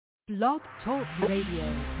Blog Talk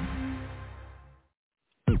Radio.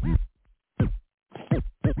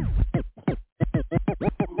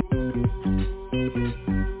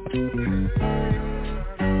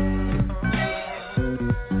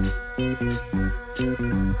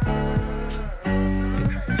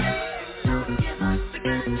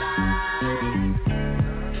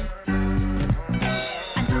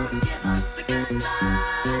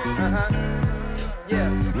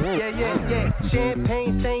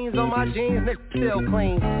 Champagne stains on my jeans, nigga still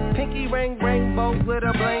clean. Pinky ring, rainbow,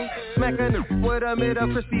 glitter bling. Smack a nigga with a mid of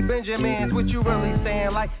crispy Benjamins. What you really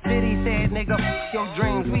saying? Like Diddy said, nigga, f*** your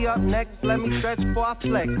dreams. We up next, let me stretch before I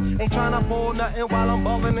flex. Ain't tryna pull nothing while I'm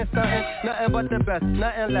ballin' and stuntin'. Nothing but the best,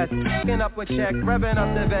 nothing less. Fucking up with check, revving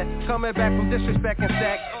up the vet. Coming back from disrespect and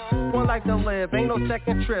sex. One life to live, ain't no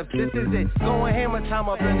second trip. This is it, going hammer time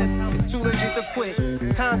up in this. Too legit to quit.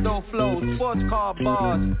 Condo flows, sports car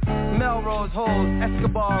bars, Melrose hoes,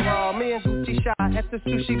 Escobar raw. Me and Gucci shot at the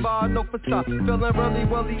sushi bar, no facade. Feeling really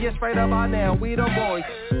willy, yes, right about now. We the boys.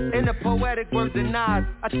 In the poetic words of Nas,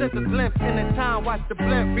 I took a glimpse in the time. Watch the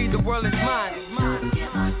blimp, read the world is mine.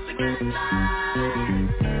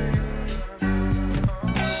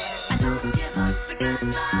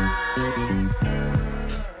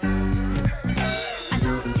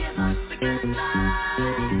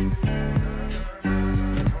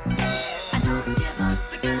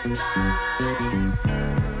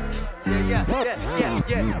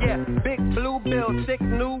 Yeah. Big blue bill, sick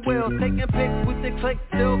new wheels. Taking pics with the click,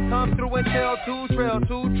 still come through and chill. Two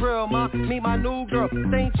trill, meet my new girl.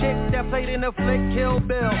 Same chick that played in the flick, Kill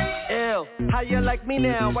Bill. Ill, how you like me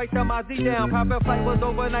now? Right down my Z down. Private flight was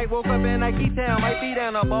overnight, woke up in Nike Town. Might be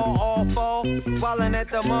down a ball all fall, wildin' at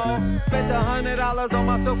the mall. Spent $100 on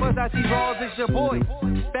my sofa, Versace drawers. It's your boy,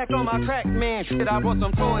 back on my crack, man. Shit, I brought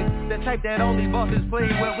some toys. The type that only bosses play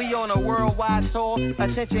with. We on a worldwide tour.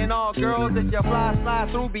 Attention all girls, if you fly, slide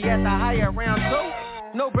through, be at the higher round two.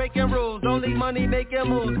 No breaking rules, only money making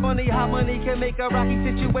moves. Funny how money can make a rocky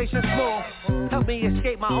situation smooth. Help me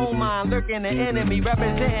escape my own mind, lurking the enemy,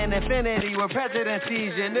 representing infinity with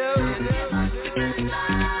presidencies, you know.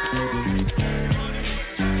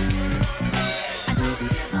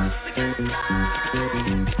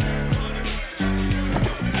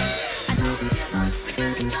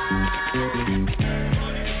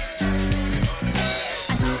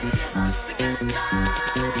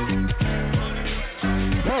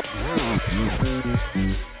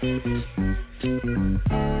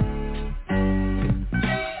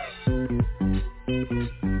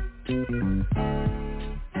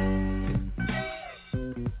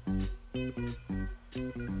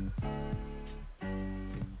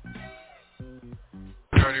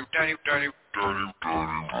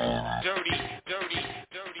 Dirty.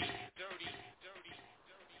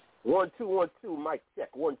 1-2-1-2, mic check.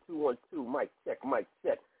 1-2-1-2, mic check.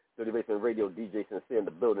 Drtybsmnt Radio, DJ Sincere in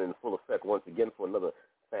the building in full effect once again for another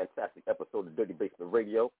fantastic episode of Drtybsmnt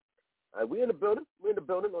Radio. We're in the building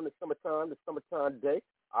on the summertime day.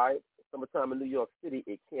 All right, summertime in New York City,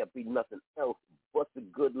 it can't be nothing else but the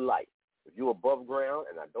good life. If you're above ground,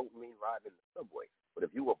 and I don't mean riding in the subway, but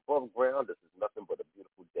if you're above ground, this is nothing but a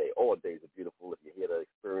beautiful day. All days are beautiful if you're here to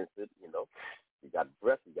experience it, you know. You got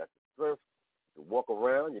breath, you got the strength. You walk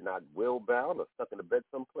around, you're not will-bound or stuck in the bed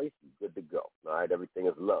someplace, you're good to go. All right, everything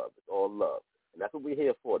is love. It's all love. And that's what we're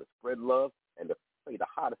here for, to spread love and to play the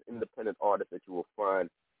hottest independent artists that you will find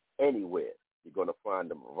anywhere. You're going to find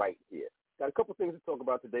them right here. Got a couple things to talk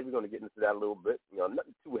about today. We're going to get into that a little bit. You know,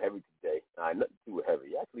 nothing too heavy today. Nothing too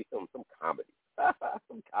heavy. Actually, some comedy.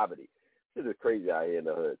 Some comedy. Shit is crazy out here in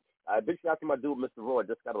the hood. Big shout out to my dude, Mr. Roy.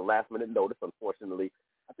 Just got a last-minute notice, unfortunately.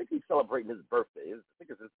 I think he's celebrating his birthday. I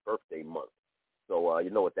think it's his birthday month. So you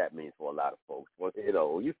know what that means for a lot of folks. Once, you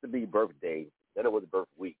know, it used to be birthday, then it was birth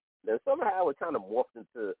week. Then somehow it kind of morphed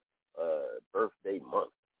into birthday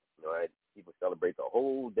month. Right? People celebrate the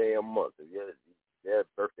whole damn month. So their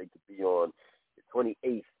birthday could be on the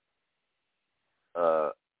 28th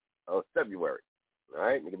of February. All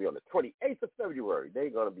right? It could be on the 28th of February. They're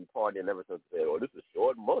going to be partying ever since they said, oh, this is a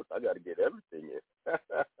short month. I got to get everything in.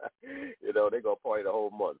 You know, they're going to party the whole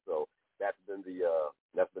month. So that's been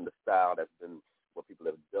the style. That's been what people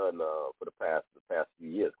have done for the past few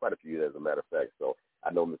years, quite a few years, as a matter of fact. So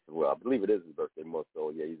I know Mr. Well, I believe it is his birthday month. So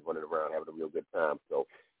yeah, he's running around having a real good time. So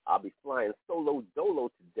I'll be flying solo dolo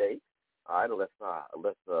today. All right, unless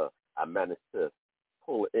I manage to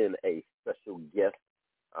pull in a special guest.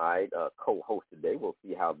 All right, co-host today. We'll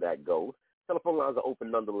see how that goes. Telephone lines are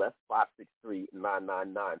open nonetheless.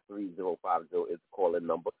 563-999-3050 is the call-in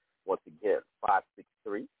number. Once again,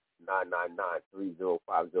 563-999-3050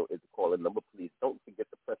 is the call-in number. Please don't forget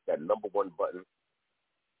to press that number one button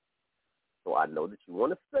So I know that you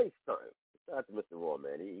want to say something. Shout out to Mr. Raw,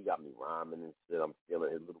 man. He got me rhyming and shit. I'm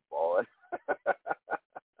stealing his little bars.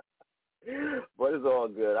 But it's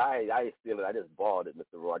all good. I ain't stealing it. I just borrowed it,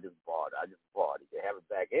 Mr. Raw. I just borrowed it. You can have it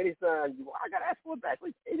back anytime you want. I got to ask for it back.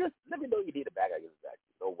 Just let me know you need it back. I get it back.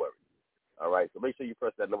 Don't worry. All right, so make sure you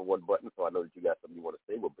press that number 1 button so I know that you got something you want to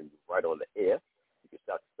say. We'll bring you right on the air. You can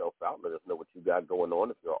shout yourself out. Let us know what you got going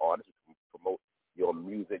on. If you're an artist, you can promote your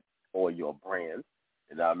music or your brand.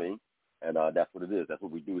 You know what I mean? And that's what it is. That's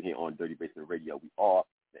what we do here on Drtybsmnt Radio. We are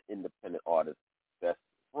the independent artist's best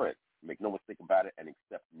friend. Make no mistake about it and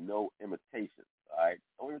accept no imitations. All right?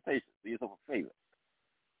 No imitations. Do yourself a favor.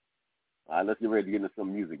 All right, let's get ready to get into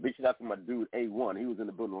some music. Big shout out to my dude, A1. He was in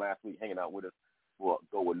the building last week hanging out with us for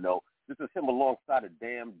Go With No. This is him alongside of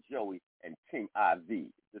Damn Joey and King IV.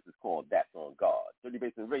 This is called That's On God.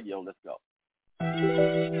 Drtybsmnt Radio, let's go.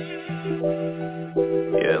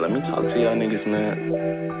 Yeah, let me talk to y'all niggas,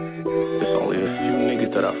 man. There's only a few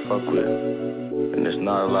niggas that I fuck with, and there's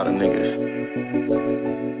not a lot of niggas.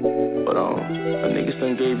 But a niggas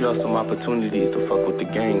done gave y'all some opportunities to fuck with the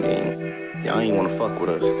gang, and y'all ain't wanna fuck with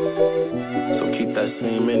us. So keep that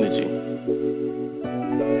same energy.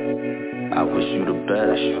 I wish you the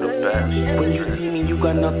best, When you see me, you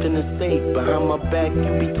got nothing to say. Behind my back, you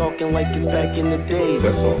be talking like it's back in the day.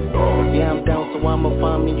 That's on God. Yeah, I'm down, so I'ma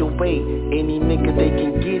find me a way. Any nigga, they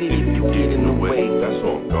can get it if you get in the way. That's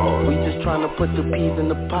on God. We just tryna put the peas in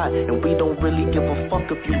the pot, and we don't really give a fuck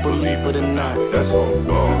if you believe it or not. That's on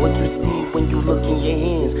God. What you see when you look in your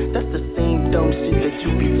hands, that's the same dumb shit that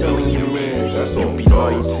you be telling your man. You be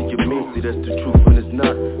lying to your man, see that's the truth when it's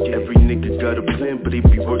not. Every nigga got a plan, but it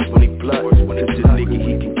be worse when they plot. Cause the nigga,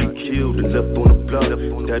 he can get killed and left on the block.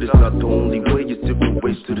 That is not the only way, it's different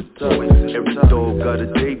ways to the top. Every dog got a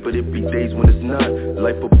day, but it be days when it's not.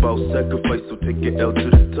 Life about sacrifice, so take it L to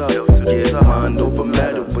the top. Yeah, mind over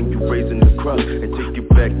matter when you raising the crop, and take it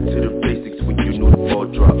back to the basics when you know the ball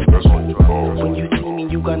drop. When you see me,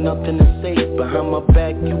 you got nothing to say. Behind my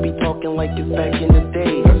back, you be talking like it's back in the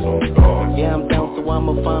day. Yeah, I'm down, so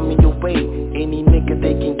I'ma find me a way. Any nigga,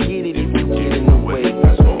 they can get it if you get in the way.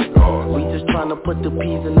 We just tryna put the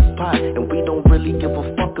peas in the pot, and we don't really give a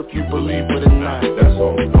fuck if you believe it or not.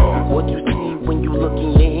 What you see when you look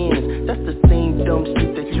in your hands, that's the same dumb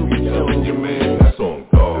shit that you be telling your man.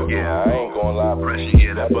 Yeah, I ain't gonna lie, pressure,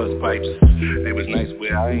 yeah, that buzz pipes. It was nice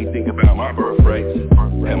where I ain't think about my birthright.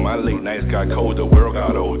 And my late nights got colder, world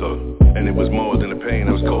got older. And it was more than the pain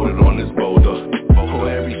I was coated on this boulder. On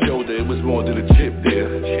every shoulder, it was more than a chip there.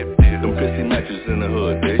 Them pissy matches in the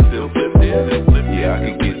hood, they still flip there. Yeah, I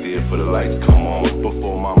can get there for the lights come on,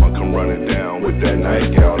 before mama come running down with that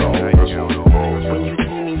nightgown on. When you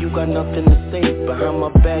see me, you got nothing to say. Behind my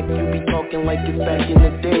back, you be talking like it's back in the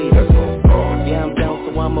day. Yeah, I'm down,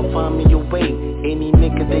 so I'ma find me a way. Any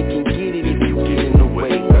nigga, they can get it if you get in the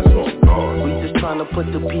way. We just tryna put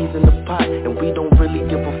the peas in the pot, and we don't really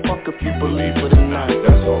give a fuck if you believe it or not.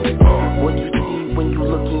 What you see when you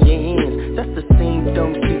look in your hands, that's the same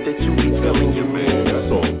dumb shit that you be telling your man.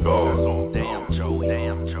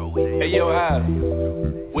 Damn Joey. Hey yo, Hive,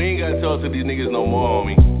 we ain't gotta talk to these niggas no more,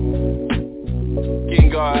 homie. King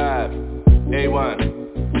God Hive, A1,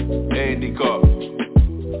 A&D Corp.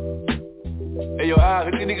 Hey yo, Hive,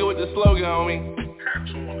 hit the nigga with the slogan, homie.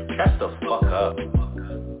 Shut the fuck up.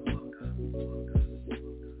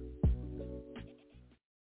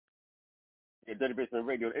 Yeah, Drtybsmnt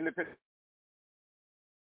Radio, independent.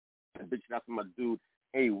 Big shout out to my dude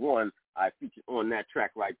A1. I featured on that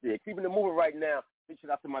track right there. Keeping it moving right now. Big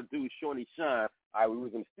shout out to my dude Shawnee Shine. We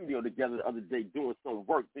was in the studio together the other day doing some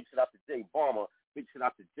work. Big shout out to Jay Balmer. Big shout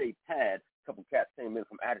out to Jay Pad. A couple cats came in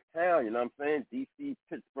from out of town. You know what I'm saying? DC,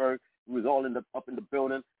 Pittsburgh. We was all up in the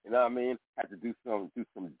building. You know what I mean? Had to do some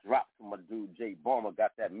drops for my dude Jay Balmer.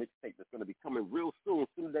 Got that mixtape that's gonna be coming real soon,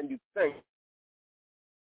 sooner than you think.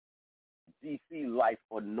 DC Life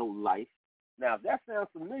or No Life. Now, if that sounds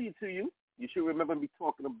familiar to you, you should remember me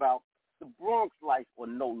talking about the Bronx Life or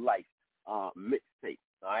No Life mixtape,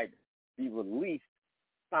 all right? Be released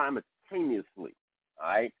simultaneously, all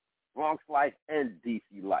right? Bronx Life and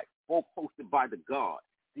DC Life, both hosted by the God,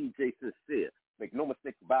 DJ Sincere. Make no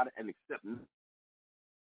mistake about it and accept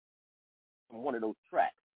one of those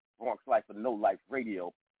tracks, Bronx Life or No Life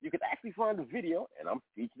Radio. You can actually find the video, and I'm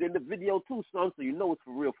featured in the video too, son, so you know it's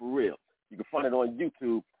for real, for real. You can find it on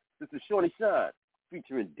YouTube. This is Shawnee Shine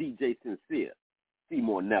featuring DJ Sincere.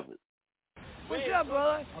 Seymour Nevers. What's up,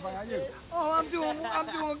 brother? How about you? Oh, I'm doing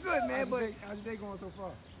good, man. How's your day going so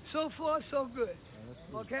far? So far, so good.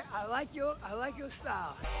 Yeah, okay, I like your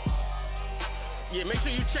style. Yeah, make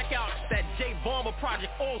sure you check out that J Bomber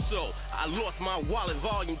project also. I Lost My Wallet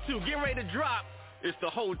Volume 2. Get ready to drop. It's the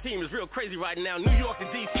whole team. It's real crazy right now. New York to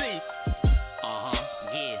D.C. Yeah.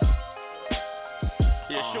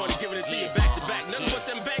 Yeah, Shorty giving it to you back to back. Nothing but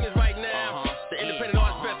them bangers right now. The independent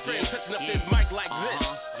artist best friend touching up his mic like this.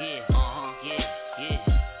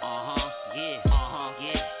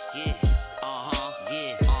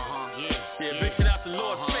 Yeah, big shout out to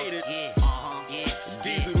Lord Faded.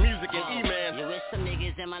 Diesel Music and E-Man. There is some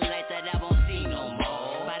niggas in my life that I won't see no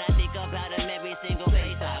more, but I think about them every single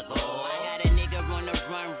place I go. I got a nigga on the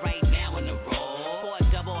run right now in the road for a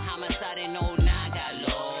double homicide and no 9 got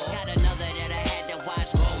low. Got another that I had to watch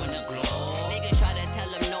grow in the glow. Niggas try to tell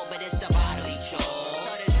him no, but it's the bottle he chose.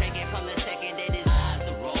 Started drinking from the second that his eyes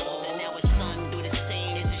to roll, and now his son do the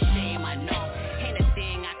same. It's a shame, I know. Ain't a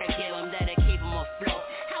thing I could give him that'll keep him afloat.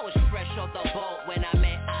 I was fresh off the boat when I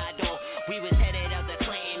met Ido. We was headed out the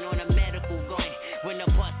Clinton on a medical going when the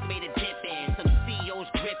bus made a dip in. Some CEOs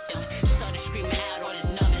gripped him, started screaming out all his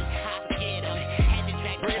numbers. I forget him, had to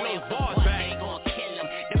drag Bring away those the bars one back. they gon' kill him.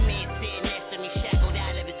 The man sitting next to me shackled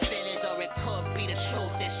out of his feelings, or it could be the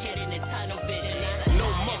truth that's shit in the tunnel vision. No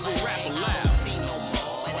muffle rap I allowed. don't see no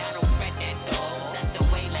more, and I don't fret that though. That's the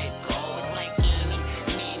way life goes. It's like eeny,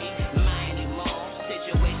 meeny, miny, mo.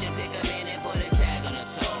 Situation, pick 'em in and put a tag on the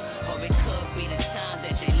toe. Or it could be the time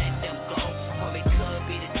that you let them go, or it could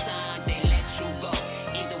be the time they let you go.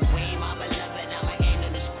 Either way, my beloved, I'ma end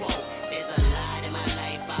on this quote. There's a lot in my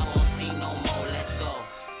life I won't see no more. Let's go.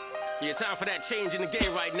 Yeah, time for that change in the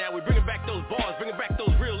game right now. We're bringing back those bars, bringing back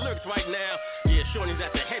those real lyrics right now. Yeah, Shorty's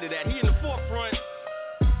at the head of that. He in the forefront.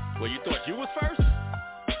 Well, you thought you was first?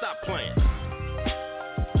 Stop playing.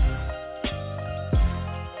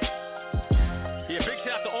 Yeah, big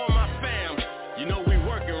shout out to all my fam. You know we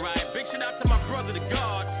working right. Big shout out to my brother, the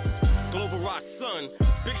God, Global Rock Son.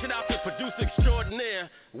 Big shout out to producer extraordinaire,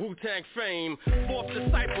 Wu-Tang fame, Fourth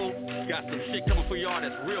Disciple. Got some shit coming for y'all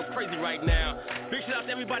that's real crazy right now. Big shout out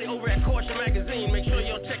to everybody over at Caution Magazine. Make sure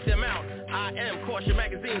y'all check them out. I am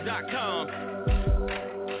CautionMagazine.com.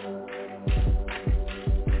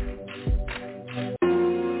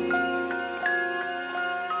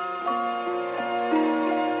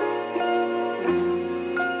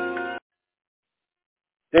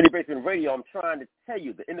 Drtybsmnt Radio, I'm trying to tell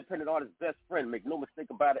you, the independent artist's best friend. Make no mistake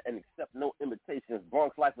about it and accept no imitations.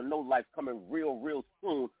 Bronx Life or No Life coming real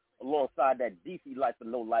soon alongside that DC Life or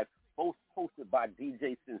No Life, both hosted by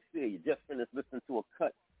DJ Sincere. You just finished listening to a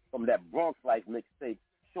cut from that Bronx Life mixtape,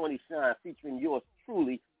 Shawnee Shine, featuring yours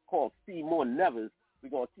truly, called Seymour Nevers. We're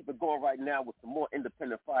going to keep it going right now with some more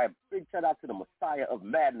independent fire. Big shout out to the Messiah of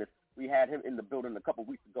Madness. We had him in the building a couple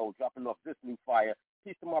weeks ago, dropping off this new fire.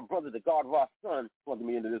 Peace to my brother, the God Ross son, plugging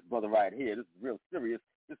me into this brother right here. This is real serious.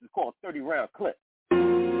 This is called 30-Round Clip.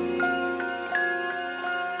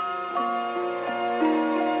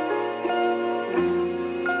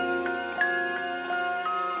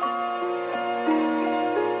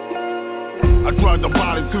 I dragged the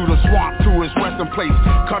body through the swamp to his resting place.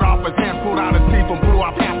 Cut off his hands, pulled out his teeth, and blew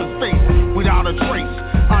off half his face without a trace.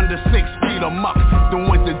 Under 6 feet of muck, then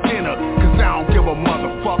went to dinner, cause I don't give a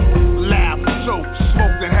motherfuck. Laughed, joked,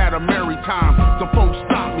 smoked, and had a merry time. The folks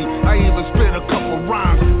stopped me, I even spit a couple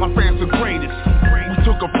rhymes. My fans the greatest. We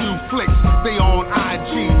took a few flicks, they on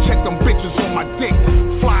IG. Check them bitches on my dick.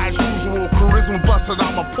 Fly as usual, charisma busted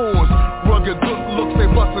out my pores. Rugged good looks, they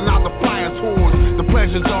busting out the fire's horns. The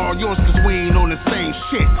pleasure's all yours cause we ain't on the same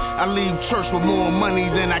shit. I leave church with more money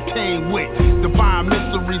than I came with. Divine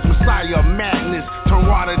mysteries, Messiah of Madness. Turn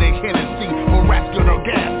water to Hennessy, or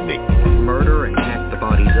orgasmic. Murder and hack the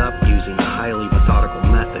bodies up using a highly methodical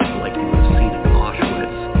method like you would have seen in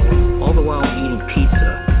Auschwitz. All the while eating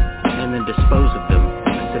pizza and then dispose of them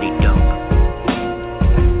in a city dump.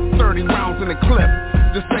 30 rounds in a clip,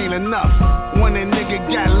 this ain't enough. When a nigga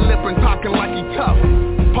got lip and talking like he tough.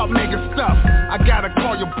 Pop making stuff, I gotta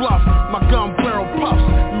call your bluff. My gun barrel puffs,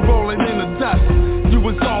 you rolling in the dust. You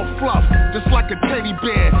was all fluff, just like a teddy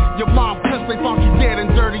bear. Your mom cussed, they found you dead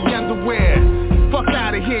in dirty underwear. Fuck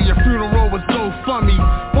out of here, your funeral was GoFundMe.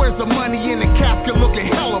 Where's the money in the casket looking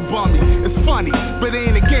hella bummy? It's funny, but it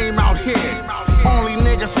ain't a game out here. Only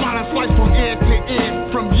niggas smiling slice from ear to ear.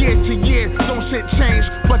 From year to year, don't shit change,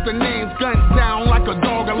 but the name's gunned down like a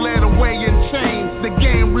dog and led away in chains. The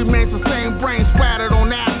game remains the same, brain splattered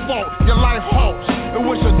on asphalt. Your life halts, it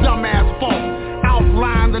was your dumb ass fault.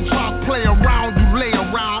 Outline the chalk, play around, you lay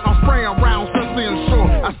around. I'm spraying around, just being sure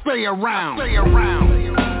I stay around. Stay around.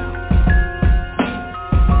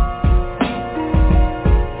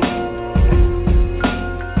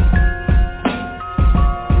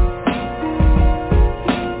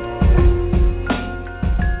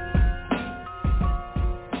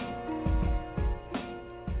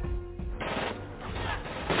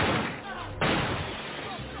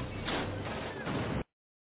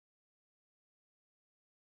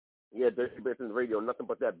 Yeah, Drtybsmnt Radio, nothing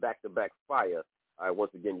but that back-to-back fire. All right,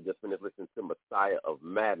 once again, you just finished listening to Messiah of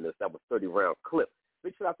Madness. That was 30-round clip.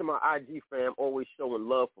 Big shout out to my IG fam, always showing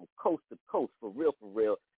love from coast to coast, for real, for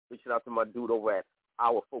real. Big shout out to my dude over at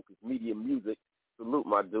Our Focus Media Music. Salute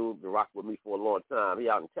my dude, been rocking with me for a long time. He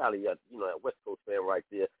out in Cali, that West Coast fam right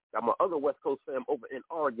there. Got my other West Coast fam over in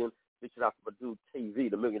Oregon. Big shout out to my dude KV,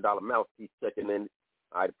 the $1 Million Mouthpiece, checking in.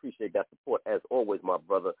 I appreciate that support as always, my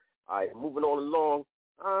brother. All right, moving on along.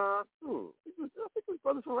 I think his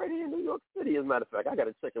brother's from right here in New York City, as a matter of fact. I got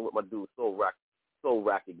to check in with my dude Soul Rack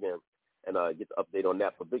again and get the update on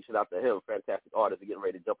that. But big shout out to him, fantastic artist, getting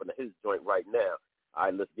ready to jump into his joint right now. All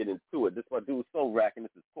right, let's get into it. This is my dude Soul Rack, and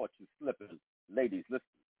this is Caught You Slipping. Ladies, listen,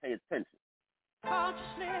 pay attention. Caught you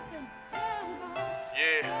slipping.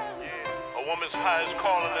 Yeah. A woman's highest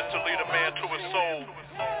calling is to lead a man to his soul,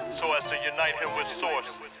 so as to unite him with source.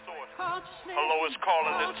 Her lowest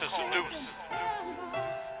calling is to seduce.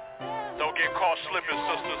 Don't get caught slipping,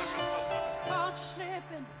 sisters.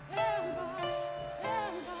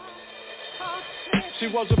 She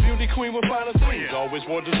was a beauty queen with finer things. Always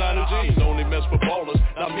wore designer jeans. Only mess with ballers,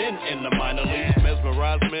 not men in the minor leagues.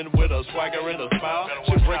 Mesmerize men with a swagger and a smile.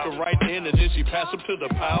 She break her right in and then she pass them to the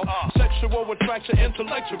pile. Sexual attraction,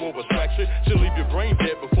 intellectual attraction. She'll leave your brain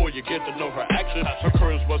dead before you get to know her action. Her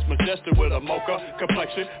curves was majestic with a mocha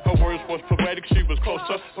complexion. Her words was poetic, she was close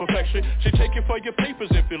to perfection. She take you for your papers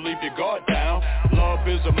if you leave your guard down. Love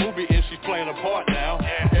is a movie and she's playing a part now.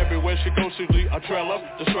 Everywhere she goes she leave a trail of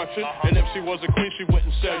destruction. And if she was a queen she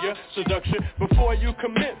wouldn't sell you seduction. Before you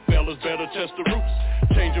commit, fellas better test the roots.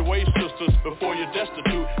 Change your ways, sisters, before you're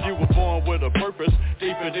destitute. You were born with a purpose,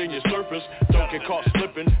 deeper than your surface. Don't get caught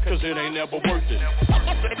slipping, cause it ain't never worth it.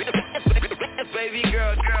 Baby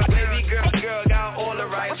girl, got all the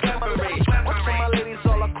right memories. For my ladies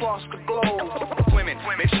all across the globe. Women,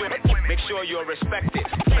 make sure you're respected.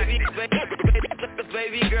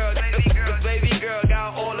 Baby girl,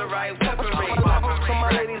 got all the right memories. For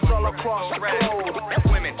my ladies all across the globe.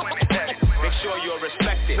 Women, make sure you're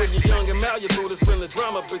respected. When you're young and malleable, that's when the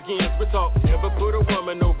drama begins. We're talking, never put a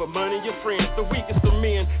woman over money, your friends. The weakest of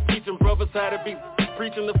men, teaching brothers how to be.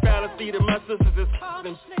 Preaching the fallacy that my sisters is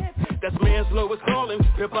that's man's lowest calling.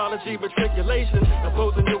 Hipology, matriculation.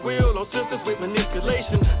 Opposing your will on sisters with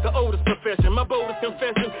manipulation. The oldest profession, my boldest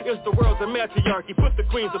confession is the world's a matriarchy. Put the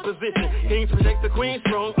queens in position. Kings protect the queen's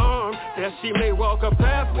strong arm, that she may walk a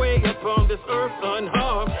pathway upon this earth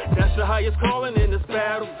unharmed. That's your highest calling in this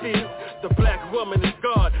battlefield. The black woman is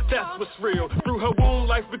God, that's what's real. Through her womb,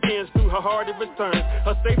 life begins. Through her heart, it returns.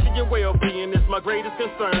 Her safety and well-being is my greatest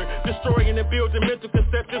concern. Destroying and building mental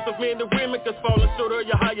conceptions of men and women, cause falling short of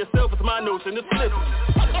your higher self is my notion. It's slipping.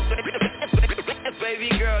 Baby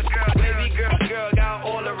girl, got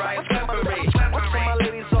all the right memories. For my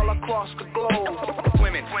ladies all across the globe.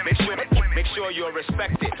 Women, make sure you're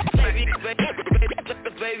respected. Baby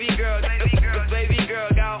girl,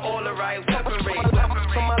 got all the right memories.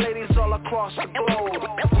 For my ladies all across the globe.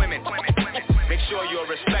 Women, make sure you're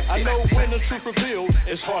respected. I know when the truth revealed,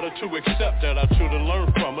 it's harder to accept that our children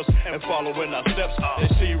learn from us and follow in our steps. They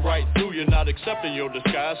see right through you, not accepting your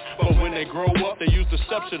disguise. But when they grow up, they use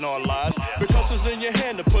deception or lies. Because it's in your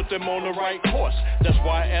hand to put them on the right course. That's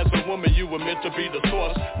why as a woman you were meant to be the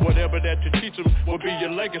source. Whatever that you teach them will be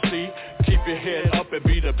your legacy. Keep your head up and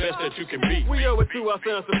be the best that you can be. We owe it to our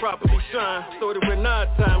sons to properly shine, so that when our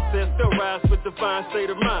time says they'll rise with divine state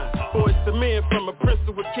of mind. Boys to men from a prince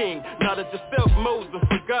to a king. Knowledge yourself, Moses,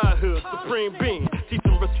 for Godhood, supreme being. Teach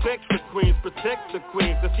them respect the queens, protect the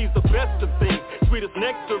queen, cause she's the best of things. Sweetest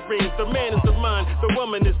nectarines, the man is the mind, the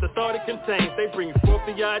woman is the thought it contains. They bring forth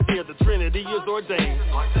the idea, the Trinity is ordained.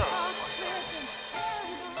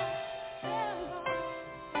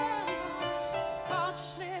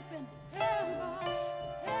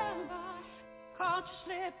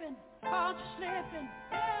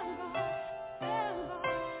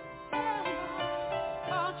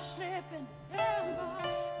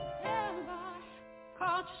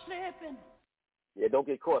 Caught you slipping, Yeah, don't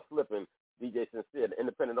get caught slipping. DJ Sincere, the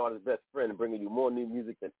independent artist's best friend, bringing you more new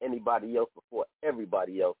music than anybody else before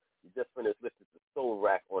everybody else. You just finished listening to Soul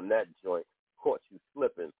Rack on that joint, Caught You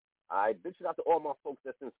Slipping. All right, big shout out to all my folks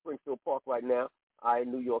that's in Springfield Park right now. All right,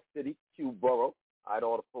 New York City, Q Borough. All right,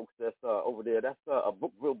 all the folks that's over there. That's a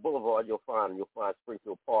Brookville Boulevard you'll find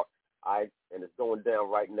Springfield Park. All right, and it's going down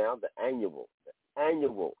right now, the annual,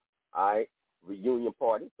 all right, reunion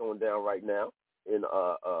party going down right now in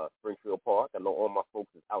Springfield Park. I know all my folks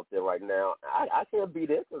is out there right now. I can't be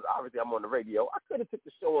there because obviously I'm on the radio. I could have took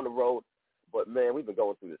the show on the road, but, man, we've been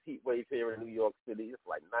going through this heat wave here in New York City. It's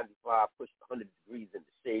like 95, pushing 100 degrees in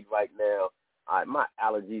the shade right now. My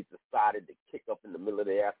allergies decided to kick up in the middle of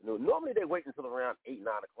the afternoon. Normally they wait until around 8, 9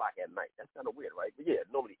 o'clock at night. That's kind of weird, right? But yeah,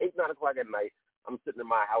 normally 8, 9 o'clock at night, I'm sitting in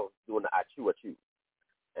my house doing the I chew.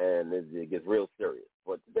 And it gets real serious.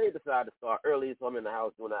 But today I decided to start early, so I'm in the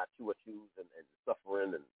house doing I chew and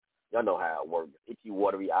suffering, and y'all know how it works. Itchy,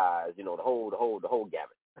 watery eyes, the whole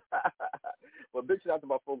gamut. But big shout out to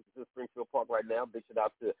my folks in Springfield Park right now. Big shout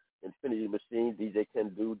out to Infinity Machine, DJ Ken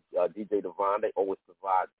Dude, DJ Divine. They always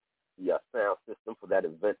provide the sound system for that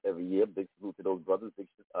event every year. Big salute to those brothers. Big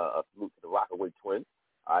salute to the Rockaway Twins.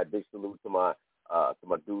 All right, big salute to my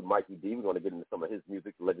dude Mikey D. We're going to get into some of his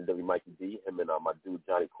music, legendary Mikey D. Him and my dude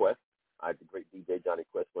Johnny Quest. All right, the great DJ Johnny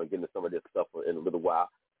Quest. We're going to get into some of this stuff in a little while.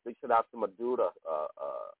 Big shout out to my dude,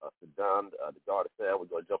 Saddam, the God of Sound. We're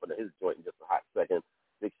going to jump into his joint in just a hot second.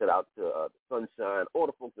 Big shout out to the Sunshine, all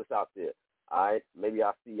the folks that's out there. All right, maybe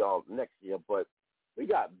I'll see y'all next year, but we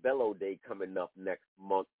got Bellow Day coming up next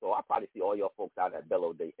month, so I'll probably see all y'all folks out at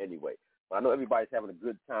Bellow Day anyway. But I know everybody's having a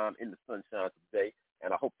good time in the sunshine today,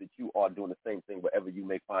 and I hope that you are doing the same thing wherever you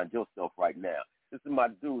may find yourself right now. This is my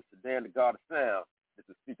dude, Saddam, the God of Sound. This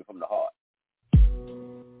is Speaking from the Heart.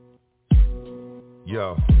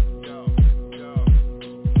 Yo.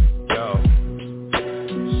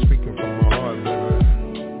 Speaking from my heart, baby.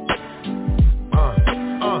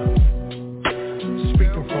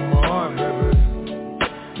 Speaking from my heart, baby.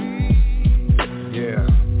 Yeah.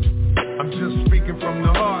 I'm just speaking from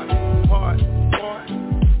the heart.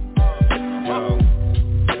 Yo.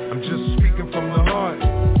 I'm just speaking from the heart.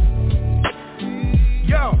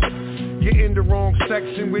 Yo. You're in the wrong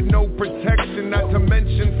section with no protection, not to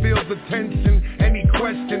mention feel the tension. Any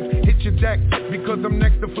questions, hit your deck, because I'm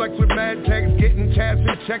next to flex with mad text, getting cash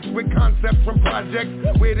and checks with concepts from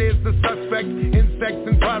projects, where there's the suspect, insects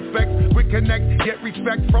and prospects, we connect, get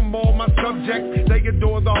respect from all my subjects, they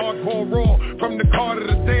adore the hardcore raw, from the car to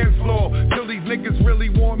the dance floor, till these niggas really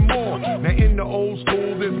want more. Now in the old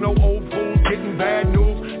school, there's no old fools getting bad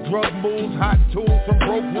news, drug moves, hot tools from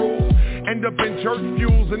broke rules, end up in church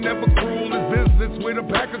fuels and never cruel is business with a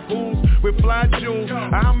pack of fools with fly jewels. A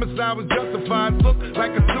homicide was justified, look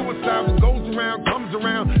like a suicide. What goes around comes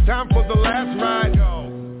around, time for the last ride.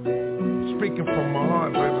 Speaking from my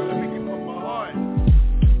heart, baby. Speaking from my heart.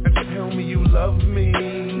 And tell me you love me.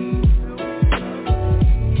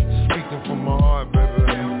 Speaking from my heart, baby.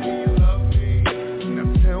 Now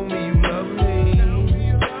tell me you love me.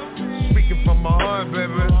 Speaking from my heart,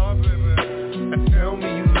 baby. And tell me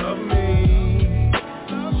you love me.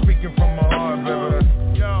 Speaking from my heart, baby.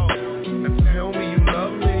 And tell me you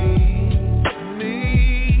love me.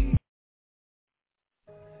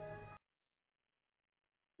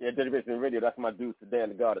 Yeah, Drtybsmnt Radio, that's my dude, Saddam,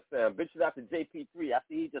 the God of Sound. Big shout out to JP3. I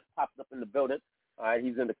see he just popped up in the building. All right,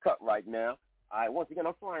 he's in the cut right now. All right, once again,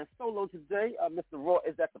 I'm flying solo today. Mr. Raw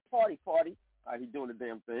is at the party. All right, he's doing the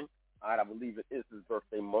damn thing. All right, I believe it is his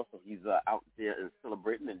birthday month, so he's out there and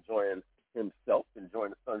celebrating, enjoying himself,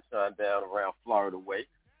 enjoying the sunshine down around Florida way.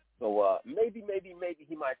 So maybe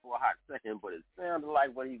he might for a hot second, but it sounded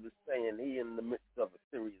like what he was saying. He in the midst of a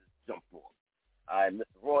serious jump off. All right,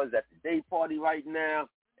 Mr. Raw is at the day party right now,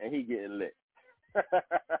 and he getting lit.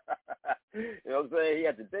 You know what I'm saying? He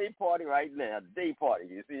at the day party right now, the day party.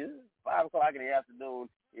 You see, it's 5 o'clock in the afternoon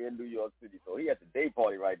here in New York City, so he at the day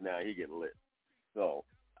party right now, he getting lit. So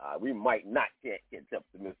we might not catch up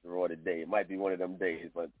to Mr. Raw today. It might be one of them days,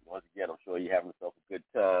 but once again, I'm sure he's having himself a good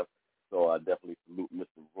time. So I definitely salute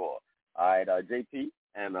Mr. Raw. All right, JP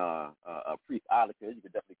and Priest Olica, you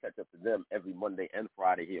can definitely catch up to them every Monday and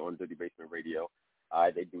Friday here on Drtybsmnt Radio. All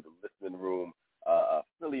right, they do the Listening Room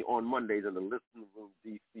Philly on Mondays and the Listening Room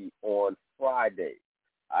DC on Fridays.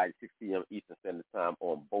 All right, 6 p.m. Eastern Standard Time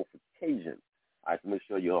on both occasions. All right, so make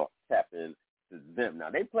sure you're tapping to them. Now,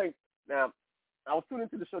 they play. Now, I was tuning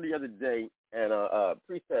into the show the other day, and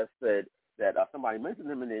Priest has said that somebody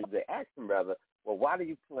mentioned him, and they asked him, rather, well, why do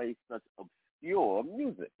you play such obscure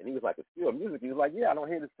music? And he was like, obscure music? He was like, yeah, I don't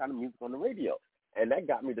hear this kind of music on the radio. And that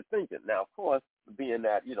got me to thinking. Now, of course, being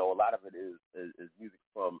that, a lot of it is music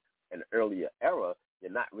from an earlier era,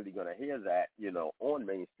 you're not really going to hear that, on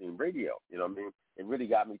mainstream radio. You know what I mean? It really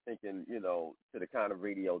got me thinking, to the kind of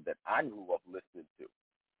radio that I grew up listening to.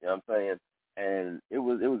 You know what I'm saying? And it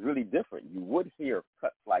was really different. You would hear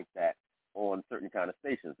cuts like that on certain kind of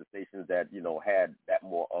stations, the stations that, had that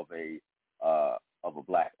more of a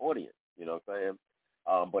black audience, you know what I'm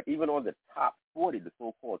saying? But even on the top 40, the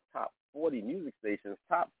so-called top 40 music stations,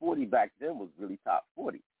 top 40 back then was really top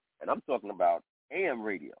 40. And I'm talking about AM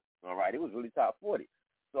radio, all right? It was really top 40.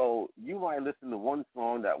 So you might listen to one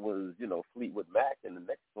song that was, Fleetwood Mac, and the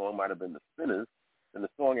next song might have been the Spinners, and the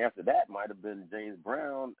song after that might have been James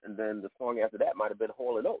Brown, and then the song after that might have been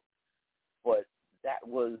Hall & Oates. But that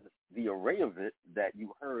was the array of it that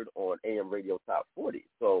you heard on AM Radio Top 40.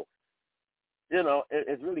 So,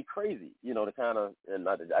 it's really crazy, to kind of, and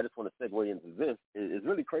I just want to segue into this. It's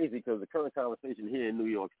really crazy because the current conversation here in New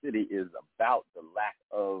York City is about the lack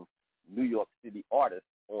of New York City artists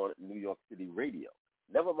on New York City radio.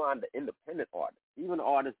 Never mind the independent artists, even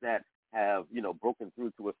artists that have, broken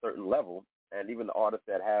through to a certain level, and even the artists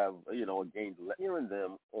that have, gained, hearing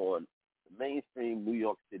them on the mainstream New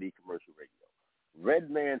York City commercial radio.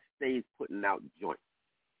 Redman stays putting out joints.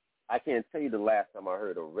 I can't tell you the last time I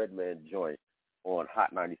heard a Redman joint on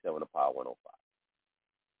Hot 97 or Power 105.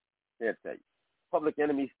 Can't tell you. Public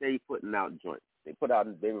Enemy stay putting out joints. They've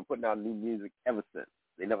been putting out new music ever since.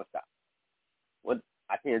 They never stop.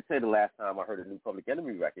 I can't say the last time I heard a new Public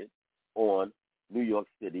Enemy record on New York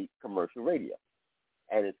City commercial radio.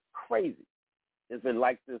 And it's crazy. It's been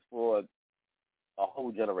like this for a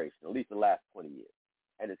whole generation, at least the last 20 years.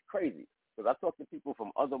 And it's crazy because I talk to people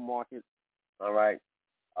from other markets, all right?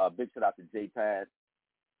 Big shout out to J-Pad,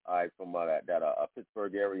 all right, from that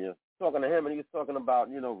Pittsburgh area. Talking to him, and he was talking about,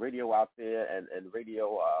 radio out there and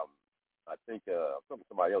radio, I think I'm talking to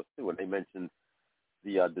somebody else too, and they mentioned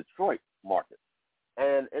the Detroit market.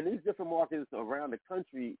 And in these different markets around the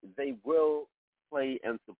country, they will play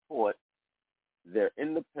and support their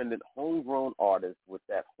independent homegrown artists with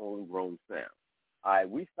that homegrown sound. All right,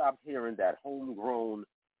 we stopped hearing that homegrown,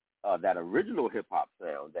 that original hip-hop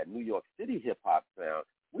sound, that New York City hip-hop sound.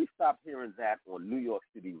 We stopped hearing that on New York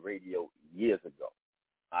City radio years ago.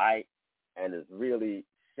 All right, and it's really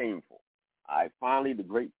shameful. All right, finally, the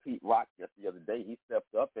great Pete Rock, just the other day, he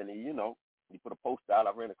stepped up and he put a post out.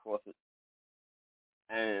 I ran across it.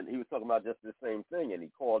 And he was talking about just the same thing, and he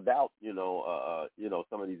called out,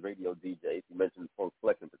 some of these radio DJs. He mentioned Funk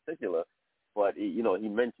Flex in particular, but he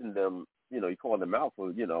mentioned them. He called them out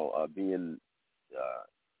for, being,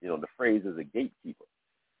 the phrase is a gatekeeper.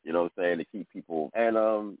 You know what I'm saying, to keep people. And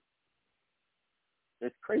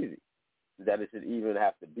it's crazy that it should even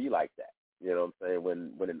have to be like that. You know what I'm saying?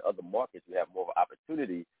 When in other markets you have more of an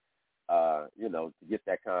opportunity, to get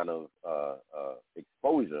that kind of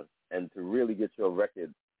exposure and to really get your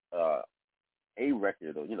record, or,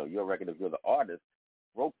 your record if you're the artist,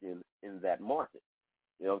 broken in that market.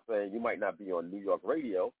 You know what I'm saying? You might not be on New York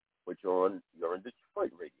radio, but you're in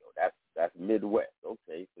Detroit radio. That's Midwest.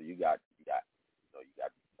 Okay, so you got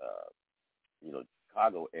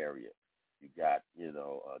Chicago area. You got,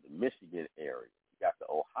 the Michigan area. You got the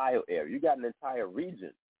Ohio area. You got an entire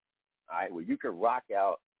region, all right, where you can rock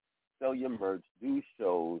out, sell your merch, do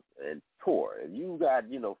shows, and tour. And you got,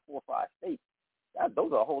 4 or 5 states.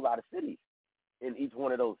 Those are a whole lot of cities in each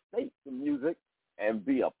one of those states to music and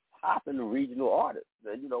be a popping regional artist.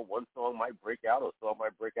 Then, one song might break out, or a song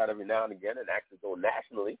might break out every now and again and actually go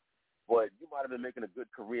nationally. But you might have been making a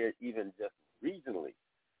good career even just regionally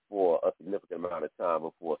for a significant amount of time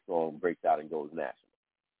before a song breaks out and goes national.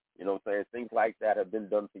 You know what I'm saying? Things like that have been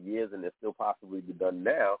done for years, and they're still possibly be done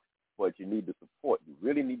now, but you need the support. You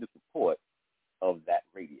really need the support of that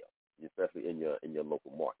radio, especially in your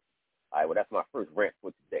local market. All right, well, that's my first rant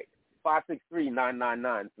for today.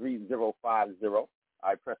 563-999-3050.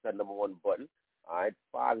 I press that number 1 button. All right,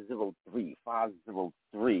 503. I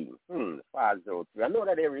know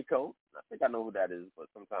that area code. I think I know who that is, but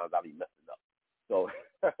sometimes I'll be messing up. So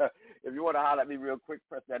if you want to holler at me real quick,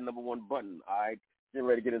 press that number 1 button. All right, getting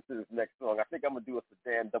ready to get into this next song. I think I'm going to do a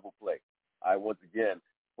sedan double play. All right, once again,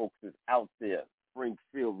 folks is out there.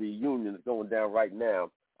 Springfield reunion is going down right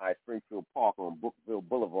now. All right, Springfield Park on Brookville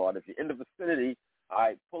Boulevard. If you're in the vicinity, all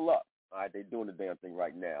right, pull up. All right, they're doing the damn thing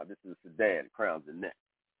right now. This is Sedan, Crowns and Neck.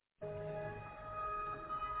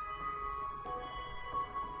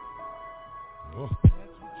 Oh.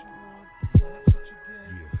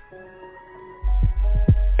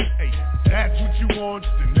 Hey, that's what you want,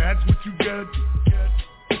 then that's what you get.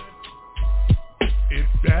 If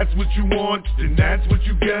that's what you want, then that's what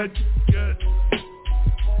you get.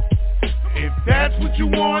 If that's what you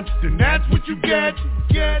want, then that's what you get.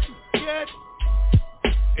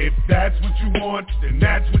 If that's what you want, then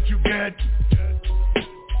that's what you get.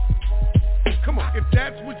 Come on. If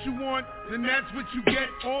that's what you want, then that's what you get.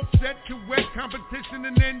 Offset to wet competition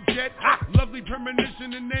and then jet. Lovely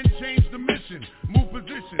premonition and then change the mission. Move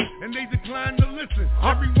position and they decline to listen.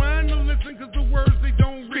 I rewind to listen cause the words they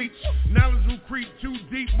don't reach. Knowledge will creep too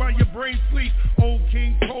deep while your brain sleep. Old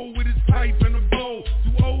King Cole with his pipe and a bowl.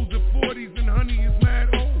 2 O's at 40s and honey is mad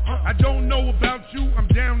old. I don't know about you, I'm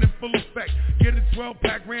down in full effect. Get a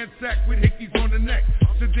 12-pack ransack with hickeys on the neck.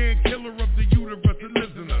 Sedan killer of the universe that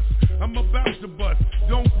lives in us. I'm about to bust,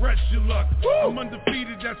 don't press your luck. I'm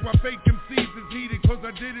undefeated, that's why fake MCs is heated, cause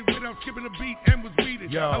I did it without skipping a beat and was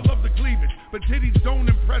weeded. I love the cleavage, but titties don't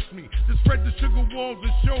impress me. Just spread the sugar walls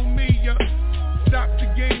and show me ya. Stop the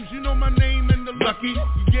games, you know my name and the lucky.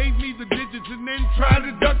 You gave me the digits and then tried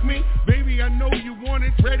to duck me. Baby, I know you want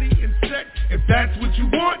it ready and set. If that's what you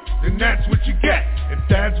want, then that's what you get. If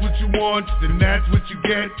that's what you want, then that's what you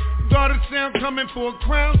get. Got a sound coming for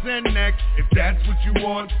crowns and necks. If that's what you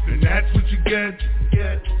want, then that's what you get.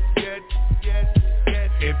 Get.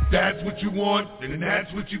 If that's what you want, then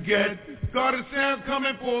that's what you get. Got a sound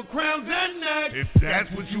coming for crowns and necks. If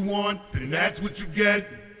that's what you want, then that's what you get.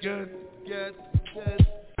 Get.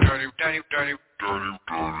 Dirty.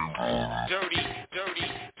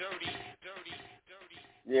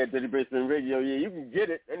 Yeah, Drtybsmnt Radio. Yeah, you can get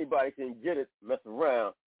it. Anybody can get it. Mess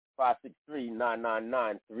around.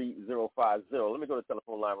 563-999-3050. Let me go to the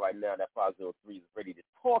telephone line right now. That 503 is ready to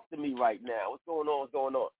talk to me right now. What's going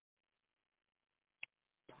on?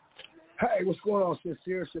 Hey, what's going on,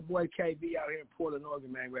 Sincere? It's your boy KB out here in Portland,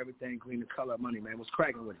 Oregon, man, where everything green, the color of money, man. What's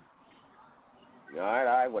cracking with you? All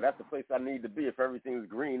right. Well, that's the place I need to be if everything is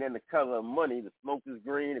green and the color of money. The smoke is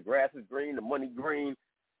green, the grass is green, the money green,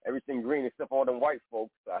 everything green except all them white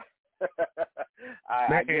folks. I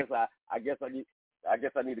guess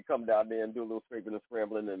I need to come down there and do a little scraping and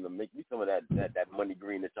scrambling and make me some of that money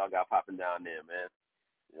green that y'all got popping down there, man.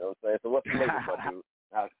 You know what I'm saying? So what's the latest, my dude?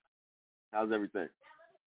 How's everything?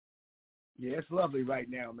 Yeah, it's lovely right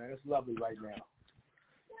now, man. It's lovely right now.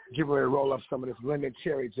 Give her a roll up some of this lemon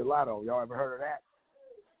cherry gelato. Y'all ever heard of that?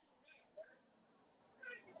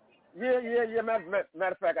 Yeah.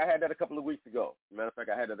 Matter of fact, I had that a couple of weeks ago.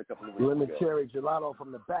 Lemon cherry gelato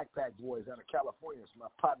from the Backpack Boys out of California. So my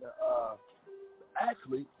partner,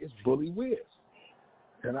 actually, is Bully Wiz.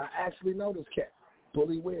 And I actually know this cat,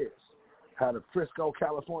 Bully Wiz, out of Frisco,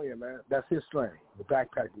 California, man. That's his strain, the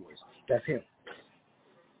Backpack Boys. That's him.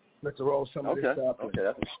 Let's roll some of this stuff. Okay,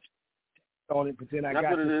 that's on it, but then I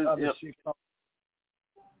got this other shit called...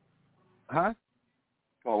 Huh?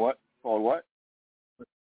 Called what?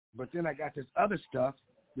 But then I got this other stuff,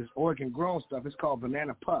 this Oregon-grown stuff. It's called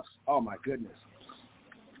Banana Puffs. Oh, my goodness.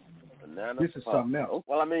 This is something else.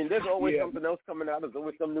 Well, I mean, there's always something else coming out. There's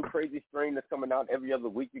always some new crazy strain that's coming out every other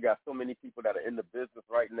week. You got so many people that are in the business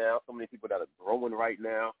right now, so many people that are growing right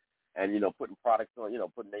now, and, putting products on,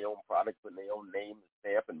 putting their own products, putting their own name,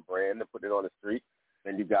 stamp, and brand, and putting it on the street.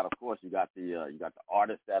 Then you got the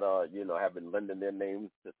artists that are, have been lending their names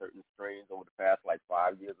to certain strains over the past like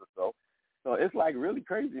 5 years or so. So it's like really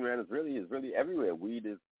crazy, man. It's really everywhere. Weed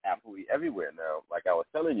is absolutely everywhere now. Like I was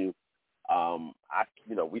telling you,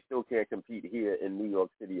 we still can't compete here in New York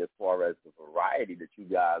City as far as the variety that you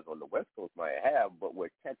guys on the West Coast might have, but we're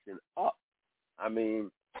catching up. I mean,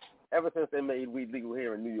 ever since they made weed legal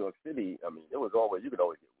here in New York City, I mean, you could always get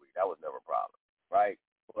weed. That was never a problem, right?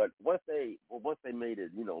 But once they made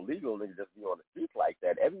it, legal, and just be on the streets like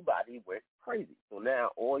that, everybody went crazy. So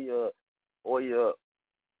now all your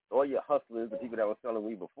hustlers, the people that were selling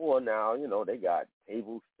weed before, now they got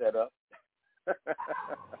tables set up.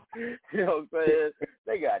 You know what I'm saying?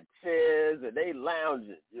 They got chairs and they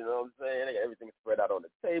lounging. You know what I'm saying? They got everything spread out on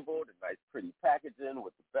the table, the nice pretty packaging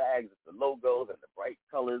with the bags, with the logos and the bright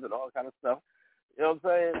colors and all kind of stuff. You know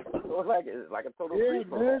what I'm saying? So it's like a total free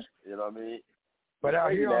for all. You know what I mean? But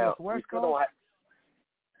out here on this West Coast,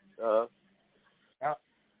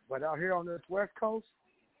 but out here on this West Coast,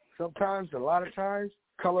 sometimes, a lot of times,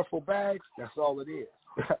 colorful bags, that's all it is.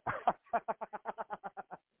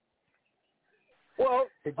 Well,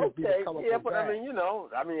 okay, yeah, but bag.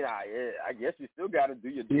 I guess you still got to do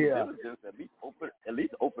your due diligence, at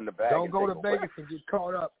least open the bag. Don't go to Vegas and get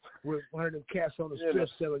caught up with one of them cats on the strip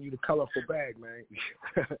selling you the colorful bag, man.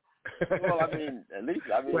 Well, at least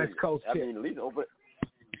West Coast at least open.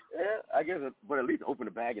 Yeah, I guess, but at least open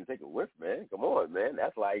the bag and take a whiff, man. Come on, man.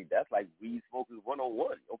 That's like weed smokers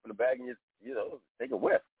 101. Open the bag and just take a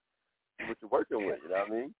whiff. See what you're working with. You know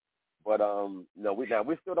what I mean? But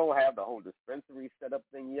we still don't have the whole dispensary setup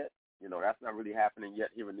thing yet. That's not really happening yet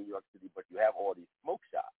here in New York City. But you have all these smoke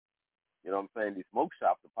shops. You know what I'm saying? These smoke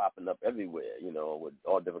shops are popping up everywhere. With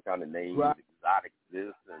all different kind of names, right. Exotic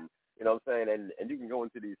this, and you know what I'm saying. And you can go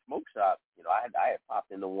into these smoke shops. I had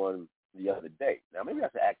popped into one the other day. Now maybe I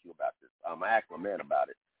should ask you about this. I asked my man about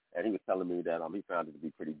it, and he was telling me that he found it to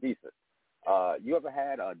be pretty decent. You ever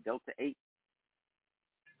had a Delta 8?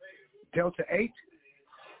 Delta 8?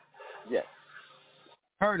 Yes.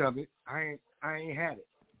 Heard of it. I ain't had it.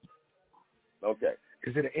 Okay.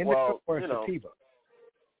 Is it an indica or a sativa?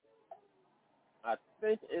 I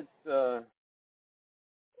think it's an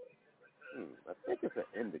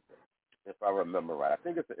indica, if I remember right. I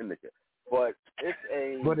think it's an indica. But it's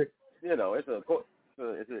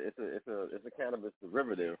a cannabis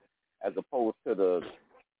derivative as opposed to the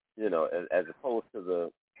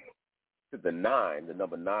the 9, the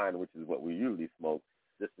number 9, which is what we usually smoke.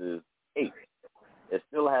 This is 8. It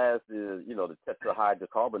still has the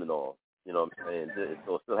tetrahydrocarbonol. You know what I'm saying?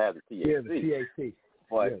 So it still has the THC. Yeah, the THC.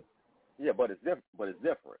 But it's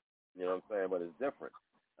different. You know what I'm saying? But it's different.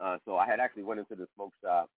 So I had actually went into the smoke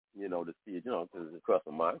shop, to see it, because it's a trust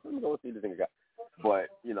of mine. So let me go see the thing I got. But,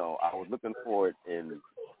 I was looking for it in,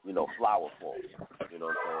 flower form. You know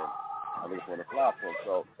what I'm saying? I was looking for it in flower form.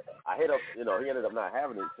 So I hit up, he ended up not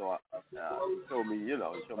having it. So he showed me, he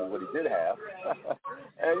showed me what he did have.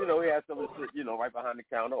 And, he had some of the shit, right behind the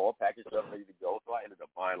counter, all packaged up, ready to go. So I ended up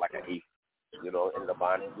buying like an eighth,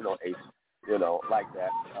 eighth, like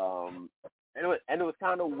that. And it was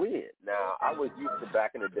kind of weird. Now, I was used to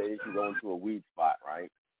back in the days, you go into a weed spot,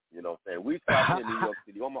 right? You know what I'm saying? Weed spot here in New York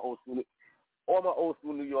City, all my old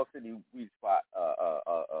school New York City weed spot,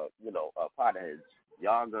 potheads,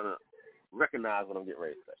 y'all gonna recognize what I'm getting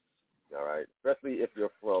ready to say, all right? Especially if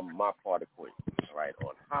you're from my part of Queens, all right?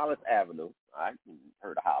 On Hollis Avenue, all right? You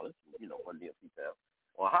heard of Hollis, one DMC town.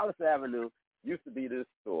 On Hollis Avenue used to be this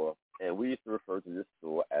store, and we used to refer to this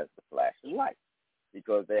store as the Flashing Light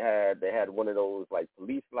because they had one of those, like,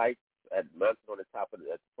 police lights mounted on the top of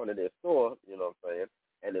at the front of their store, you know what I'm saying?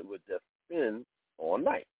 And it would just spin all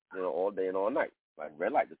night, all day and all night, like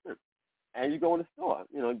red light just spin. And you go in the store,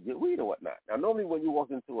 get weed or whatnot. Now, normally when you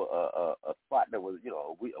walk into a spot that was,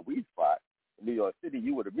 a weed spot in New York City,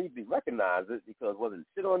 you would immediately recognize it because it wasn't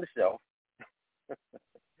shit on the shelf.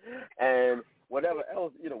 And whatever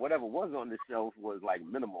else, whatever was on the shelf was like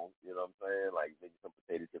minimal, you know what I'm saying? Like maybe some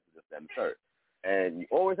potato chips or this, that, and the third. And you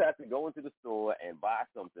always have to go into the store and buy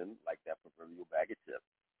something like that proverbial bag of chips.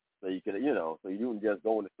 So you can, so you wouldn't just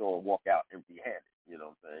go in the store and walk out empty-handed, you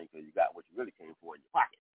know what I'm saying? Because you got what you really came for in your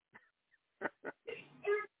pocket.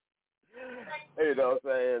 You know what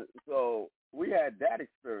I'm saying? So we had that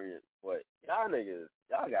experience, but y'all niggas,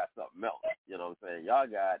 y'all got something else, you know what I'm saying? Y'all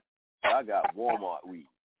got Walmart weed,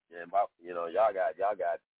 and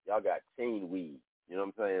y'all got chain weed, you know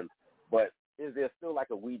what I'm saying? But is there still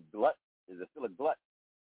like a weed glut? Is there still a glut?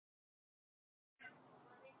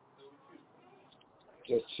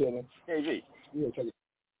 Just chilling. KV.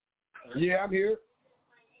 Yeah, I'm here.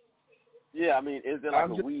 Yeah, I mean, is there like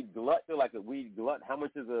a weed glut? Still like a weed glut? How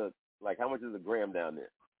much is a gram down there?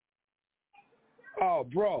 Oh,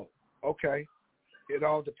 bro. Okay. It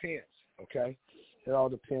all depends. Okay. It all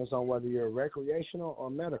depends on whether you're recreational or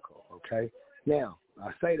medical. Okay. Now,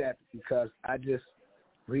 I say that because I just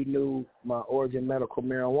renewed my Oregon medical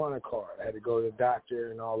marijuana card. I had to go to the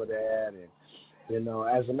doctor and all of that, and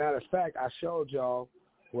as a matter of fact, I showed y'all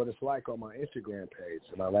what it's like on my Instagram page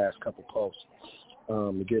in my last couple posts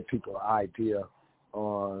to give people an idea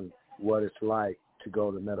on what it's like to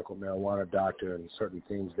go to the medical marijuana doctor and certain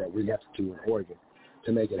things that we have to do in Oregon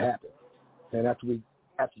to make it happen. And after the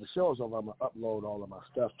show is over, I'm going to upload all of my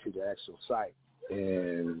stuff to the actual site,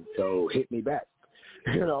 and so hit me back.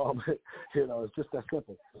 It's just that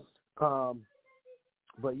simple.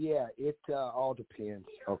 But yeah, it all depends.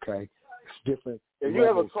 Okay, it's different. If you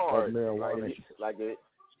have a card,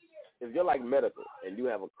 if you're like medical and you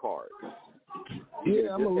have a card,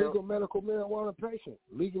 yeah, I'm a legal medical marijuana patient,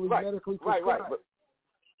 legally medically prescribed.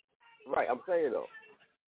 Right. I'm saying though,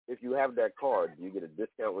 if you have that card, do you get a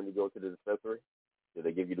discount when you go to the dispensary? Do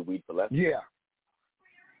they give you the weed for less? Yeah.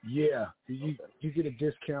 You get a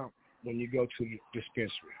discount when you go to the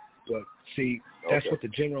dispensary. But see, that's what the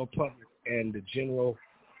general public and the general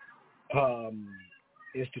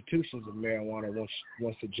institutions of marijuana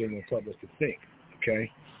wants the general public to think,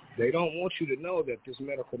 okay? They don't want you to know that this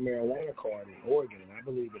medical marijuana card in Oregon, and I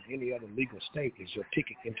believe in any other legal state, is your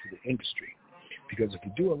ticket into the industry. Because if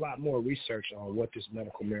you do a lot more research on what this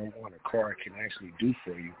medical marijuana card can actually do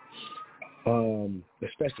for you,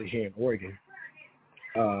 especially here in Oregon,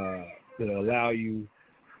 it'll allow you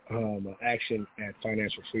action at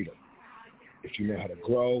financial freedom. If you know how to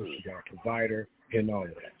grow, if you got a provider, and all of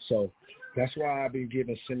that. So that's why I've been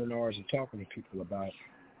giving seminars and talking to people about,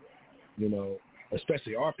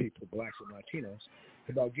 especially our people, blacks and Latinos,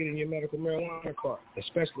 about getting your medical marijuana card,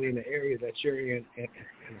 especially in the area that you're in, and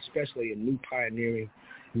especially in new pioneering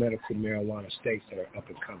medical marijuana states that are up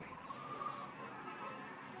and coming.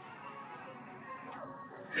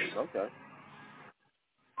 Okay.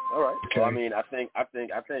 All right. Okay. Well, I mean, I think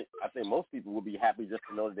most people would be happy just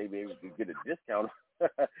to know that they be able to get a discount,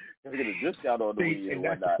 on the weed and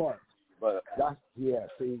that's whatnot. The part. But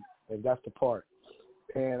and that's the part.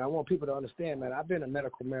 And I want people to understand, man, I've been a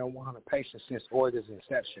medical marijuana patient since Oregon's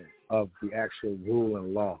inception of the actual rule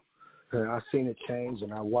and law. And I've seen it change,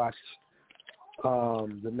 and I watched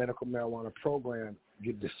the medical marijuana program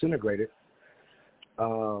get disintegrated,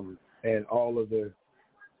 and all of the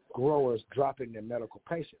growers dropping their medical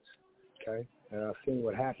patients, okay? And I've seen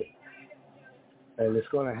what happened. And it's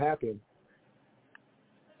going to happen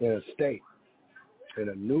in a state, in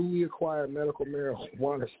a newly acquired medical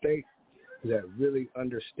marijuana state that really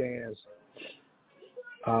understands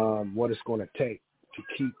what it's going to take to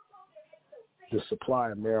keep the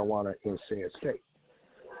supply of marijuana in said state.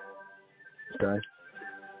 Okay?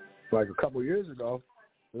 Like a couple of years ago,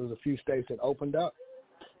 there was a few states that opened up,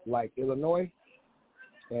 like Illinois,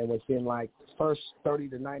 and within like the first 30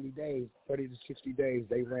 to 60 days,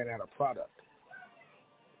 they ran out of product.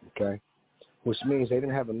 Okay? Which means they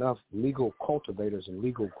didn't have enough legal cultivators and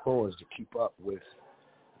legal growers to keep up with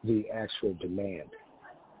the actual demand.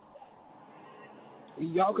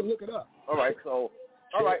 Y'all can look it up. All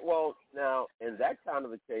right, well, now, in that kind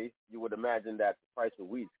of a case, you would imagine that the price of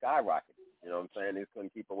weed skyrocketed. You know what I'm saying? They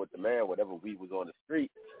couldn't keep up with demand. Whatever weed was on the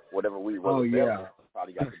street, whatever weed was available,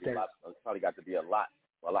 probably got to be a lot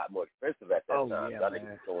more expensive at that time. Yeah, y'all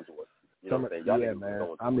niggas going to it. You know what I'm saying? Yeah,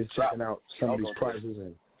 man. I've been checking out some of these prices,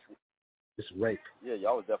 and it's rape. Yeah,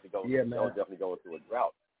 y'all was definitely going. Yeah, man. Y'all was definitely going through a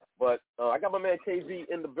drought. But I got my man KV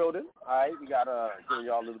in the building. All right, we got giving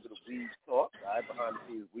y'all a little bit of weed talk. All right, behind the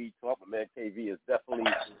scenes weed talk. My man KV is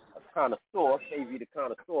definitely a connoisseur. KV the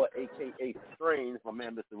connoisseur, aka Strains. My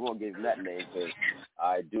man Mr. Ron gave him that name because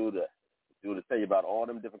I do to tell you about all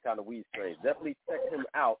them different kind of weed strains. Definitely check him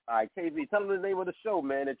out. All right, KV, tell him the name of the show,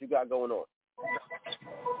 man, that you got going on.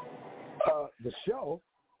 The show,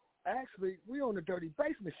 actually, we on the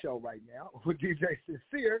Drtybsmnt show right now with DJ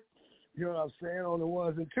Sincere. You know what I'm saying, on the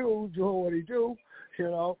ones and twos, doing what he do,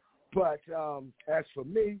 you know. But as for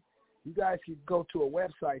me, you guys can go to a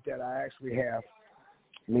website that I actually have,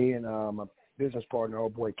 me and my business partner,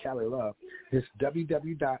 old boy Cali Love. It's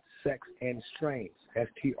www.sexandstrains,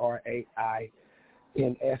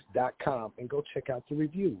 STRAINS.com, and go check out the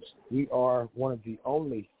reviews. We are one of the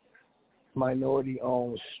only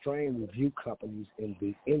minority-owned strain review companies in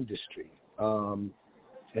the industry. And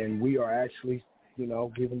we are actually, you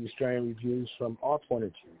know, giving you strain reviews from our point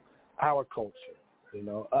of view, our culture, you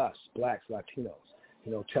know, us, blacks, Latinos,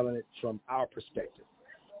 you know, telling it from our perspective.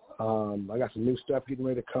 I got some new stuff getting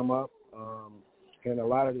ready to come up, and a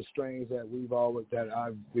lot of the strains that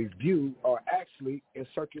I've reviewed are actually in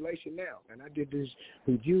circulation now, and I did these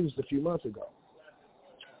reviews a few months ago.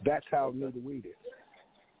 That's how new the weed is.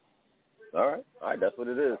 All right, that's what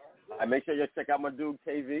it is. All right, make sure you check out my dude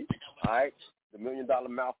KV. All right. The $1 Million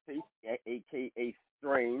Mouthpiece, a.k.a.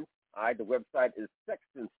 Strains. All right, the website is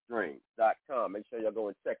sexandstrains.com. Make sure y'all go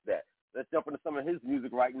and check that. Let's jump into some of his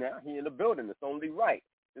music right now. He in the building. It's only right.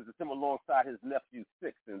 This is him alongside his nephew,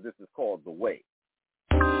 Six, and this is called The Way.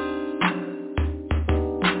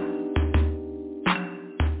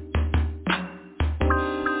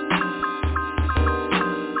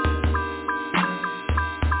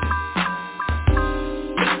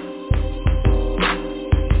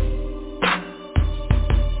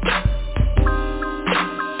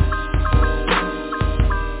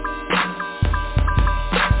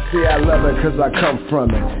 See, I love it cause I come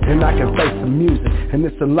from it, and I can face the music, and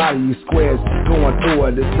it's a lot of you squares going through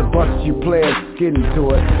it. It's a bunch of you players getting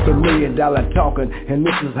to it, the $1 million talking, and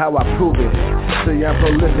this is how I prove it. See, I'm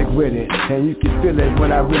prolific with it, and you can feel it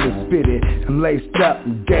when I really spit it. I'm laced up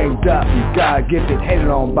and ganged up, and God gifted,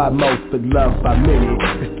 hated on by most, but loved by many.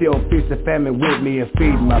 It's still feast and famine with me and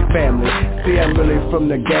feeding my family. See, I'm really from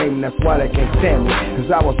the game, and that's why they can't stand me,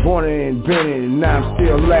 cause I was born and invented, and now I'm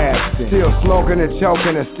still lasting. Still smoking and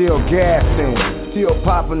choking and still gassing, still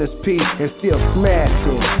popping this piece and still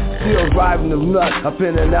smashing, still driving the nut up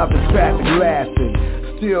in and out the traffic lasting,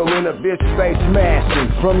 still in a bitch face smashing,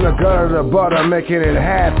 from the gutter to the butter making it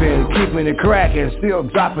happen, keeping it cracking, still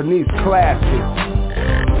dropping these classics.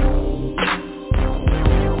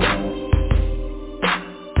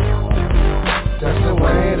 That's the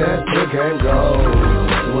way that the game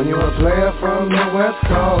goes when you're a player from the West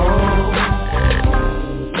Coast.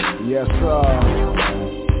 Yes sir,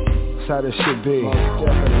 that's how this should be.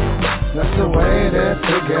 That's the way that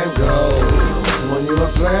the game goes when you're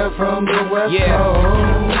a player from the West Coast.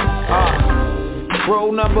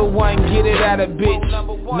 Rule number one, get it out of bitch.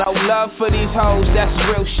 No love for these hoes, that's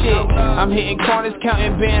real shit. I'm hitting corners,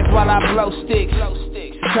 counting bands while I blow sticks.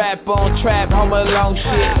 Trap on trap, home alone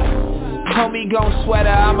shit. Homie gon' sweater,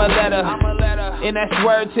 I'm a letter. And that's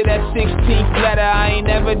word to that 16th letter. I ain't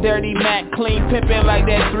never dirty Mac, clean pimpin' like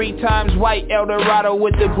that 3 times white Eldorado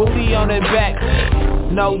with the booty on the back.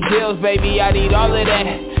 No deals, baby, I need all of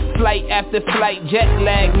that. flight after flight, jet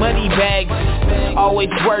lag, money bags, always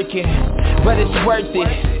working, but it's worth it.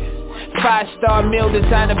 5-star meal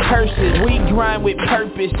designer purses, we grind with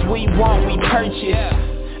purpose, we want, we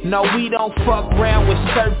purchase. No, we don't fuck around with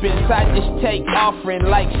serpents, I just take offering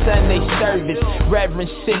like Sunday service.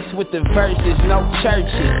 Reverend 6 with the verses, no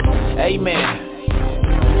churches, amen.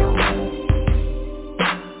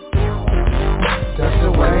 That's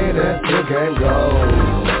the way that the game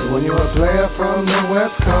goes when you're a player from the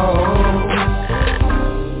West Coast.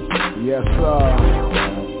 Yes sir,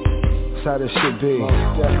 that's how this should be.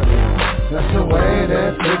 That's the way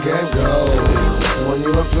that the game goes when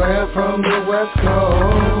you're a player from the West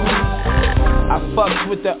Coast. I fucks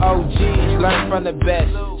with the OGs, learn from the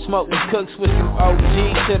best. Smoking cooks with some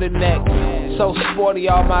OGs to the neck. So sporty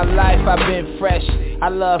all my life, I've been fresh. I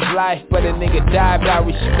love life, but a nigga die without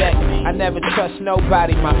respect. I never trust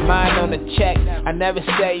nobody, my mind on the check. I never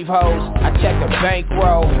save hoes, I check a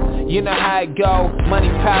bankroll. You know how it go, money,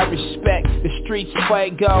 power, respect. The streets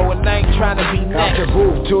fuego, and I ain't trying to be next. Out the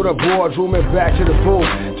booth to the boardroom and back to the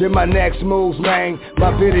booth. Did my next moves, man, my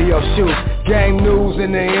video shoots. Game news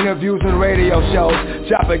in the interviews and radio shows.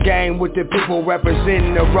 Chop a game with the people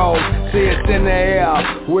representing the road. See it's in the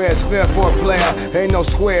air, where it's fair for a player. Ain't no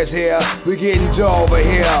squares here, we getting dough over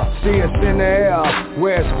here. See it's in the air,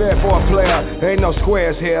 where it's fair for a player. Ain't no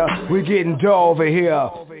squares here, we getting dough over here.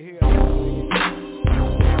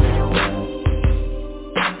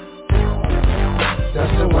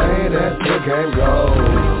 That's the way that the game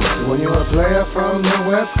goes when you're a player from the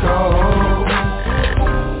West Coast.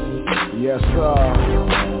 Yes sir,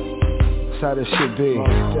 that's how this should be.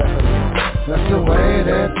 That's the way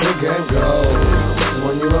that the game goes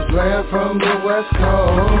when you're a player from the West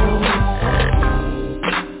Coast.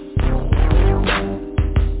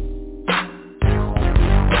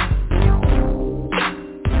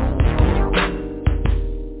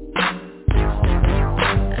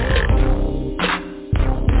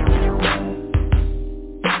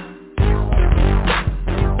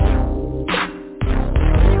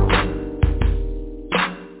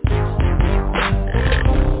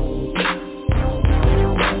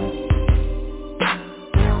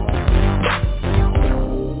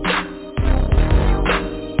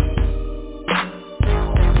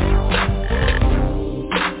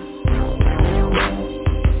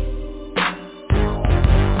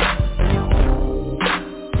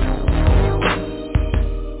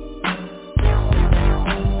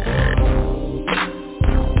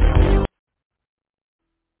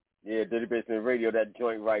 Drtybsmnt Radio, that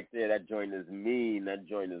joint right there, that joint is mean, that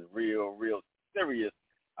joint is real serious.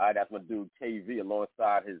 All right, that's my dude KV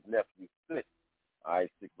alongside his nephew Slick. All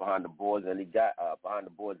right, Slick behind the boards, and he got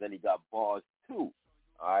bars too.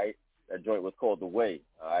 All right, that joint was called The Way.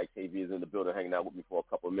 All right, KV is in the building hanging out with me for a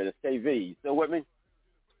couple of minutes. KV, you still with me?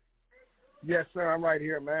 Yes, sir, I'm right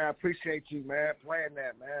here, man. I appreciate you, man, playing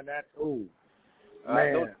that, man. That's, ooh,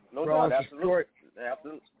 man. Right, no doubt, absolutely.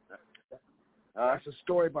 That's a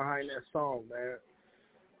story behind that song, man.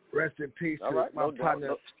 Rest in peace to my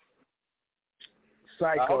partner,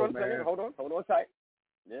 Psycho, man. Hold on tight.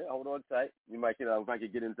 Yeah, hold on tight. We might get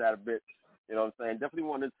into that a bit. You know what I'm saying? Definitely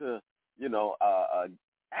wanted to,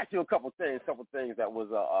 ask you a couple things that was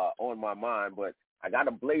on my mind, but I got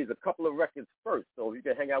to blaze a couple of records first. So if you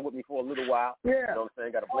can hang out with me for a little while. Yeah. You know what I'm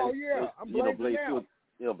saying? Got to blaze. Oh yeah, I'm blazing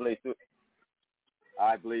now. Blaze through.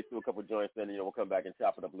 I blaze through a couple joints, and we'll come back and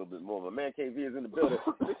chop it up a little bit more. My man KV is in the building.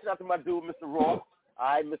 Big shout out to my dude, Mr. Raw. All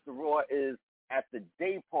right, Mr. Raw is at the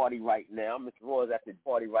day party right now. Mr. Raw is at the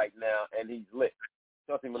party right now, and he's lit.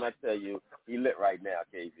 Trust me when I tell you, he lit right now,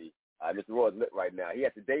 KV. All right, Mr. Raw is lit right now. He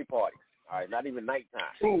at the day party. All right, not even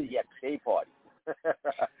nighttime. He at the day party.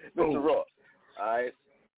 Mr. Raw. All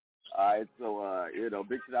right, so,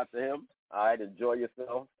 big shout out to him. All right, enjoy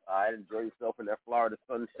yourself. All right, enjoy yourself in that Florida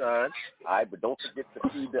sunshine. All right, but don't forget to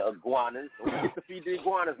feed the iguanas. Don't forget to feed the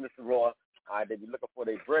iguanas, Mr. Raw. All right, they be looking for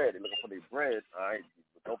their bread. All right,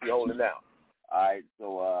 but don't be holding out. All right,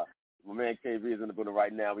 so my man KV is in the building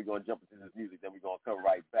right now. We're going to jump into this music, then we're going to come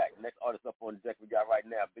right back. Next artist up on deck we got right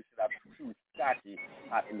now, big shout out to Scotchy,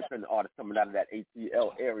 hot independent artist coming out of that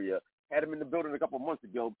ATL area. Had him in the building a couple of months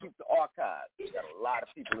ago. Keep the archives. We got a lot of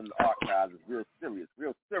people in the archives. It's real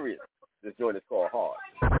serious. This joint is called Hard.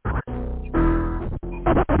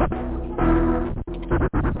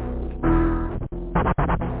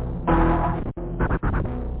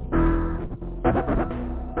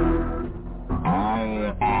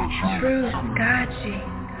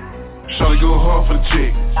 Shawty go hard for the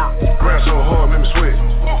chick. Grab so hard, make me sweat.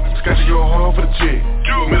 Scotchy go hard for the chick.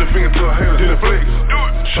 Middle finger to her hair, then a flex.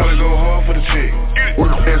 Shawty go hard for the chick.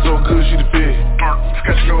 Work her ass so good, she the best.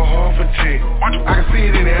 Scotchy go hard for the chick. I can see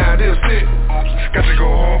it in the eye,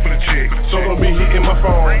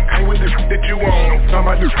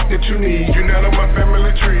 my dude that you need. You not on my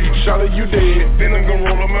family tree. Shawty, you dead, then I'm gon'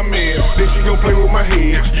 roll up my meds. Then she gon' play with my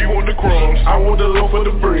head. You want the crumbs, I want the loaf of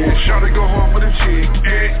the bread. Shawty go hard for the chick.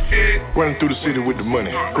 Running through the city with the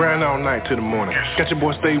money. Grind all night till the morning. Got your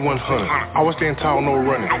boy stay 100. I was staying tall, no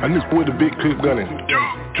running. I knew with a big clip gunning.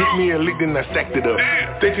 Took me a lick, then I stacked it up.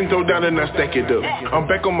 Stay 10 toes down, then I stack it up. I'm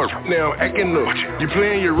back on my now, I'm acting up. You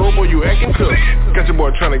playing your role, boy, you acting tough. Got your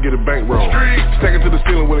boy trying to get a bankroll. Stack it to the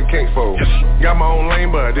ceiling with a can't fold. Got my own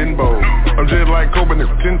lane, but I didn't bowl. I'm just like Kobe,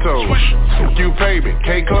 nigga, 10 toes. Q pavement,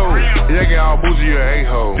 K clothes. Yeah, get all bougie, you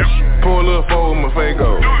a-hole. Pour a little fold with my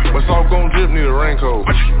Fago. My soft gon' drip, need a raincoat.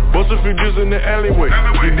 Bust a few just in the alleyway.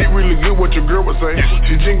 You did really good what your girl would say.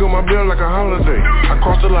 She jingle my bell like a holiday. I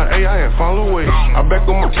crossed the line, AI and follow away. I back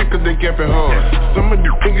on my chick cause they camping hard. Some of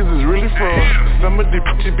these niggas is really fraud. Some of these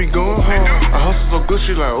bitches be going hard. I hustle so good,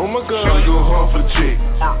 she like, oh my god. Shawty go hard for the chick.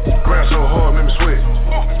 Grind so hard, make me sweat.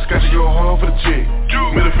 Scotty go hard for the chick.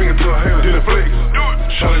 Middle finger to her hair, did a flex.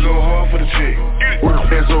 Shawty go hard for the chick. Work her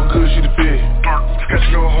head so good, she the fit.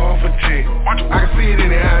 Scotty go hard for the chick. I can see it in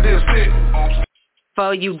the eye, they'll sit.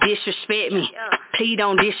 For you disrespect me, please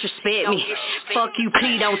don't disrespect me. Fuck you,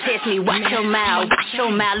 please don't test me. Watch your mouth,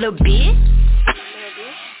 little bitch.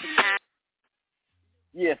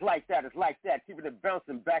 Yeah, it's like that, keeping it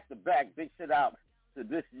bouncing back to back. Big shout out to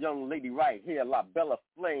this young lady right here, La Bella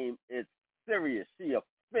Flame. It's serious, she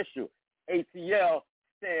official. ATL,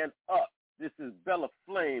 stand up. This is Bella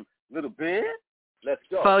Flame. Little bit, let's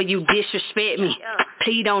go. For you disrespect me,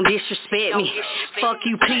 please don't disrespect me. Fuck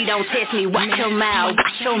you, please don't test me. Watch your mouth,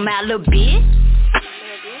 little bitch.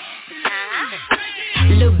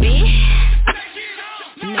 Little bitch.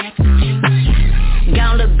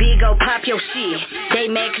 Gone look big, go pop your shit. They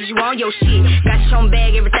mad cause you on your shit. Got your own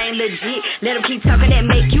bag, everything legit. Let them keep talking, that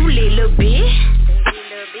make you lit, little bitch.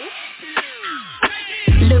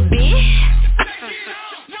 Little bitch.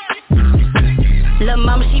 Lil'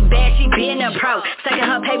 mama, she bad, she been a pro. Sucking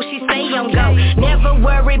her paper, she stay on go. Never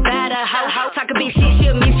worry about a hoe. Talk a big shit,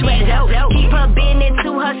 she'll meet you at dope. Keep her business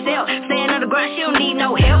to herself. Staying on the ground, she don't need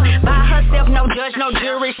no help. By herself, no judge, no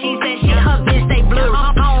jury. She said she her bitch, they blue.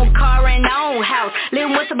 Own car and own house.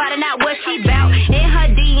 Living with somebody, not what she bout. In her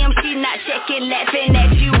DM, she not checking, laughing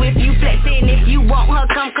at you if you flexing. If you want her,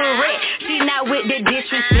 come correct. She not with the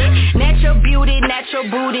disrespect. Natural beauty, natural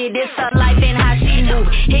booty. This her life and how she move.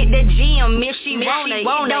 Hit the gym if she want it.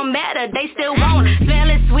 Don't matter, they still want it.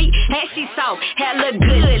 Smelling sweet, and she soft. Hair look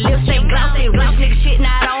good, lips stay glossy. Rough nigga shit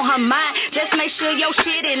not on her mind. Just make sure your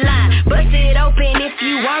shit in line. Bust it open if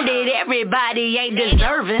you want it. Everybody ain't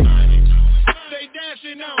deserving. They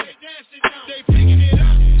dancing on it. They picking it up.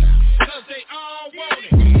 Cause they all want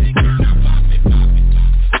it. Now pop it.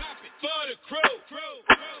 For the crew.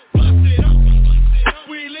 Bust it up.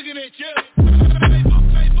 We looking at you.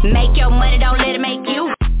 Make your money, don't let it make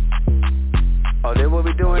you. Oh, that what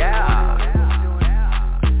we doing? Yeah.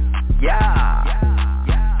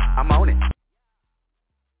 I'm on it.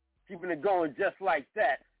 Keeping it going just like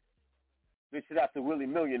that. Big shout out to Willie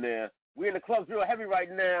Millionaire. We in the clubs real heavy right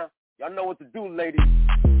now. Y'all know what to do, ladies.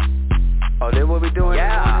 Oh, that what we doing?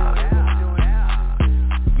 Yeah.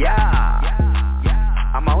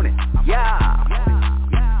 I'm on it. Yeah.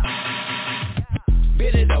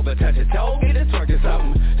 Bend it over, touch your toe, get it twerking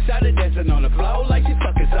something. Started dancing on the floor like she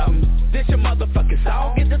fucking something. This your motherfucking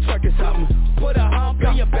song, get the twerking something. Put a hump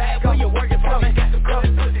in your back when you're working for me. Got some go,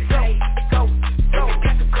 say, go.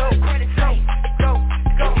 Got some go, credit, say, go.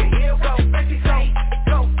 Get here, go, Betty, say,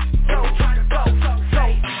 go. Try to go,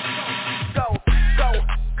 say, go.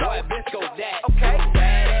 Ahead, bitch, go that. Okay.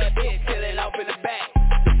 Bad bitch, till it off in the back.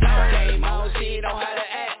 The song came on, she know how to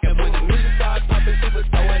act. And when the music starts pumping, she was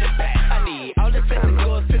throwing it back. I need all the sexy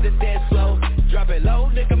girls to the dance floor. Drop it low,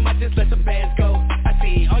 nigga, might just let some bands go. I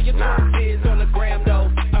see all your kids on the gram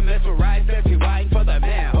though. I'm mesmerized, baby, waiting for the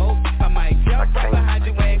man. Oh, I might jump right behind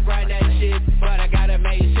you and grind that shit, but I gotta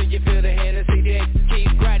make sure you feel the Hennessy dick.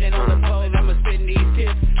 Keep grinding on the pole, I'ma spin these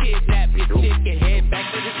tips. Kidnap your chick and head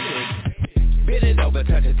back to the stick. Bend it over,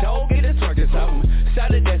 touch your toe, get it twerking something.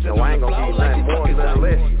 Started dancing on the floor like you fucking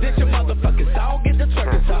something. This your motherfucking song, get the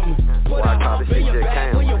twerking something. Put a hump in your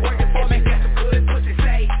back when you're working for me. Got some good pussy,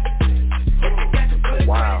 say. Got some good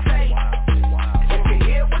wow. Say. If you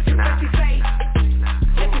hear what you say.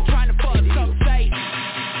 If you trying to fuck some, say.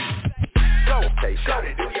 Go, okay, go,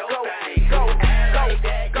 do your thing. Go, like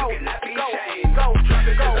that, you cannot be changed. Go, drop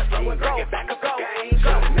it to the floor and bring it back up again.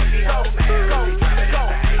 Go, make me whole, man. Go.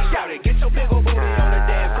 Shout it, get your big ol' booty on the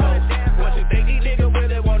dance floor. What you think these niggas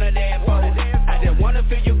really wanna dance for? I just wanna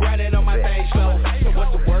feel you grinding on my face flow. So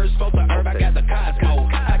what's the words for the herb? I got the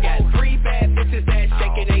Costco. I got 3 bad bitches that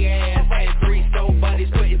shaking their ass. And 3 stove buddies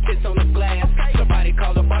putting tits on the glass. Somebody call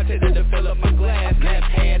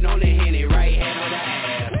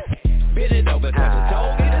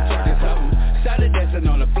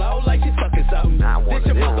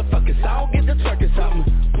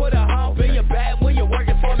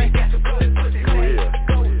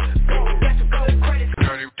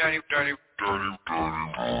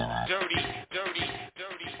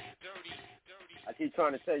I keep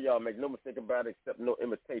trying to tell y'all, make no mistake about it, accept no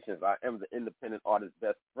imitations. I am the independent artist's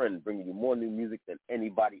best friend, bringing you more new music than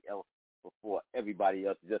anybody else before everybody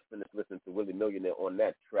else. Just finished listening to Willie Millionaire on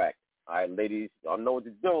that track. All right, ladies, y'all know what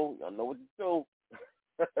to do. Y'all know what to do.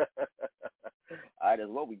 All right, that's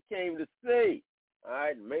what we came to see. All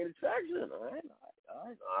right, main attraction. All right.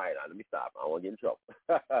 Let me stop. I don't want to get in trouble.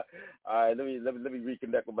 All right, let me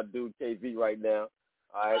reconnect with my dude KV right now.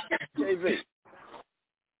 All right, KV.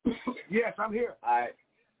 Yes, I'm here. All right.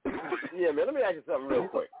 Yeah, man. Let me ask you something real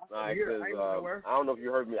quick. All right, because I don't know if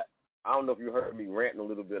you heard me. I don't know if you heard me ranting a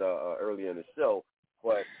little bit earlier in the show,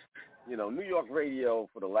 but New York radio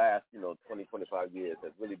for the last 20, 25 years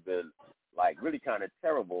has really been really kind of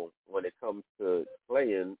terrible when it comes to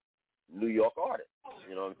playing New York artists.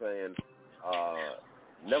 You know what I'm saying?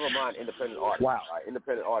 Never mind independent artists. Wow.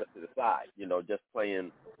 Independent artists to the side. Just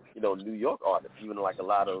playing New York artists, even like a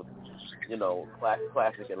lot of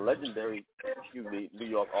classic and legendary, New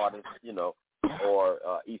York artists, or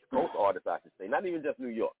East Coast artists, I should say. Not even just New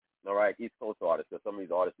York, all right, East Coast artists, because some of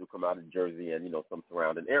these artists do come out of Jersey and, some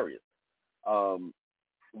surrounding areas.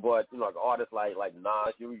 But, like artists like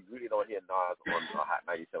Nas, you really don't hear Nas on Hot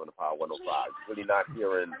 97 and Power 105. You're really not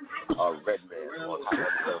hearing Redman on Hot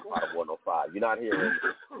 97 and Power 105. You're not hearing,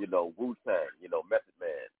 Wu-Tang, Method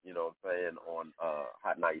Man, you know what I'm saying, on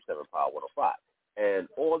Hot 97 and Power 105. And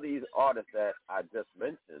all these artists that I just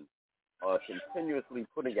mentioned are continuously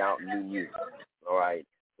putting out new music, all right?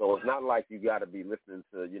 So it's not like you got to be listening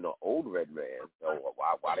to, old Redman. So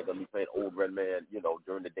why they going to be playing old Redman,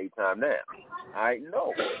 during the daytime now? All right,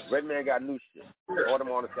 no. Redman got new shit. All them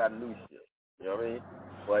artists got new shit. You know what I mean?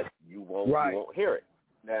 But you won't hear it.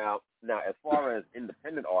 Now, as far as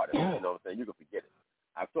independent artists, you know what I'm saying, you can forget it.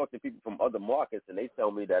 I've talked to people from other markets, and they tell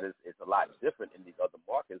me that it's a lot different in these other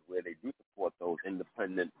markets where they do support those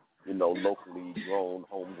independent, locally grown,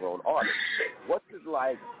 homegrown artists. What's it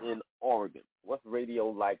like in Oregon? What's radio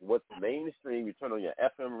like? What's mainstream? You turn on your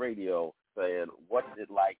FM radio saying, what's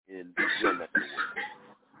it like in your neck of the woods?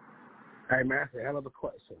 Hey, man, that's a hell of a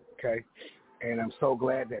question, okay? And I'm so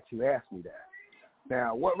glad that you asked me that.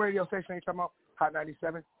 Now, what radio station are you talking about? Hot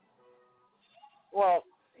 97? Well,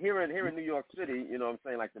 here in New York City, you know what I'm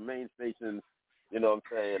saying, like the main stations, you know what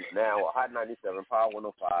I'm saying, now are Hot 97, Power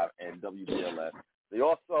 105, and WBLS. They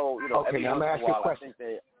also, okay, now I'm going to ask you a question.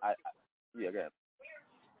 Yeah, go ahead.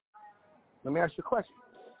 Let me ask you a question.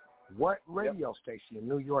 What radio station in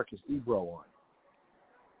New York is Ebro on?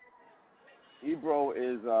 Ebro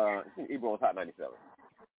is Hot 97.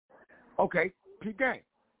 Okay, Pete Gang.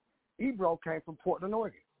 Ebro came from Portland,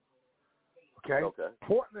 Oregon. Okay?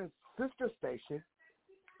 Portland's sister station,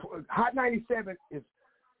 Hot 97 is,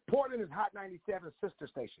 Portland is Hot 97's sister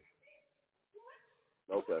station.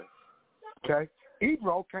 Okay?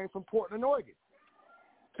 Ebro came from Portland, Oregon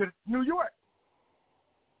to New York.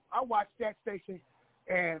 I watched that station,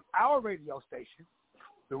 and our radio station,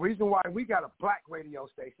 the reason why we got a black radio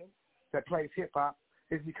station that plays hip-hop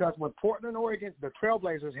is because when Portland, Oregon, the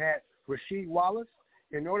Trailblazers had Rasheed Wallace,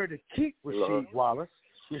 in order to keep Rasheed Wallace,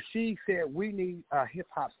 Rasheed said, we need a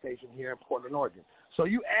hip-hop station here in Portland, Oregon. So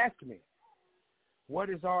you ask me, what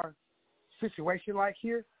is our situation like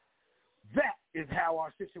here? That is how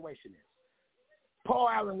our situation is. Paul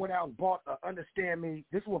Allen went out and bought Understand Me.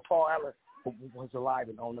 This is when Paul Allen was alive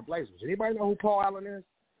and owned the Blazers. Anybody know who Paul Allen is?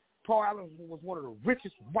 Paul Allen was one of the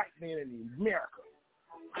richest white men in America.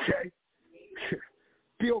 Okay?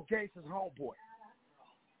 Bill Gates' homeboy.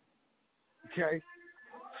 Okay?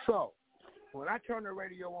 So, when I turn the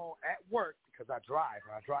radio on at work, because I drive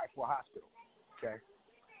for a hospital, okay,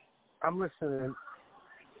 I'm listening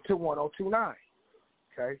to 102.9,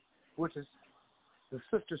 okay, which is the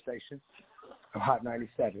sister station of Hot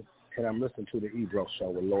 97, and I'm listening to the Ebro show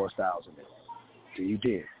with Laura Styles in it. So you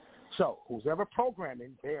did. So, who's ever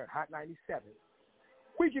programming there at Hot 97,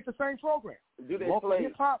 we get the same program. Do they local play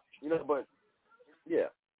hip-hop? But, yeah.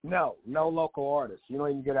 No local artists. You don't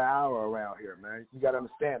even get an hour around here, man. You got to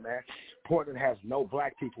understand, man. Portland has no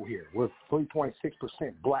black people here. We're 3.6%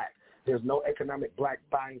 black. There's no economic black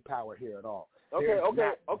buying power here at all. Okay, wait a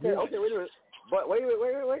minute. But wait.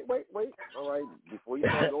 All right, before you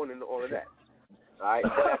start going into all of that. All right,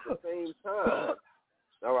 but at the same time,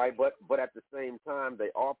 all right, but at the same time, they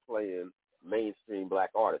are playing mainstream black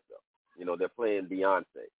artists, though. They're playing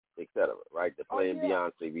Beyonce, etc., right? They're playing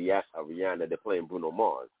Beyonce, Rihanna, they're playing Bruno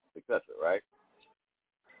Mars, etc., right?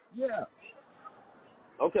 Yeah.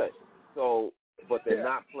 Okay, so, but they're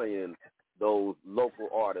not playing those local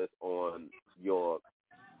artists on your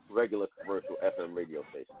regular commercial FM radio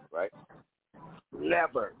station, right?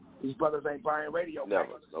 Never. These brothers ain't buying radio. Never.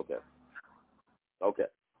 Players. Okay.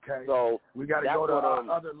 Okay. So we got to go to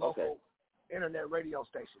other local internet radio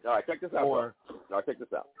stations. All right, check this out. All right, check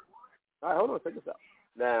this out. All right, hold on, check this out.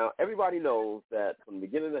 Now, everybody knows that from the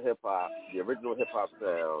beginning of hip-hop, the original hip-hop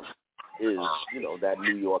sound is, that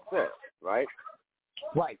New York sound, right?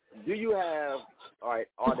 Right. Do you have, are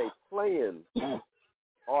they playing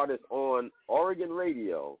artists on Oregon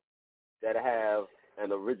radio that have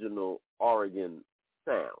an original Oregon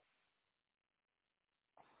sound?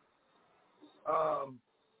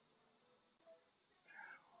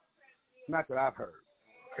 Not that I've heard,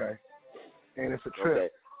 okay? And it's a trip. Okay.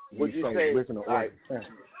 Would you say, original Oregon sound.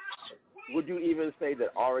 Would you even say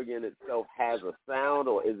that Oregon itself has a sound,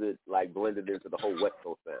 or is it like blended into the whole West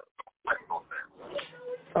Coast sound?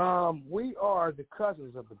 We are the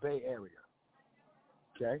cousins of the Bay Area.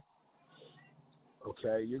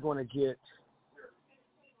 Okay, you're going to get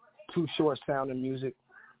Too Short sounding music,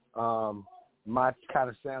 my kind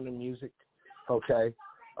of sounding music. Okay,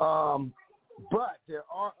 but there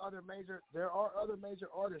are other major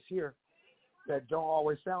artists here that don't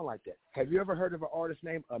always sound like that. Have you ever heard of an artist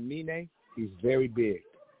named Amine? He's very big.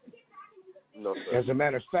 No, sir. As a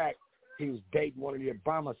matter of fact, he was dating one of the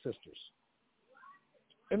Obama sisters.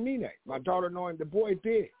 Amine, my daughter know him. The boy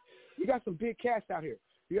big. You got some big cats out here.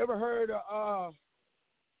 You ever heard of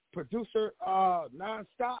producer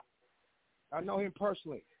Nonstop? I know him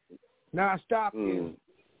personally. Nonstop is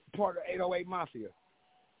part of 808 Mafia.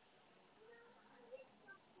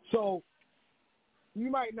 So you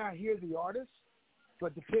might not hear the artist,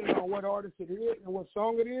 but depending on what artist it is and what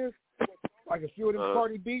song it is, like a few of them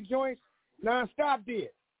Cardi B joints, Nonstop did.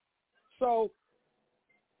 So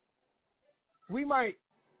we might,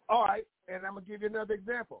 all right, and I'm going to give you another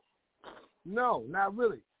example. No, not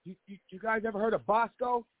really. You guys ever heard of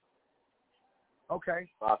Bosco? Okay.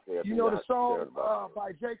 Bosco, you know the song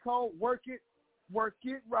by J. Cole, Work It,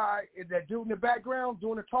 right? Is that dude in the background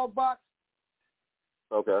doing the talk box?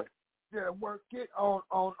 Okay. Yeah, work it on.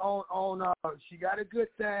 She got a good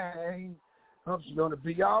thing. She's gonna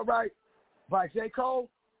be all right. By J. Cole.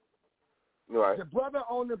 Right. The brother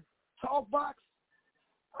on the talk box.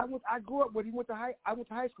 I grew up with. I went to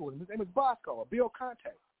high school. His name was Bosco, Bill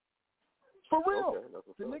Conte. For real.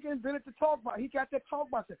 Okay, the nigga invented the talk box. He got that talk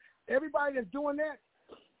box. Everybody that's doing that,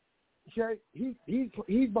 okay, he's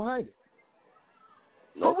behind it.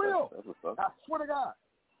 For real. I swear to God.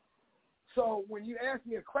 So when you ask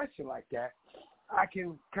me a question like that, I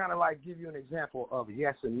can kind of like give you an example of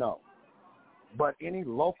yes and no. But any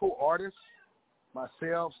local artist,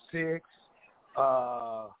 myself, Six,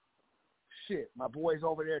 my boys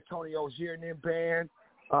over there, Tony Ogier and them band,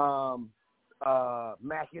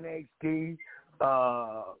 Mac and HD,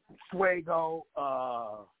 Fuego,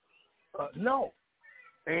 no.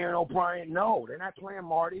 Aaron O'Brien, no. They're not playing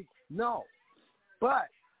Marty, no. But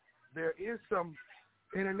there is some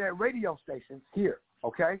internet radio stations here,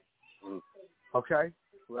 okay? Okay?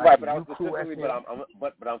 Right, but I'm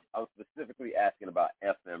specifically asking about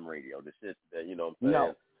FM radio, the shit that, you know what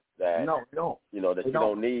I'm saying? No. You know, that you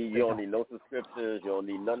don't need no subscriptions, you don't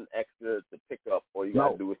need nothing extra to pick up. All you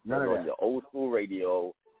got to do is turn on your old school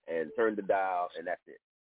radio and turn the dial, and that's it.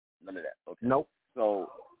 None of that, okay? Nope.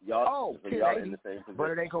 So y'all are in the same position.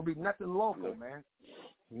 But it ain't going to be nothing local, man.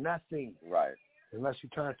 Nothing. Right. Unless you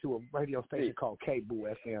turn to a radio station called K-Boo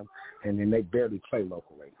FM, and then they barely play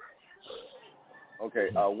local radio. Okay,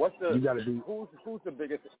 you gotta be, who's the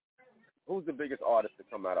biggest artist to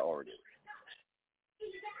come out of Oregon?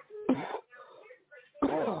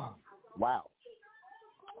 Wow.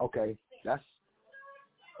 Okay, that's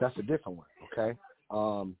a different one. Okay,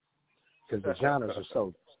 because the genres are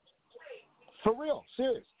so for real,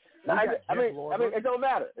 serious. I mean, it don't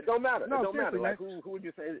matter. It don't matter. No, it don't matter. Man. Like, who would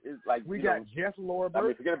you say is like? We got Jeff Lorber. I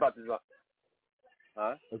mean, forget about this.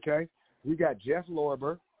 Huh? Okay. We got Jeff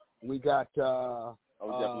Lorber. We got Jeff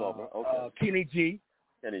Lorber. Okay. Kenny G.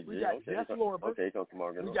 We got Jeff Lorber. Okay, come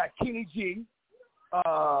tomorrow. We got Kenny G.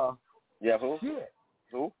 Yeah, who? Shit.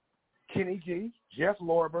 Who? Kenny G. Jeff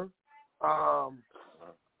Lorber.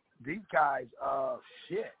 These guys.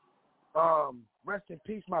 Shit. Rest in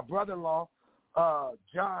peace, my brother-in-law.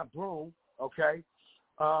 John Broom, okay.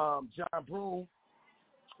 John Broom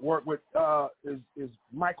worked with is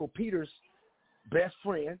Michael Peters' best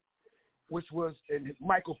friend, and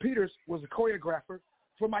Michael Peters was a choreographer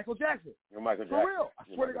for Michael Jackson. Michael Jackson. For real, I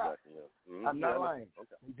swear to God. Yeah. Mm-hmm. I'm not lying.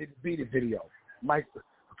 Okay. He did the Beat It video.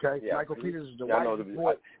 Okay. Yeah. Michael Peters is the white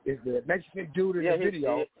boy, is the Mexican dude in the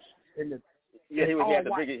video. He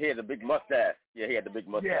had the big mustache. Yeah, he had the big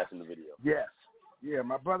mustache in the video. Yes. Yeah,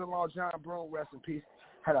 my brother-in-law, John Broom, rest in peace,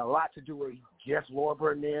 had a lot to do with Jeff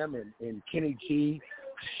Lorber and them and Kenny G.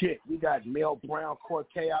 Shit, we got Mel Brown,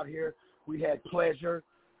 Cortez out here. We had Pleasure.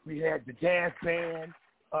 We had the jazz band.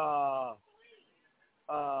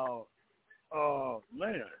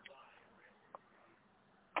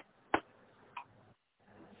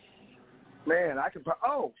 Man, I can.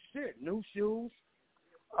 Oh shit, New Shoes.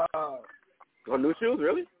 New Shoes,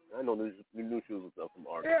 really? I know New Shoes was from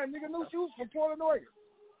Oregon. Yeah, nigga, New Shoes from Portland, Oregon.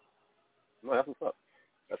 No, that's what's up.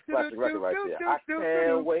 That's a classic record right there. I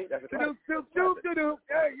can't wait. That's a classic.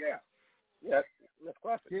 Yeah. Yeah, that's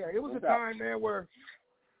classic. Yeah, it was a time, man, where.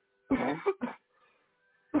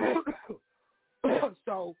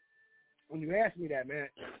 So, when you ask me that, man,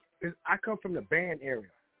 I come from the band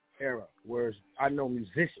era, where I know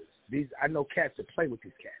musicians. I know cats that play with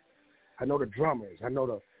these cats. I know the drummers. I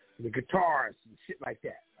know the guitars and shit like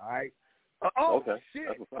that. All right. Okay.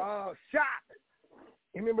 Shit. Shock.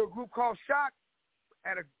 You remember a group called Shock?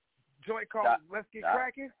 At a joint called Let's Get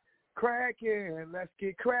Crackin'? Let's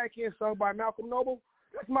Get Crackin', sung by Malcolm Noble.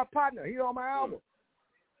 That's my partner. He on my album.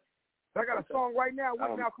 I got a song right now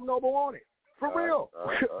with Malcolm Noble on it. For real.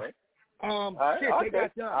 They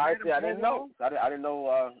got done. I didn't know. I didn't know.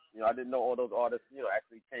 I didn't know all those artists.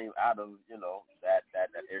 Actually came out of that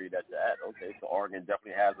area that you're at. Okay, so Oregon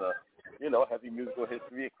definitely has a heavy musical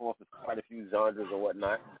history. Of course, there's quite a few genres and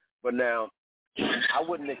whatnot. But now, I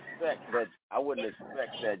wouldn't expect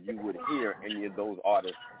that you would hear any of those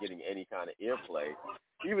artists getting any kind of airplay.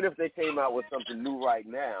 Even if they came out with something new right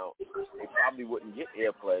now, they probably wouldn't get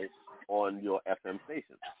airplay on your FM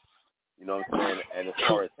station. You know what I'm saying? And as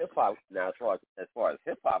far as hip hop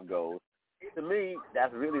goes, to me,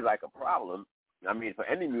 that's really like a problem. I mean, for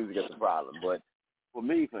any music, it's a problem. But for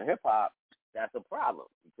me, for hip hop, that's a problem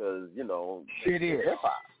because it is hip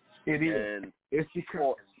hop. It is. And it's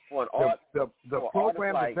because the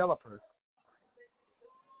program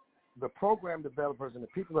developers and the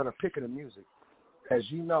people that are picking the music,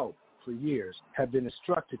 as you know, for years, have been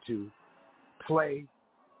instructed to play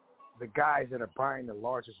the guys that are buying the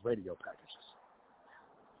largest radio packages.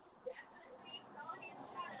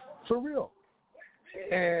 For real.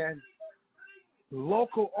 And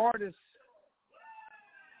local artists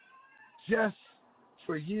just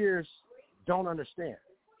for years don't understand.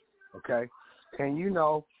 Okay? And in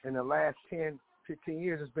the last 10, 15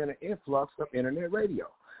 years, there's been an influx of internet radio.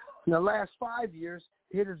 In the last 5 years,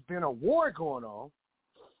 it has been a war going on,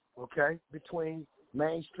 okay, between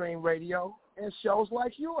mainstream radio and shows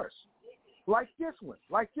like yours, like this one,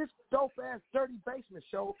 like this dope-ass Drtybsmnt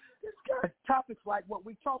show. It's got topics like what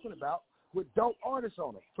we're talking about with dope artists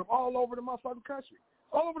on it from all over the motherfucking country,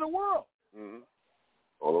 all over the world. Mm-hmm.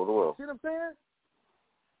 All over the world. See what I'm saying?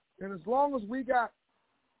 And as long as we got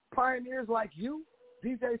pioneers like you,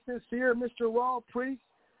 DJ Sincere, Mr. Raw, Priest,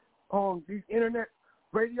 on these internet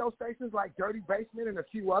radio stations like Drtybsmnt and a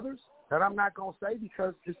few others that I'm not going to say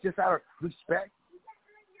because it's just out of respect,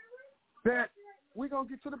 that we're going to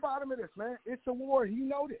get to the bottom of this, man. It's a war. You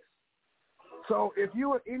know this. So if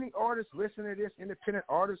you are any artist listening to this, independent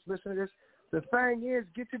artist listening to this, the thing is,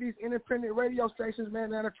 get to these independent radio stations, man,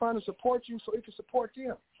 that are trying to support you so you can support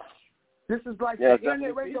them. This is like the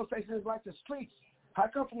internet radio station is like the streets. I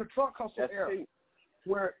come from the trunk hustle era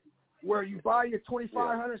where you buy your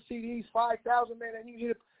 2,500 CDs, 5,000, man,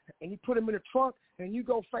 and you put them in the trunk and you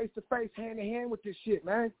go face to face, hand to hand with this shit,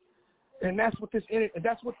 man. And that's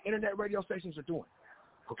what internet radio stations are doing.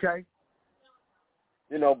 Okay?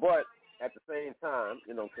 But at the same time,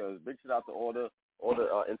 because big shout out to all the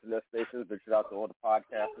internet stations, big shout out to all the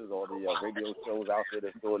podcasters, all the radio shows out there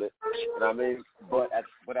that's doing it. You know what I mean? But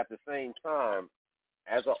at the same time,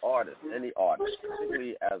 as an artist, any artist,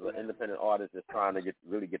 particularly as an independent artist that's trying to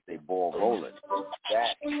really get their ball rolling,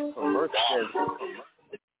 that commercial,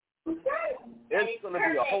 it's going to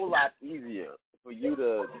be a whole lot easier for you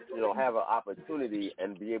to, have an opportunity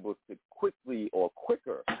and be able to quickly or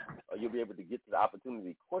quicker, you'll be able to get to the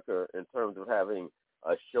opportunity quicker in terms of having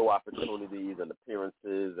show opportunities and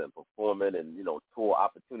appearances and performing and, tour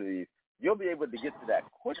opportunities. You'll be able to get to that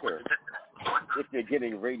quicker if you're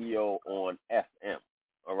getting radio on FM.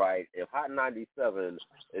 All right, if Hot 97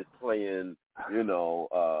 is playing,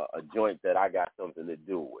 a joint that I got something to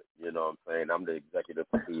do with, you know what I'm saying? I'm the executive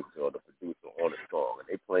producer or the producer on the song, and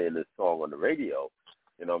they playing this song on the radio,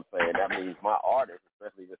 you know what I'm saying? That means my artist,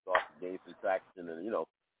 especially if it starts to gain some traction, and,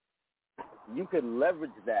 you can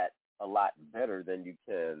leverage that a lot better than you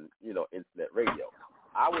can, internet radio.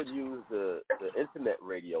 I would use the internet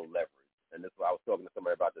radio leverage. And this is why I was talking to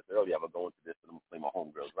somebody about this earlier. I'm going to go into this and I'm going to play my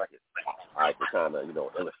homegirl's record. All right, to kind of,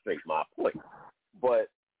 illustrate my point. But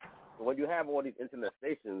when you have all these internet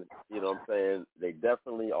stations, you know what I'm saying, they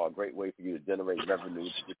definitely are a great way for you to generate revenue,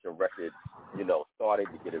 to get your record, started,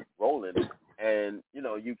 to get it rolling. And,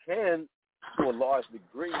 you can, to a large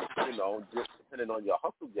degree, just depending on your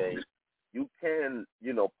hustle game, you can,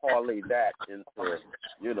 parlay that into,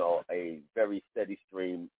 a very steady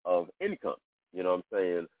stream of income. You know what I'm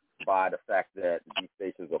saying? By the fact that these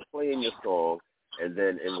stations are playing your song, and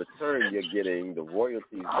then in return you're getting the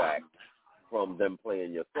royalties back from them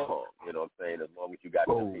playing your song. You know what I'm saying? As long as you got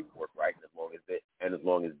the paperwork right, and as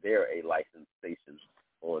long as they're a licensed station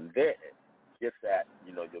on their end. Get that,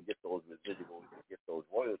 you'll get those residuals, you'll get those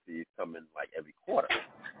royalties coming like every quarter,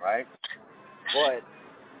 right? But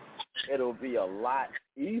it'll be a lot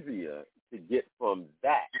easier to get from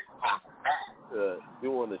that to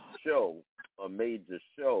doing a show, a major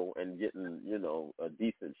show, and getting, a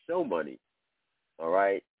decent show money, all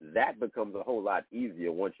right? That becomes a whole lot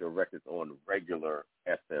easier once your record's on regular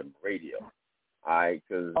FM radio, all right?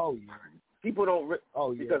 Because people don't,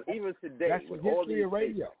 because even today, that's with the all history these of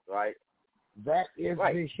radio, stations, right? That is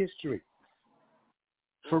the history.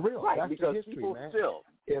 For real, right, that's because the history, man. Still,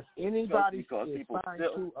 if anybody is signed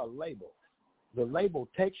to a label, the label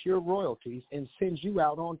takes your royalties and sends you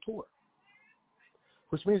out on tour,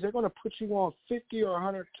 which means they're going to put you on 50 or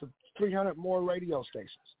 100 to 300 more radio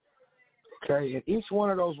stations. Okay, and each one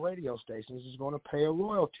of those radio stations is going to pay a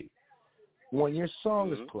royalty when your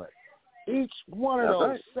song is played. Each one of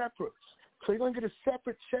those separate. So you're going to get a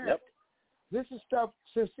separate check. Yep. This is stuff,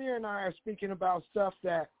 Sincere and I are speaking about stuff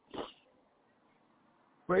that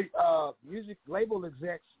music label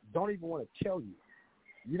execs don't even want to tell you.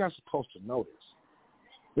 You're not supposed to know this.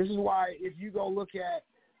 This is why if you go look at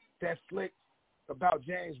that flick about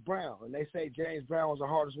James Brown, and they say James Brown was the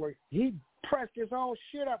hardest worker, he pressed his own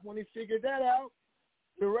shit up when he figured that out.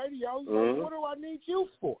 The radio, what do I need you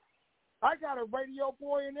for? I got a radio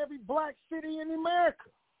boy in every black city in America.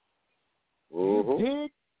 You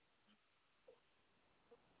dig?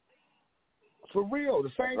 For real,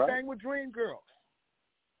 the same thing with Dreamgirls.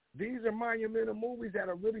 These are monumental movies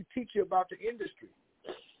that'll really teach you about the industry.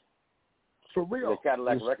 For real. The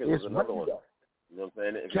Cadillac Records was another one. You know what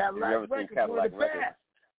I'm saying? If you ever seen Cadillac Records,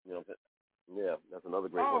 you know what I'm saying? Yeah, that's another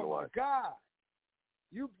great one to watch. Oh, my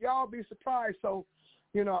God. Y'all be surprised. So,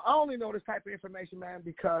 I only know this type of information, man,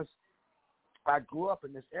 because I grew up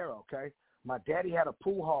in this era, okay? My daddy had a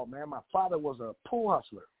pool hall, man. My father was a pool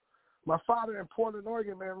hustler. My father in Portland,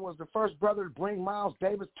 Oregon, man, was the first brother to bring Miles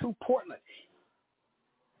Davis to Portland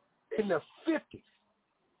in the 50s.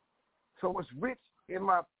 So it's rich in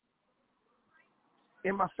my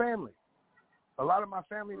family. A lot of my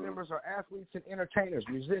family members are athletes and entertainers,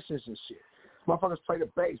 musicians and shit. Motherfuckers play the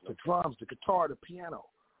bass, the drums, the guitar, the piano.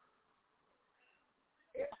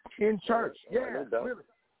 In church. Yeah, really.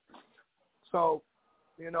 So,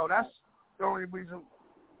 that's the only reason,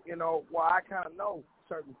 why I kind of know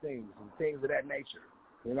certain things and things of that nature.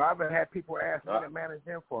 I've had people ask me to manage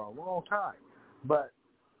them for a long time, but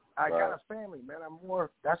I got a family, man. I'm more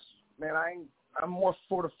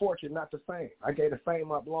for the fortune, not the fame. I gave the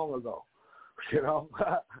fame up long ago. I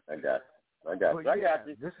got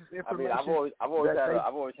you. This is information. I've always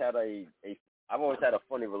had a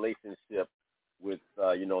funny relationship with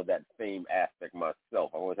that fame aspect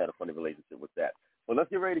myself. I've always had a funny relationship with that. So let's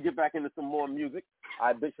get ready to get back into some more music.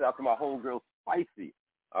 I big shout out to my homegirl Spicy.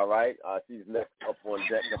 All right, she's next up on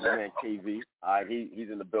deck. Got my man KV. He's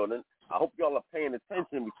in the building. I hope y'all are paying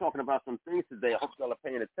attention. We're talking about some things today. I hope y'all are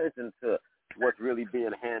paying attention to what's really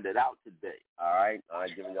being handed out today. All right, I'm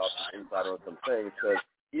giving y'all some insight on some things because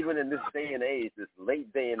even in this day and age, this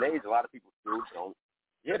late day and age, a lot of people still don't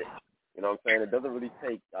get it. You know what I'm saying? It doesn't really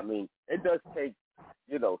take. It does take.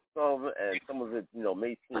 Some of it,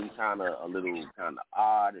 may seem kind of a little kind of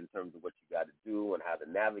odd in terms of what you got to do and how to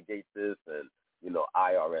navigate this and,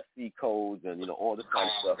 IRSC codes and, all this kind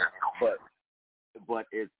of stuff. But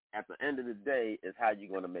it's at the end of the day, it's how you're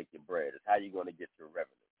going to make your bread. It's how you're going to get your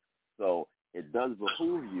revenue. So it does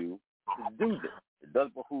behoove you to do this. It does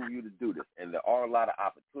behoove you to do this. And there are a lot of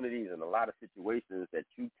opportunities and a lot of situations that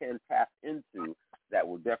you can tap into that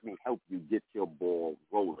will definitely help you get your ball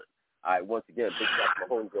rolling. All right, once again, big shout out to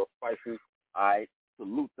my homegirl Spicy. All right,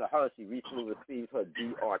 salute to her. She recently received her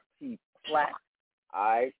DRT plaque. All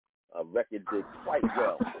right, a record did quite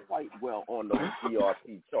well on those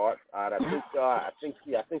DRT charts. All right, I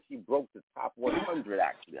think she broke the top 100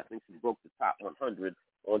 actually. I think she broke the top 100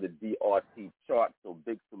 on the DRT chart. So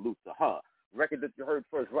big salute to her. Record that you heard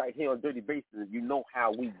first right here on Dirty Basement. You know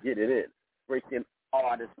how we get it in. Breaking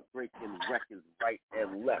artists, breaking records right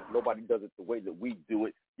and left. Nobody does it the way that we do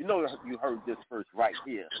it. You heard this first right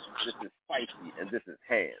here. This is Spicy and this is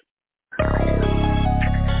Hands.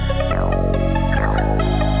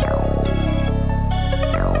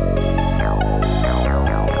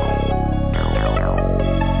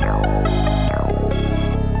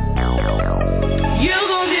 You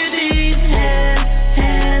gon' get these hands.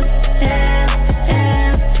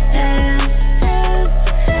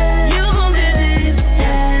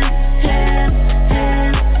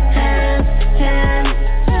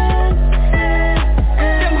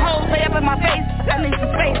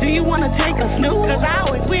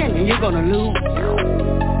 and you're gonna lose.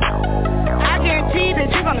 I guarantee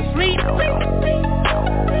that you're gonna sleep.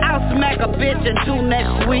 I'll smack a bitch until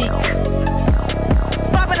next week.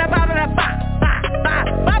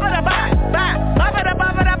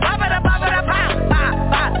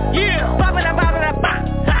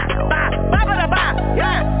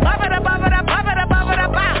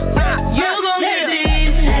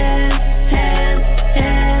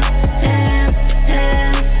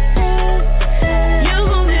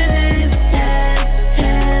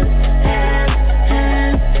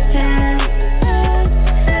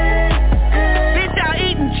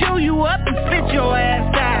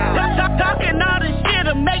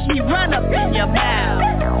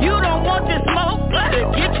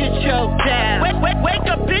 Wake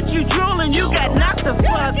up, bitch, you drooling, you got knocked the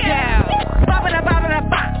fuck down.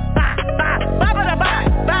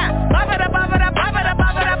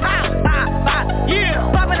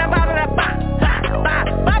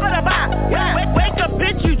 Wake up,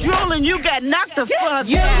 bitch, you drooling, you got knocked the fuck down.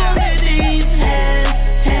 You gon' get these hands,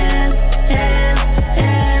 hands, hands,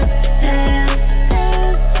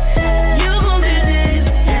 hands, hands. You gon' get these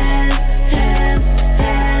hands, hands,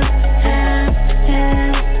 hands, hands,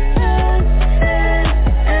 hands.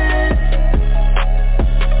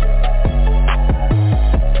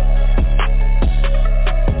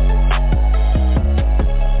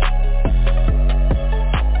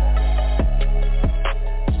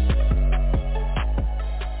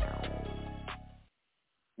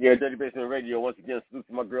 Yeah, Drtybsmnt Radio, once again, salute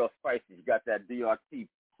to my girl Spicy. You got that DRT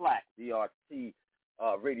plaque,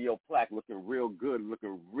 radio plaque, looking real good,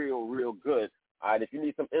 looking real good. All right, if you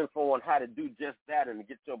need some info on how to do just that and to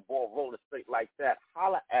get your ball rolling straight like that,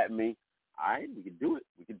 holla at me. All right, we can do it.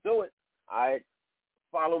 All right,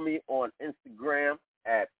 follow me on Instagram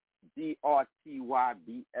at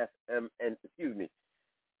DRTYBSMN,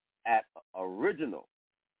 at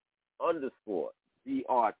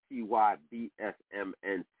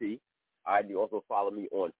original_DRTYBSMNT. All right, you also follow me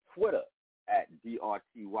on Twitter at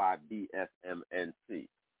DRTYBSMNT.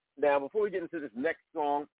 Now, before we get into this next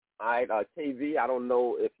song, all right, KV, I don't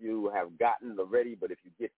know if you have gotten already, but if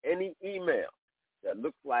you get any email that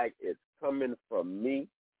looks like it's coming from me,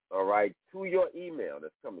 all right, to your email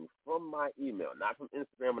that's coming from my email, not from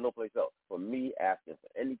Instagram or no place else, from me asking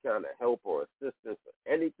for any kind of help or assistance or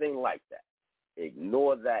anything like that,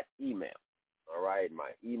 ignore that email. All right,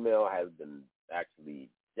 my email has been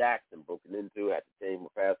actually jacked and broken into, had to change my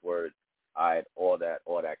password, all right, all that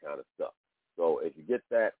kind of stuff. So if you get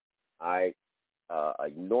that,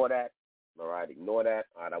 ignore that. All right, ignore that.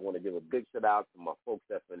 All right, I want to give a big shout out to my folks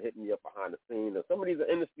that's been hitting me up behind the scenes. And some of these are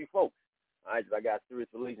industry folks, all right, that I got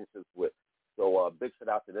serious relationships with. So big shout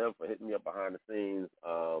out to them for hitting me up behind the scenes.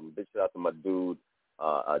 Big shout out to my dude,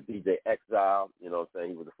 DJ Exile. You know what I'm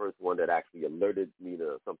saying? He was the first one that actually alerted me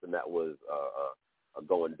to something that was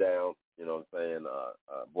going down. You know what I'm saying?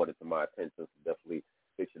 Brought it to my attention. So definitely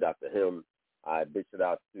big shout out to him. Big shout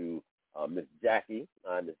out to Miss Jackie.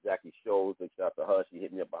 Miss Jackie Shows. Big shout out to her. She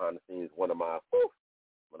hit me up behind the scenes. I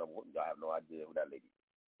have no idea who that lady is.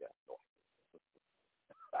 Yeah,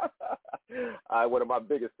 no. One of my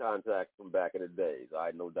biggest contacts from back in the days.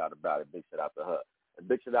 No doubt about it. Big shout out to her. And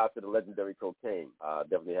big shout out to the legendary Cocaine.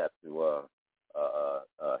 Definitely have to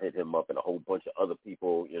hit him up and a whole bunch of other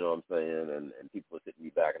people, you know what I'm saying, and people was hitting me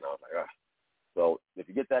back, and I was like, ah. So if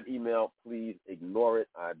you get that email, please ignore it.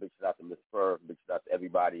 Big shout out to Miss Fur. Big shout out to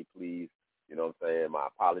everybody, please. You know what I'm saying? My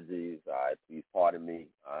apologies. Please pardon me.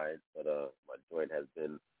 But my joint has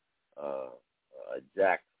been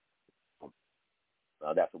jacked.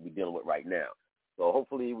 That's what we're dealing with right now. So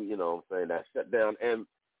hopefully, we, you know what I'm saying, that shut down. And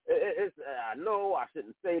it's I know I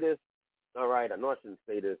shouldn't say this. All right, I know I shouldn't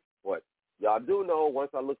say this, but y'all do know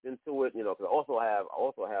once I looked into it, you know, because I also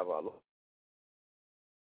have a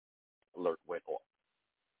alert went off.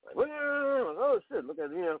 Like, oh shit, look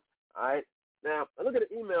at it, you know. All right, now I look at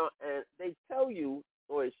the email and they tell you,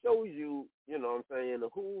 or it shows you, you know what I'm saying,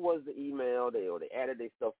 who was the email. They added their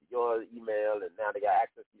stuff to your email, and now they got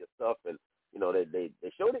access to your stuff, and you know they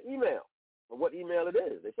show the email or what email it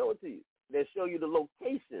is. They show it to you. They show you the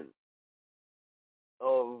location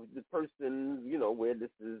of the person, you know, where this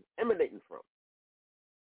is emanating from.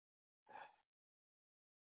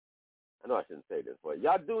 I know I shouldn't say this, but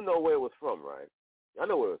y'all do know where it was from, right? Y'all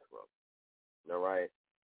know where it was from, all right?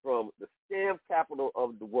 From the scam capital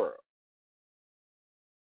of the world.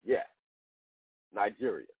 Yes,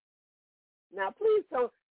 Nigeria. Now, please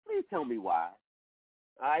tell me why.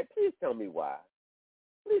 All right, please tell me why.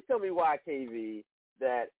 Please tell me why, KV,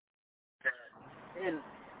 that in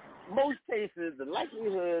most cases, the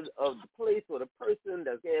likelihood of the place or the person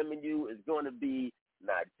that's scamming you is going to be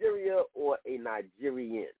Nigeria or a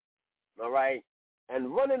Nigerian. all right?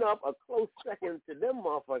 And running up a close second to them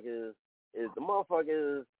motherfuckers is the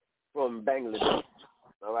motherfuckers from Bangladesh,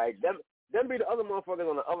 all right? Them be the other motherfuckers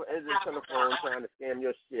on the other end of the telephone trying to scam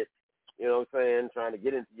your shit, you know what I'm saying, trying to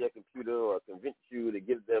get into your computer or convince you to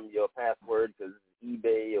give them your password because it's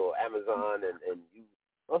eBay or Amazon and you,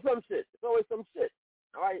 or some shit. It's always some shit,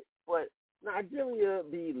 all right? But Nigeria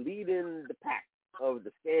be leading the pack of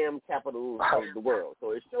the scam capital of the world.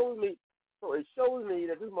 So it shows me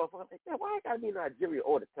that this motherfucker, like, why I gotta be Nigeria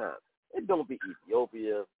all the time? It don't be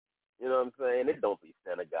Ethiopia, you know what I'm saying? It don't be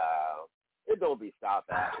Senegal. It don't be South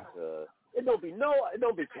Africa. It don't be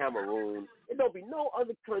Cameroon. It don't be no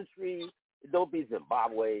other country. It don't be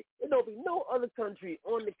Zimbabwe. It don't be no other country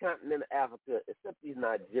on the continent of Africa except these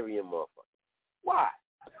Nigerian motherfuckers. Why?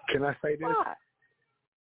 Can I say this? Why?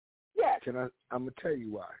 Yes. I'm gonna tell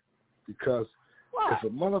you why. Because why? If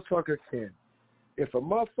a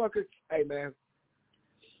motherfucker, hey man,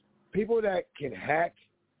 people that can hack,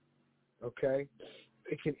 okay,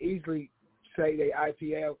 they can easily say their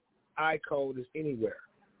I code is anywhere,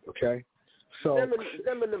 okay? So them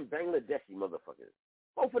and them Bangladeshi motherfuckers.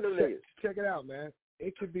 Both of them niggas. Check it out, man.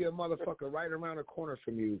 It could be a motherfucker right around the corner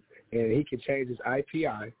from you, and he can change his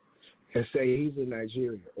IPI and say he's in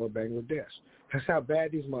Nigeria or Bangladesh. That's how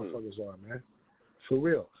bad these motherfuckers are, man. For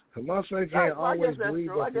real. The motherfucker can't always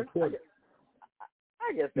believe what's important.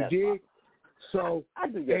 I guess that's you dig? possible. So I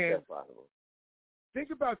do guess that's possible. Think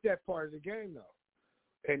about that part of the game,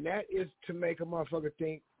 though. And that is to make a motherfucker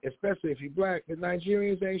think, especially if he's black, that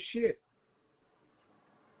Nigerians ain't shit.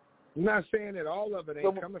 I'm not saying that all of it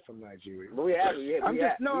ain't coming from Nigeria. We have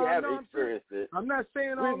experienced it. I'm not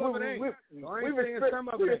saying all of it ain't. We've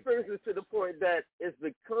experienced it to the point that it's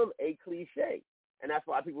become a cliche. And that's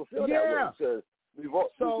why people feel that way, because we've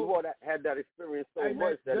all had that experience so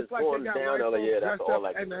much that it's going down. That's all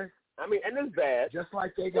like that. I mean, and it's bad. Just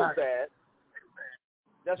like they got. It's bad.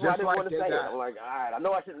 That's why I didn't want to say it. I'm like, all right, I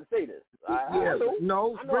know I shouldn't say this.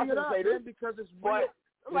 Bring it up, man, because it's real.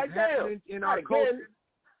 I'm like, happening in our culture.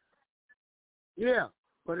 Yeah,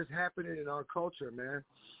 but it's happening in our culture, man.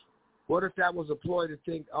 What if that was a ploy to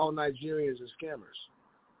think all Nigerians are scammers?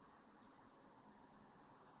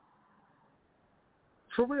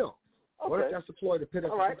 For real. Okay. What if that's a ploy to pit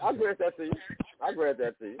up? All right, I'll grant that to you. You know what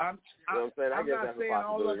I'm saying? I guess that's a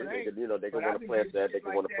possibility. They can want to plant that. They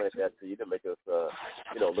can want to plant that to you to make us,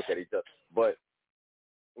 look at each other. But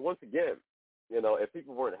once again, if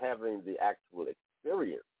people weren't having the actual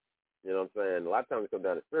experience, you know what I'm saying? A lot of times it comes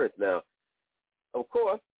down to experience. Now, of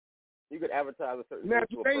course, you could advertise a certain thing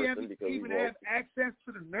to a person because even have access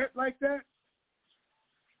to the net like that?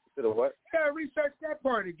 To the what? You gotta research that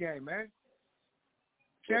part of the game, man.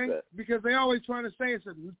 Okay? Because they always trying to say it's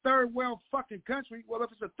a third world fucking country. Well,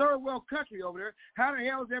 if it's a third world country over there, how the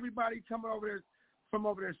hell is everybody coming over there from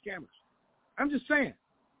over there scammers? I'm just saying.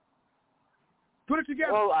 Put it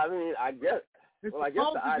together. Well, I mean, I guess the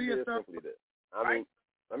idea is simply this. The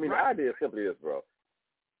idea is simply this, bro.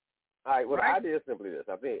 All right, well, the idea is simply this.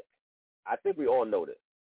 I think we all know this.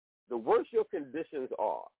 The worse your conditions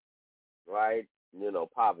are, right,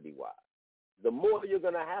 poverty-wise, the more you're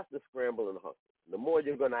going to have to scramble and hustle. The more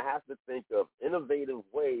you're going to have to think of innovative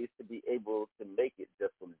ways to be able to make it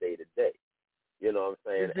just from day to day. You know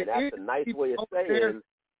what I'm saying? And that's a nice way of saying,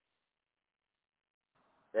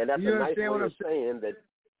 that,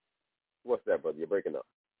 what's that, brother? You're breaking up.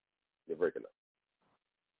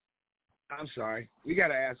 I'm sorry. We got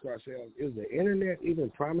to ask ourselves, is the internet even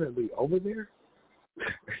prominently over there?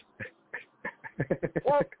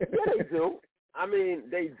 Well, yeah, they do. I mean,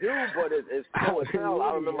 they do, but it's slow as hell.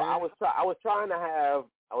 I remember I was trying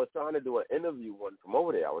to do an interview from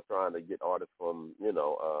over there. I was trying to get artists from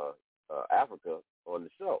Africa on the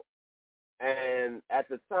show, and at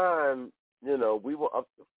the time, we were up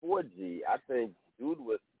to 4G. I think dude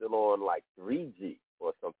was still on like 3G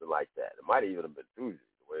or something like that. It might even have been 2G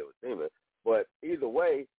the way it was seeming. But either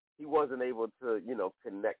way, he wasn't able to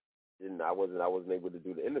connect. And I wasn't able to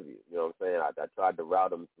do the interview. You know what I'm saying? I tried to route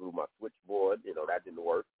them through my switchboard. That didn't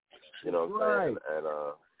work. You know what I'm saying? And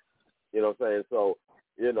you know what I'm saying? So,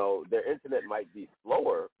 their internet might be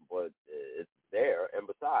slower, but it's there. And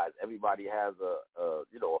besides, everybody has a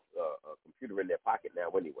computer in their pocket now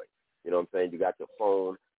anyway. You know what I'm saying? You got your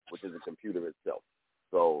phone, which is a computer itself.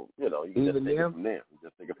 So, you can just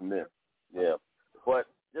take it from there. Yeah. But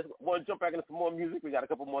just want to jump back into some more music. We got a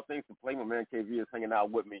couple more things to play. My man KV is hanging out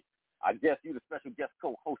with me. I guess you the special guest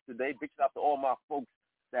co-host today. Big shout out to all my folks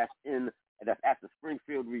that's at the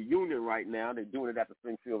Springfield reunion right now. They're doing it at the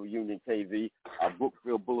Springfield reunion, KV,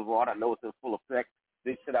 Brookfield Boulevard. I know it's in full effect.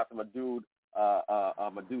 Big shout out to my dude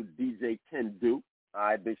DJ Ken Du. All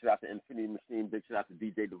right, big shout out to Infinity Machine. Big Big shout out to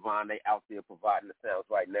DJ Divine. They out there providing the sounds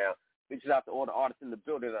right now. Big shout out to all the artists in the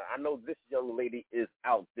building. I know this young lady is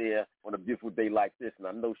out there on a beautiful day like this, and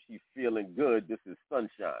I know she's feeling good. This is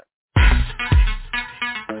Sunshine.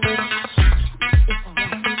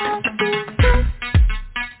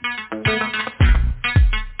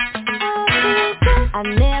 I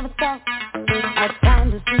never thought I'd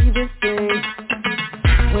find to see this day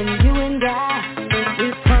when you and I,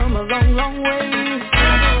 we've come a long, long way,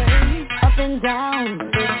 up and down,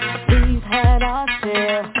 we've had our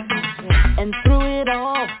share, and through it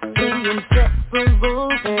all, the inseparable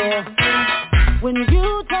there. When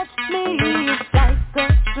you touch me, it's like a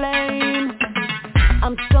flame.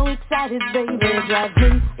 I'm so excited, baby, drives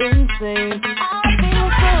me insane. I feel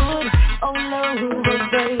good all over,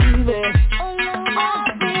 baby. I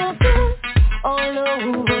feel good all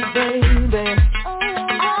over, baby. I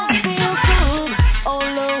feel good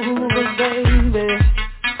all over, baby.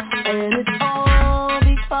 And it's all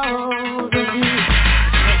because of you.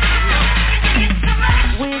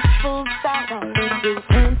 Wishful thought, you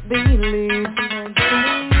can't believe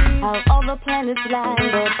how all the planets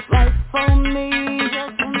lined up right for me.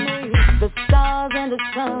 The stars and the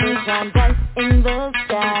sun shine bright in the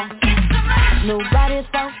sky. Nobody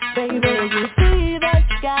thought, baby, you see the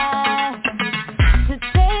sky to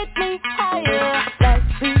take me higher like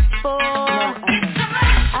before.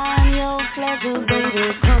 I'm your pleasure, baby,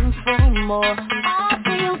 come for more. I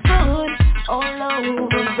feel good all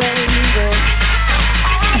over, baby.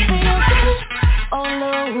 I feel good all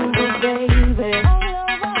over, baby. I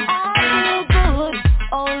feel good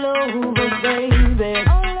all over, baby.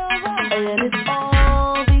 And it's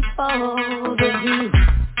all because of you.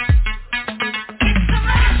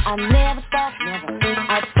 I never thought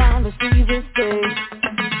I'd finally see this day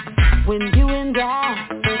when you and I,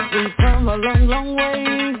 we've come a long, long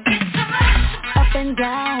way, up and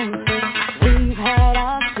down, we've had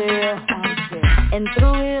our share, and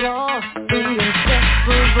through it all, the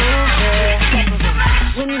inseparable there.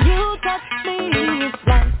 When you touch me, it's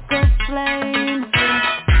like a flame.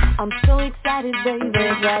 I'm so excited, baby,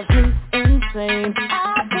 drives me insane.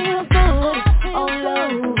 I feel good all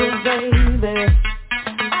over, baby.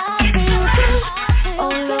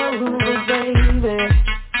 All over, baby.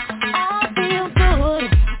 I feel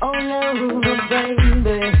good all over,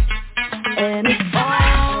 baby. And it's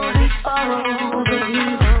all because of you.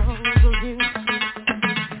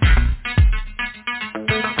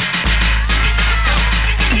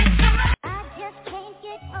 I just can't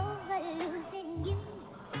get over losing you.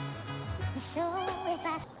 So if I...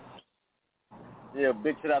 Yeah,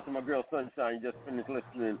 big shout out to my girl Sunshine. You just finished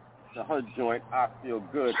listening to her joint, I Feel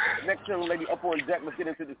Good. Next young lady up on deck, let's get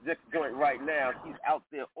into this next joint right now. She's out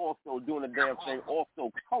there also doing the damn thing,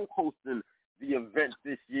 also co-hosting the event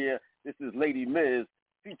this year. This is Lady Miz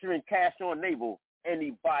featuring Cash on Naval.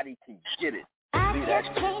 Anybody can get it. I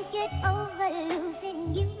just can't get over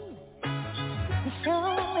losing you. So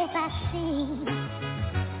if I see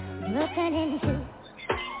looking into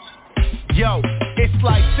Yo, it's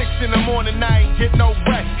like 6 in the morning, I ain't get no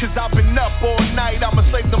rest, cause I've been up all night, I'm a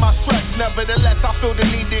slave to my stress. Nevertheless, I feel the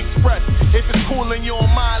need to express. If it's cool and you don't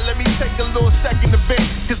mind, let me take a little second to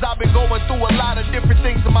vent, cause I've been going through a lot of different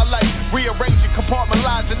things in my life, rearranging,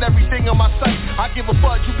 compartmentalizing everything on my sight. I give a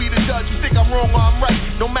fudge, you be the judge, you think I'm wrong or I'm right.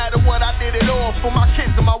 No matter what, I did it all for my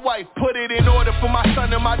kids and my wife. Put it in order for my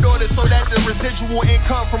son and my daughter, so that the residual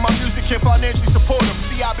income from my music can financially support them.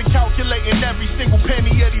 See, I've been calculating every single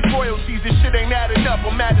penny of these royalties. This shit ain't adding up,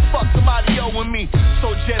 I'm mad as fuck, somebody owing me.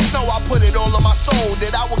 So just know I put it all on my soul,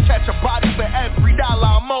 that I will catch a body for every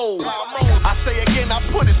dollar I'm owed. I say again, I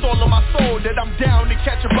put it all on my soul, that I'm down to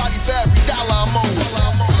catch a body for every dollar I'm owed.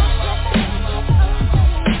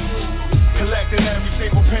 Collecting every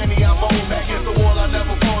single penny I'm owed, back against the wall I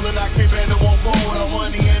never fall, and I can't bend it, won't fold. No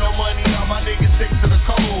money ain't no money, now my niggas stick to the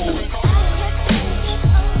code.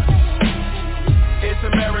 It's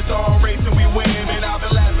a marathon race and we winning, and I've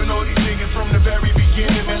been laughing all these niggas from the very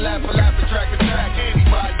beginning, and laugh, track to track,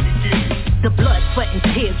 anybody can get it. The blood, sweat, and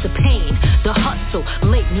tears, the pain, the hustle,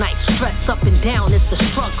 late night stress, up and down, it's the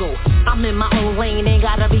struggle. I'm in my own lane, ain't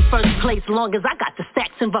gotta be first place, long as I got the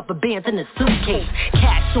stacks and rubber bands in the suitcase.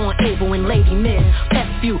 Cash on Able and Lady Miz,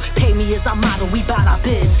 F you, pay me as I model, we bout our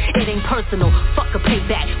biz. It ain't personal, fuck a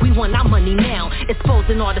payback, we want our money now.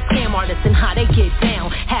 Exposing all the scam artists and how they get down.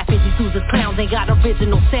 Half of these losers clowns ain't got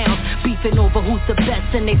original sounds, beefing over who's the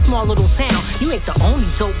best in they small little town. You ain't the only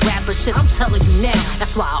dope rapper, shit, I'm telling you now.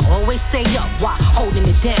 That's why I always stay up while holding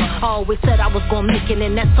it down. I always said I was gonna make it,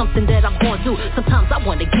 and that's something that I'm gonna do. Sometimes I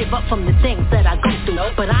wanna give up from the things that I go through,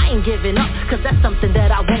 but I ain't giving up, cause that's something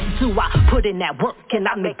that I won't do. I put in that work and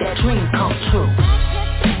I make that dream come true.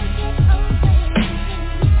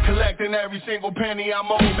 and every single penny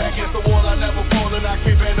I'm owed. Back against the wall, I never fall, and I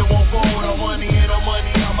keep and it won't fold. No money in, no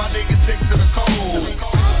money out, my niggas stick to the code.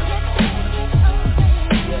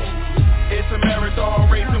 It's a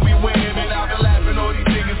marathon race and we winning, and I've been laughing all these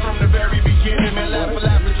niggas from the very beginning. Man, laugh,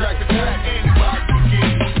 track to track, anybody can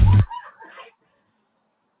get it.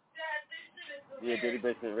 Yeah,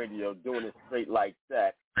 Drtybsmnt Radio doing it straight like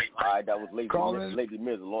that. Alright, that was Lady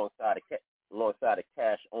Miz alongside of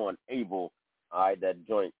Cash on Able. Alright, that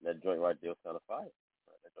joint right there was kind of fire.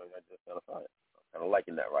 I'm kind of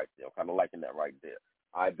liking that right there.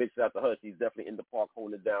 Alright, big shout out to her. She's definitely in the park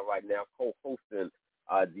holding it down right now, co-hosting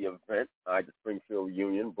the event. Alright, the Springfield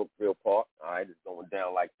Reunion, Brookfield Park. Alright, it's going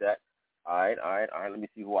down like that. Alright. Let me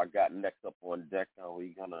see who I got next up on deck. We're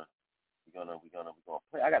gonna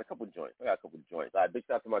play. I got a couple joints. Alright, big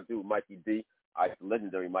shout out to my dude Mikey D. Alright, the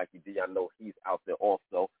legendary Mikey D. I know he's out there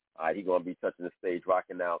also. Alright, he's gonna be touching the stage,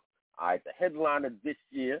 rocking out. Alright, the headliner this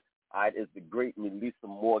year, alright, is the great Melissa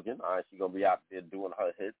Morgan. Alright, she's gonna be out there doing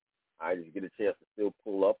her hits. Alright, if you get a chance to still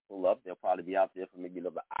pull up. They'll probably be out there for maybe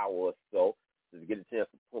another hour or so. So if you get a chance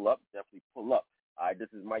to pull up, definitely pull up. Alright, this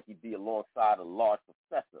is Mikey D alongside a large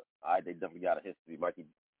professor. Alright, they definitely got a history. Mikey,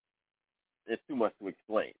 there's too much to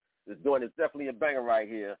explain. This joint is definitely a banger right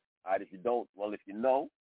here. All right, if you don't, well, if you know,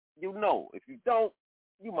 you know. If you don't,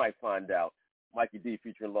 you might find out. Mikey D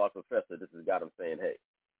featuring Large Professor. This has got him saying, hey.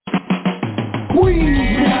 Queens,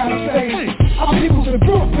 we gotta say it. Our people's in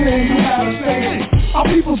Brooklyn, we gotta say it. Our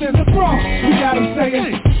people's in the Bronx, we gotta say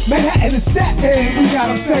it. Manhattan and Staten, we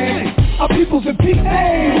gotta say it. Our people's in PA,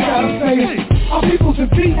 we gotta say it. Our people's in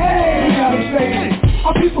PA, we gotta say it.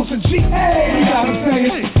 Our people's in GA, we gotta say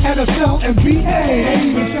it. NFL and BA, ain't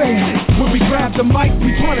even saying it. When we grab the mic,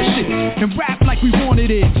 we punish it and rap like we wanted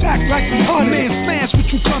it. Act like we hunted. Man, smash what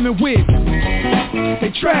you coming with. They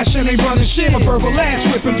trash and they running shit. A verbal ass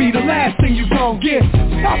whip and be the last thing you gon' get.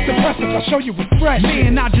 Stop the presses, I'll show you what's fresh.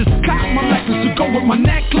 Man, I just caught my necklace to go with my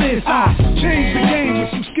necklace. I changed the game with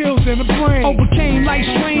some skills in the brain. Overcame life's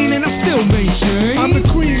strain and I still maintain. I'm the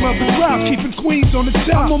cream of the crowd, keeping Queens on the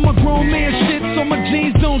top. I'm on my grown man shit, so my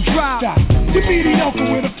jeans don't drop. You're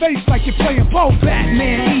mediocre with a face like you're playing poker.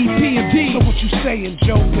 Batman, EP, and D. So what you saying,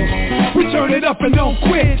 Joker? We turn it up and don't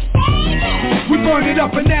quit. We burn it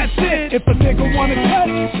up and that's it. If a nigga wanna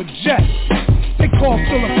test, suggest. They call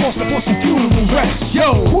Philip Foster for some funeral rest.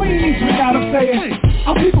 Yo, Queens, we gotta say it.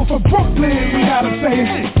 Our people from Brooklyn, we gotta say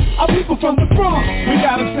it. Our people from the Bronx, we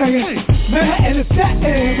gotta say it. Manhattan and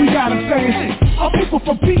Staten, we gotta say it. Our people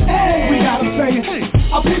from PA, we gotta say it.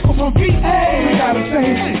 Our people from VA, we gotta say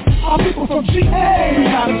it. Our people from GA, we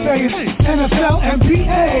gotta say it. NFL and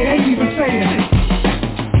BA, ain't even saying it.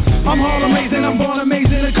 I'm hard amazing, I'm born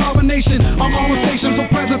amazing, a combination. I'm on a station for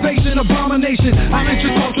preservation, abomination. I'm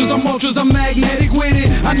into cultures, I'm ultras, I'm magnetic with it.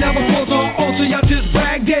 I never falter or alter, y'all just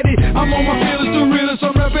bragged at it. I'm on my feelings, the realest,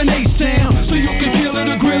 I'm reppin' H-Town. So you can kill it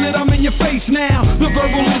or grill it, I'm in your face now. The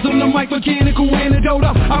verbalism, the mic mechanical antidote.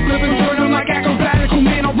 I flip and turn them like acrobatical,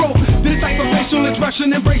 man, I wrote this type of facial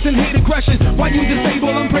expression, embracing hate aggression. While you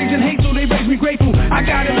disable, I'm praising hate, so they raise me grateful. I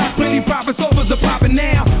got it, I plenty profits, offers are popping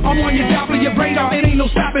now. I'm on your Doppler, your radar, it ain't no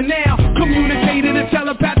stopping now. Communicated and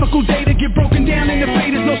telepathical data get broken down in the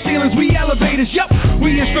faders, no ceilings, we elevators, yup.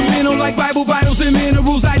 We instrumental like Bible vitals and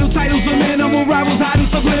minerals, idle titles of minimal rivals, hiding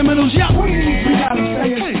subliminals, yup. Queens, we gotta say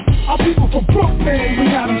it. Our people from Brooklyn, we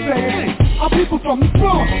gotta say it. Our people from the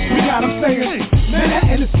Bronx, we gotta say it.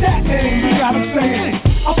 Manhattan and Staten, we gotta say it.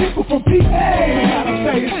 Our people from PA, we gotta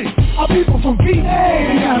say it. Our people from VA,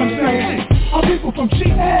 we gotta say it. Our people from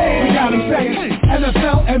GA, we gotta say it.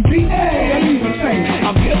 NFL and BA, ain't even saying it.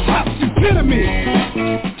 I'm hip-hop's epitome.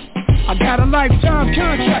 I got a lifetime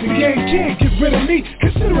contract, the game can't get rid of me.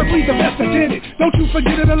 Considerably the best I did it. Don't you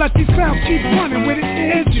forget it unless these clowns keep running with it.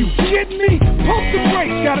 Is you kidding me? Pump the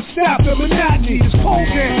brakes, gotta stop the monotony. This pole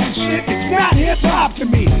dancing shit, it's not hip-hop to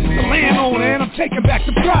me. The landowner and I'm taking back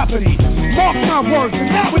the property. Mark my words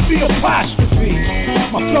and not with the apostrophe.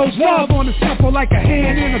 My flow's love on the sample like a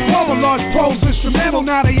hand in a glove. A large pros instrumental,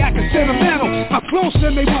 now they acting sentimental. I'm close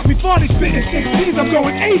and they want me for these spitting 16s. I'm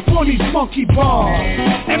going 8 on these monkey bars.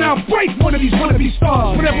 And I'll break one of these wannabe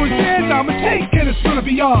stars. Whatever it is, I'ma take and it's gonna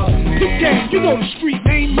be ours. Big game, you know the street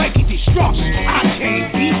name, Mikey Destruction. I came,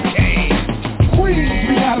 he came. Queens,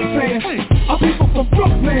 we gotta say it. Our people from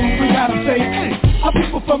Brooklyn, we gotta say it. Our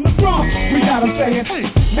people from the Bronx, we gotta say it.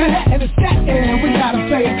 Manhattan and Staten, we gotta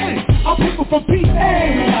say it. Our people from PA,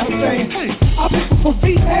 we gotta say it. Our people from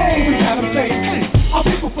VA, we gotta say it. Our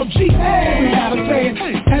people from GA, we gotta say it.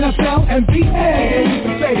 NFL and BA, they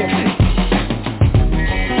even say it.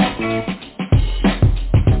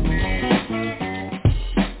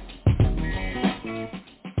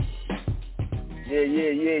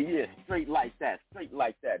 Yeah. Straight like that.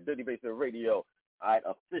 Drtybsmnt Radio. All right,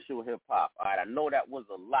 official hip-hop. All right, I know that was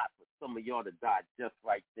a lot for some of y'all to digest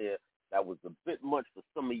right there. That was a bit much for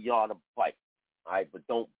some of y'all to bite. All right, but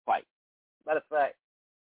don't bite. Matter of fact,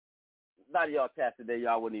 a lot of y'all cats today,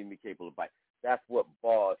 y'all wouldn't even be capable of bite. That's what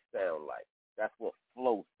bars sound like. That's what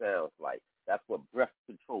flow sounds like. That's what breath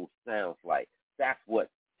control sounds like. That's what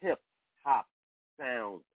hip-hop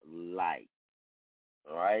sounds like.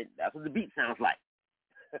 All right? That's what the beat sounds like.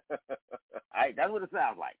 All right? That's what it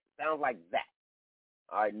sounds like. It sounds like that.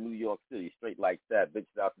 All right, New York City, straight like that. Big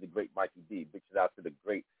shout out to the great Mikey D. Big shout out to the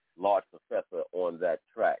great Large Professor on that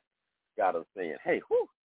track. Got him saying, hey, whoo,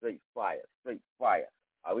 straight fire. All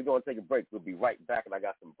right, we're going to take a break. We'll be right back, and I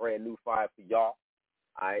got some brand new fire for y'all.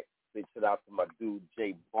 All right, big shout out to my dude,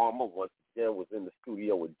 Jay Balmer. Once again, was in the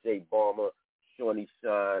studio with Jay Balmer, Shawnee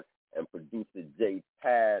Shine, and producer Jay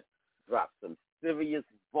Pad. Dropped some serious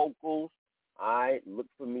vocals. All right, look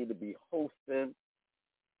for me to be hosting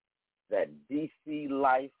that DC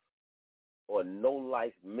Life or No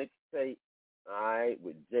Life mixtape, all right,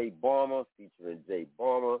 with Jay Balmer, featuring Jay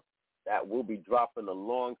Balmer. That will be dropping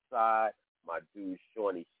alongside my dude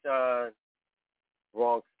Shawnee Shine,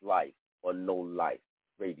 Bronx Life on No Life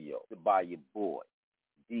Radio, by your boy,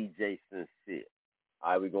 DJ Sincere.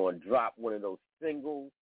 All right, we're going to drop one of those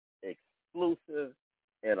singles, exclusive,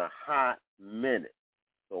 in a hot minute.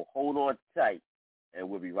 So hold on tight, and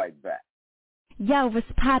we'll be right back. Yo, what's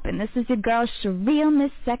poppin'? This is your girl, Sherelle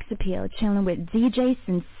Miss Sex Appeal, chilling with DJ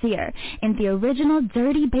Sincere in the original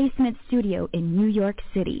Drtybsmnt studio in New York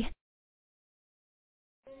City.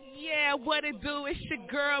 Yeah, what it do? It's your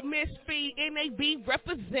girl, Miss Fee, NAB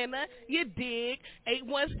representer. You dig?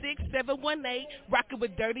 816-718, rockin'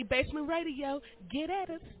 with Drtybsmnt Radio. Get at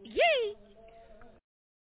us. Yee!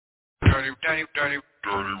 Dirty.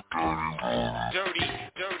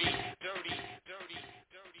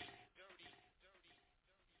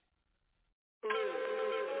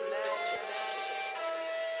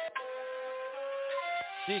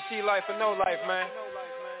 DC life or no life, man.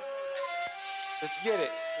 Let's get it.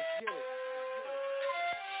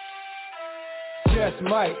 Just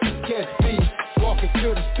might catch beat, walking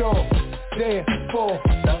to the store. Therefore,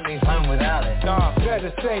 don't leave home without it. Nah,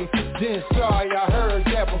 better safe than sorry. I heard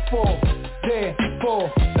that before.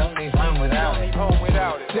 Therefore, don't leave home without it.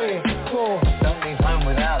 Therefore, don't leave home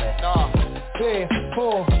without it. Nah,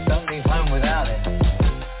 therefore, don't leave home without it.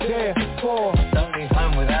 Therefore, don't leave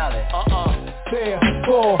home without it.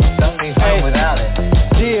 Therefore, don't leave home without it.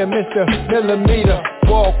 Dear Mr. Millimeter,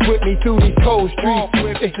 walk with me through these cold streets.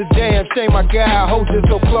 It's a damn shame my guy holds it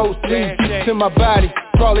so close to my body.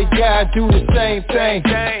 Probably gotta do the same thing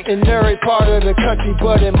in every part of the country,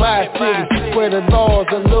 but in my city, where the laws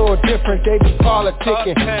are a little different, they be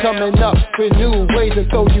politicking, coming up with new ways to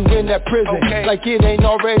throw you in that prison, like it ain't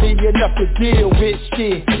already enough to deal with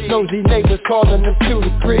shit. Nosy neighbors calling them to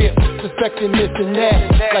the crib, suspecting this and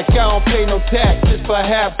that, like I don't pay no taxes,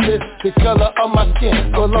 perhaps it's the color of my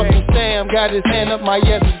skin. Well, Uncle Sam got his hand up my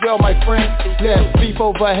ass as well, my friend. Let's beef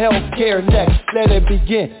over healthcare next, let it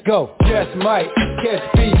begin, go. Just might catch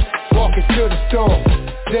beat, walking to the store,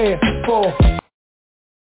 therefore.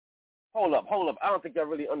 Hold up. I don't think I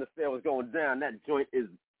really understand what's going down. That joint is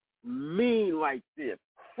mean right there.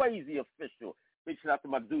 Crazy official. Big shout out to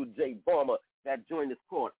my dude, Jay Balmer. That joint is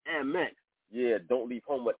called MX. Yeah, don't leave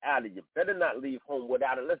home without it. You better not leave home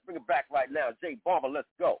without it. Let's bring it back right now. Jay Balmer, let's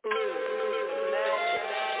go.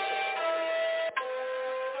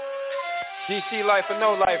 DC life or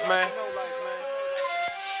no life, man.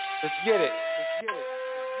 Let's get it.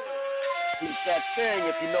 Keep that thing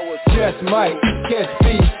if you know what's just might catch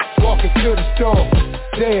beat, walking to the store,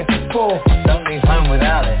 therefore, don't leave home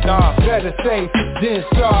without it. Nah, better safe than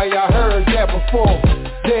sorry, I heard that before.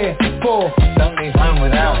 Therefore, don't leave home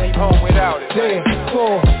without it.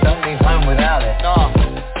 Therefore, don't leave home without it. Nah,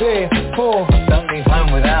 therefore, don't leave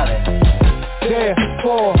home without it.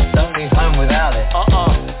 Therefore, don't leave home without it.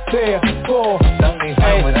 Therefore, don't leave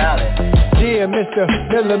home without it. Dear Mr.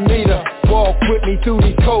 Millimeter, walk with me through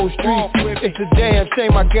these cold streets. It's a damn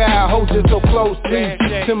shame my guy holds it so close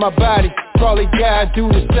to my body. Probably gotta do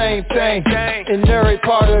the same thing in every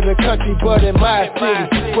part of the country, but in my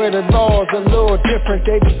city, where the laws are a little different,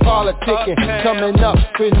 they be politicking, coming up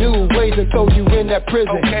with new ways to throw you in that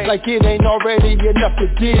prison, like it ain't already enough to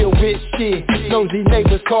deal with shit. Nosy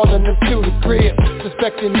neighbors calling them to the crib,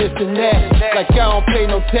 suspecting this and that, like I don't pay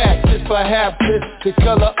no taxes, perhaps it's the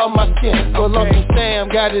color of my skin. Well, Uncle Sam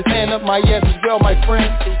got his hand up my ass as well, my friend.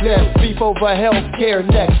 Let's beef over healthcare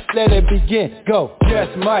next, let it begin, go.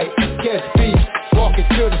 Just might catch beat, walking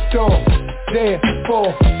to the store,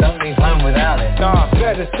 Therefore, don't need fun without it.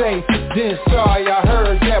 Better safe than sorry, I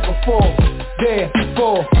heard that before.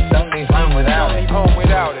 Therefore, don't need fun without it. Home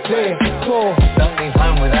without it. Therefore, don't need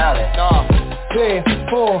fun without it.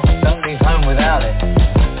 Therefore, don't need fun without it.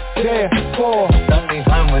 Therefore, don't need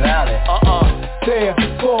fun without it.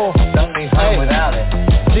 Therefore, don't need fun without it.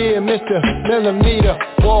 Dear Mr. Millimeter,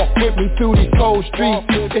 walk with me through these cold streets.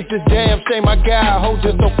 It's a damn shame my guy holds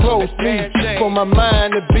you so close to me. For my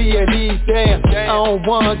mind to be at ease, damn, I don't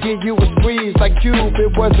wanna give you a squeeze like Cube,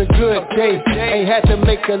 it was a good day. Ain't had to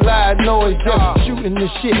make a loud noise, just shooting the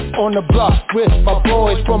shit on the block with my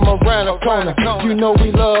boys from around the corner. You know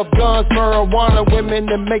we love guns, marijuana, women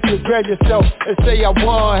that make you grab yourself and say I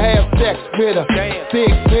wanna have sex with her.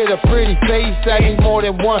 Big with a pretty face, I need more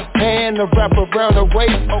than one hand to wrap around her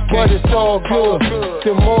waist. But it's all good,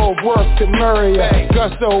 the more work the merrier.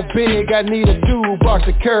 Gun so big I need a toolbox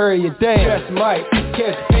to carry it. Damn, that's Mike,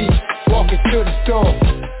 catch beat, walking to the store.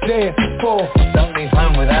 Therefore, don't need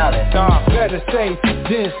fun without it. Better safe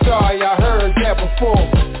than sorry, I heard that before.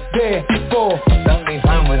 Therefore, don't need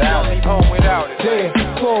fun without it. Home without it.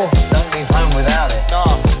 Therefore, don't need fun without it.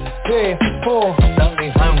 Therefore, don't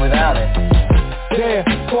need fun without it.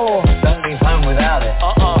 Therefore, don't need fun without it.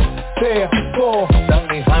 Therefore, don't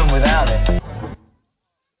need fun without it.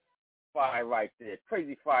 Fire right there.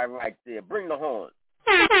 Crazy fire right there. Bring the horn.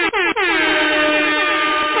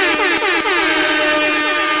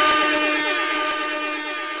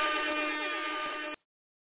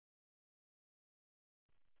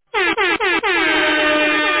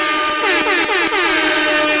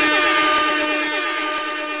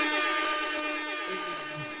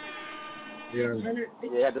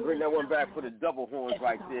 Yeah, had to bring that one back for the double horns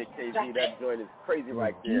right there, KV. That joint is crazy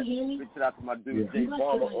right there. Big shout out to my dude Jay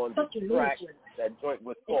Balmer on the track. That joint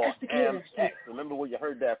was called Am-X. Remember when you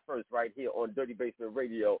heard that first right here on Dirty Basement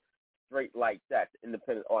Radio, straight like that, the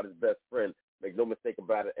independent artist's best friend. Make no mistake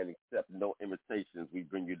about it and accept no imitations. We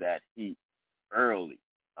bring you that heat early,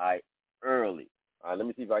 all right, early. All right, let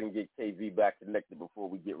me see if I can get KV back connected before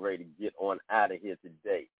we get ready to get on out of here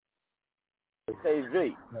today.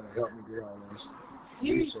 KV. Help me get on this.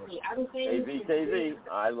 KV.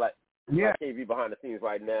 I like KV behind the scenes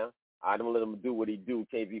right now. I don't let him do what he do.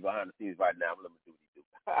 KV behind the scenes right now. I'm let him do what he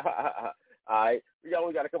do. All right. We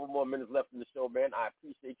only got a couple more minutes left in the show, man. I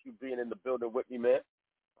appreciate you being in the building with me, man.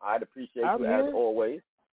 I'd appreciate you as always.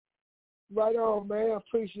 Right on, man.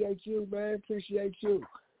 Appreciate you, man. Appreciate you.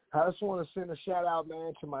 I just want to send a shout out,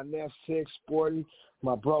 man, to my nephew, 6, Sporty,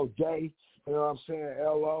 my bro, Dave. You know what I'm saying?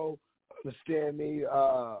 LO. Understand me,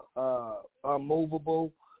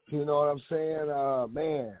 unmovable, you know what I'm saying?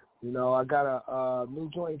 Man, you know, I got a new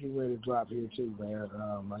joint getting ready to drop here too, man.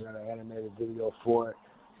 I got an animated video for it.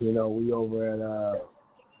 You know, we over at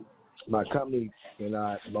my company, you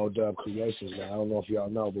know, Low Dub Creations, man. I don't know if y'all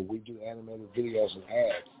know, but we do animated videos and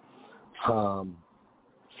ads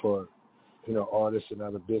for, you know, artists and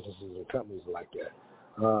other businesses and companies like that.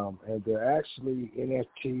 And they're actually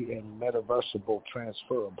NFT and metaversable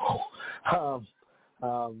transferable. You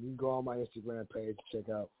can go on my Instagram page and check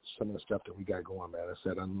out some of the stuff that we got going, man. I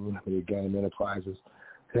said Unlimited Game Enterprises.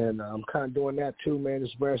 And I'm kind of doing that too, man.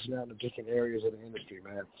 Just branching out in different areas of the industry,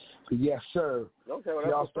 man. But yes, sir. Okay, I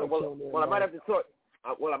might have to talk.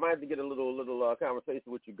 I might have to get a little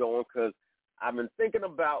conversation with you going because I've been thinking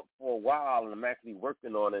about for a while, and I'm actually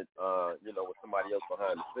working on it. You know, with somebody else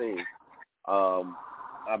behind the scenes.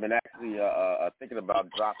 I've been actually thinking about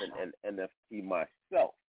dropping an NFT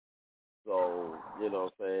myself. So, you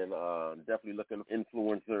know what I'm saying, definitely looking at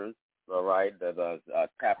influencers, all right, that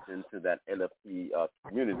tapped into that NFT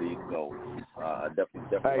community. So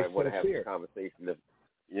definitely might want to have a conversation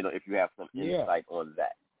if you have some insight on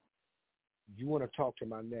that. You want to talk to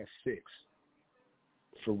my next 6,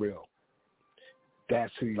 for real.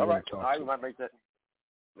 That's who you want to talk to. All right, we might make that.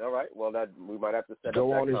 All right. Well, we might have to set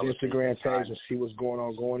go up on his Instagram page and see what's going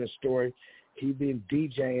on. Go on his story. He been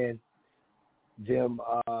DJing them.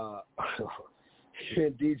 He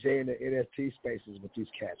been DJing the NFT spaces with these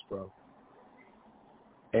cats, bro.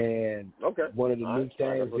 And one of the new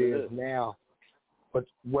things is now. But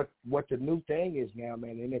what the new thing is now,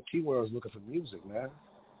 man? The NFT world is looking for music, man,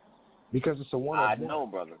 because it's a one. I know,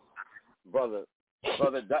 brother.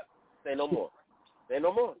 Say no more. Say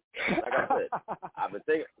no more. Like I said, I've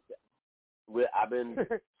been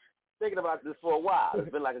thinking about this for a while. It's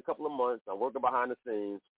been like a couple of months. I'm working behind the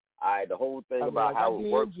scenes. The whole thing about how it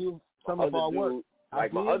works. My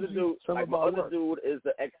other dude is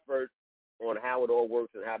the expert on how it all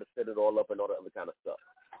works and how to set it all up and all the other kind of stuff.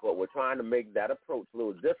 But we're trying to make that approach a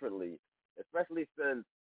little differently, especially since,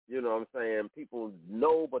 you know what I'm saying, people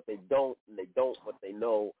know but they don't, and they don't but they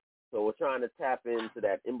know. So we're trying to tap into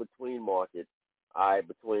that in-between market,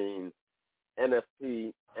 between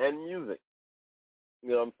NFT and music.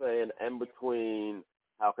 You know what I'm saying? And between,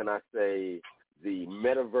 how can I say, the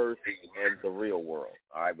metaverse and the real world.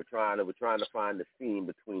 All right, we're trying to find the seam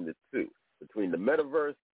between the two, between the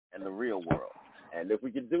metaverse and the real world. And if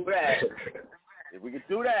we can do that,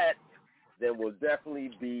 then we'll definitely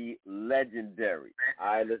be legendary. All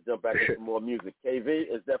right, let's jump back into some more music. KV,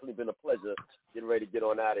 it's definitely been a pleasure. Getting ready to get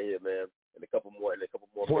on out of here, man. In a couple more minutes.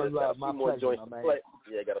 Got a few more joints to play.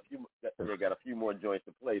 Yeah, got a few more joints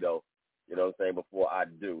to play though. You know what I'm saying, before I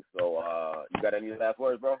do. So you got any last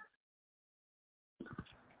words, bro?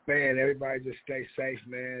 Man, everybody just stay safe,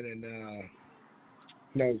 man,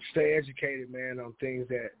 and stay educated, man, on things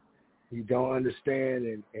that you don't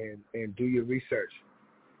understand, and do your research.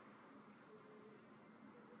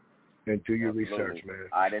 And do your research, man.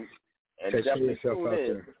 All right, and definitely tune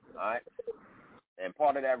in. All right. And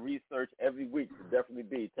part of that research every week should definitely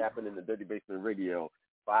be tapping into Dirty Basement Radio,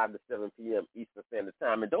 5 to 7 p.m. Eastern Standard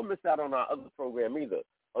Time. And don't miss out on our other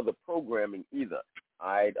programming either. All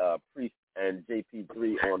right, Priest and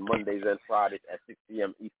JP3 on Mondays and Fridays at 6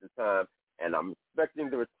 p.m. Eastern Time. And I'm expecting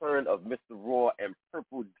the return of Mr. Raw and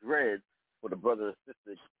Purple Dreads for the brother and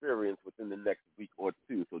sister experience within the next week or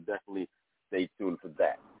two. So definitely stay tuned for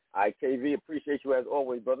that. All right, KV, appreciate you as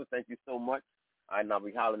always, brother. Thank you so much. All right, and I'll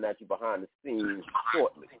be hollering at you behind the scenes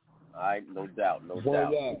shortly. All right, no doubt.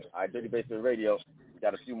 All right, Dirty Basement Radio. We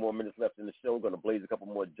got a few more minutes left in the show. We're going to blaze a couple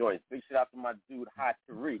more joints. Big shout out to my dude, Hot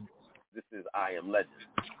Tariq. This is I Am Legend.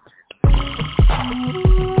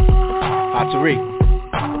 Hot Tariq.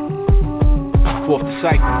 Fourth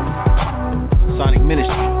Disciple. Sonic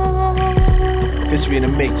Ministry. History in the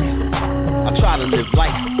making. I try to live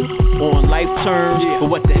life on life terms, but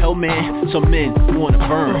what the hell, man, some men wanna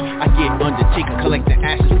burn. I get Undertaker collecting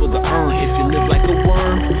ashes for the urn. If you live like a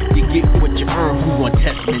worm, you get what you earn. Who want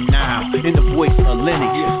test me now? In the voice of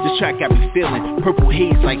Lennox, this track got me feeling purple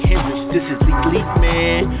haze like Hendrix. This is Leak,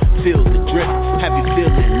 man. Feel the drip, have you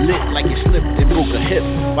feeling lit like you slipped and broke a hip.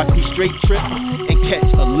 Watch me straight trip and catch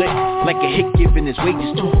a lick like a hit giving his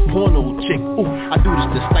wages to a porno chick. Ooh, I do this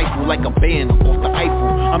to stifle like a band off the Eiffel.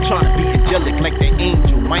 I'm trying to be angelic like the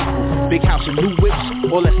angel Michael. Big house and new whips,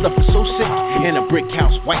 all that stuff is so sick. And a brick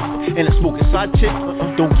house wife, and a smoking side chick.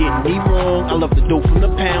 Don't get me wrong, I love the dough from the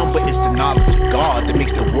pound, but it's the knowledge of God that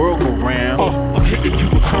makes the world go round. I'm hitting you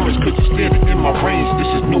with currents cause you're standing in my range.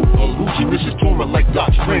 This is no illusion, this is torment like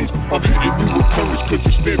Doc Strange. I'm hitting you with currents cause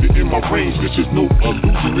you're standing in my range. This is no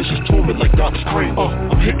illusion, this is torment like Doc Strange.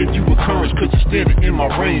 I'm hitting you with currents cause you're standing in my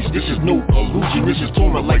range. This is no illusion, this is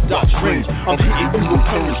torment like Doc Strange. I'm hitting you with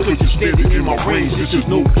currents cause you're standing in my range. This is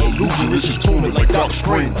no illusion, this is torment like Doc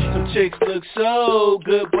Strange. Some chicks look so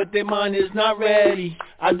good, but their mind is not ready.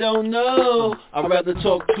 I don't know, I'd rather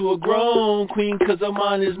talk to a grown queen cause her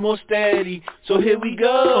mind is more steady. So here we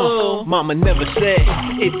go. Mama never said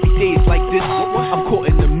it be days like this. I'm caught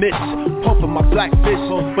in the mist, pumping my black fist,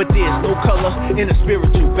 but there's no color in a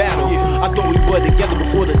spiritual battle. I thought we were together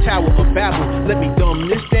before the Tower of Babel. Let me dumb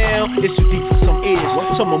this down, it's too deep for some ears.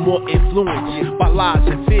 Some are more influenced by lies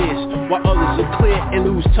and fears, while others are clear and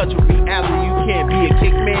lose touch with reality. You can't be a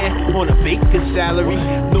cake man on a baker's salary.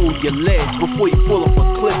 Know your ledge before you fall off a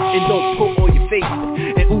cliff, and don't put all your faith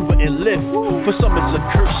in Uber and Lyft. For some it's a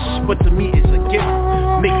curse, but to me it's a gift.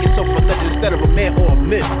 Make yourself a legend instead of a man or a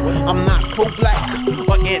myth. I'm not pro-black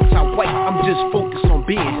or anti-white, I'm just focused on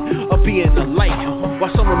being a light.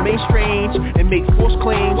 While some remain strange and make false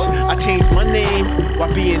claims, I changed my name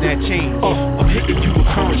while being that change. I'm hitting you with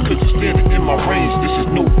currents cause you're standing in my range. This is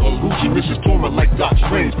no illusion, this is torment like Doc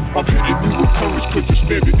Strange. I'm hitting you with currents cause you're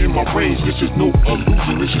standing in my range. This is no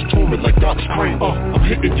illusion, this is torment like Doc Strange. I'm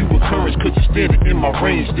hitting you with currents cause you're standing in my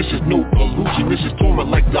range. This is no illusion, this is torment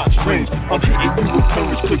like Doc Strange. I'm hitting you with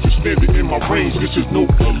currents cause you're standing in my range. This is no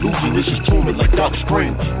illusion, this is torment like Doc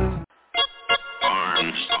Strange.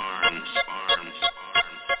 Arms.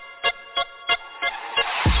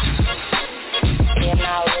 You're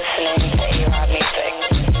now listening to A-Rod Music.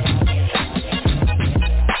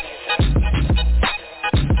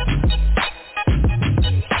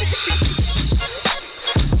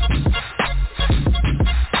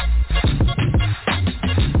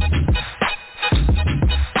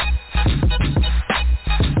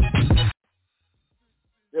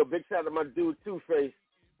 Yo, big shout out to my dude, Two-Face.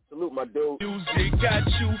 Salute, my dude. Music got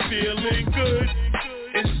you feeling good.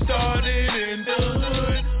 It started in the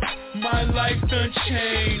hood. My life done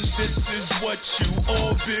changed. This is what you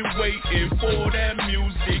all been waiting for. That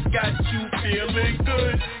music got you feeling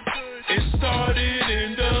good. It started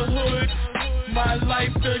in the hood. My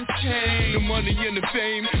life done changed. The money and the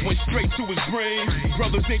fame went straight to his brain.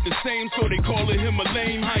 Brothers ain't the same, so they calling him a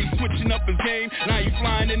lame. How he switching up his game, now he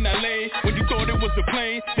flying in that lane. When you thought it was a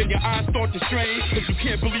plane, then your eyes start to strain. Cause you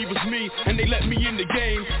can't believe it's me, and they let me in the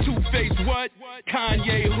game. Two-Face what?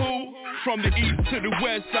 Kanye who? From the east to the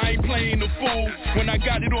west, I ain't playing the fool. When I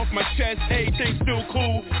got it off my chest, everything still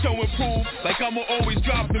cool. So improve, like I'ma always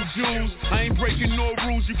drop them jewels. I ain't breaking no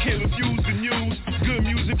rules, you can't refuse the news. Good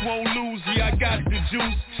music won't lose, yeah I got the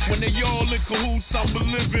juice. When they all in cahoots, I'm a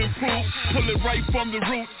living proof. Pull it right from the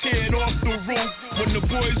root, tear it off the roof. When the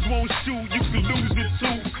boys won't shoot, you can lose it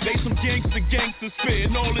too. They some gangsters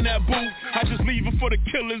spitting all in that booth. I just leave it for the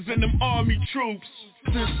killers and them army troops.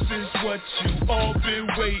 This is what you all been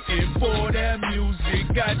waiting for. That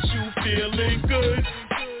music got you feeling good.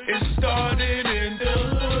 It started in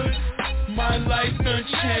the hood. My life done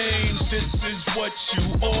changed. This is what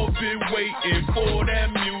you all been waiting for.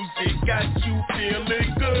 That music got you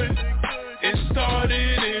feeling good. It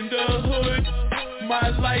started in the hood. My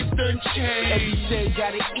life done changed. Every day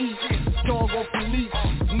gotta eat, dog off the leash.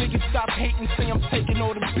 Niggas stop hating, say I'm taking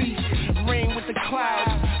all the beats. Rain with the clouds,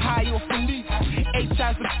 high off the leaf.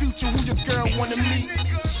 H.I.'s the future, who your girl wanna meet?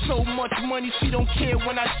 So much money, she don't care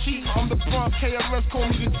when I cheat. I'm the Bronx, KRS, call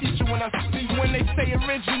me the teacher when I speak. When they say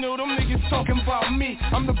original, them niggas talking about me.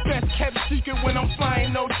 I'm the best kept secret when I'm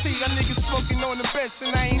flying OT. That niggas smoking on the best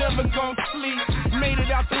and I ain't never gon' sleep. Made it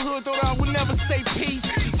out the hood, thought I would never say peace.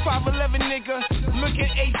 5'11 nigga, look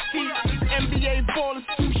at 8 NBA ballers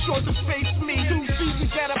too short to face me. 2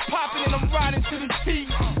 seasons that are popping and I'm riding to the T.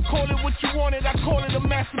 Call it what you wanted, I call it a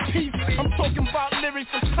masterpiece. I'm talking about lyrics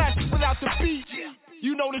and classics without the beat.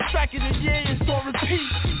 You know the track of the year is on repeat.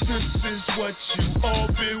 This is what you all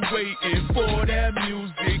been waiting for. That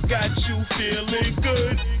music got you feeling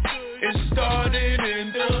good. It started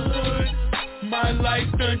in the hood. My life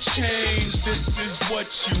done changed. This is what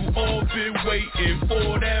you all been waiting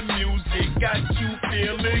for. That music got you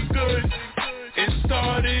feeling good. It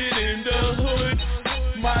started in the hood.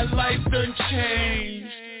 My life done changed.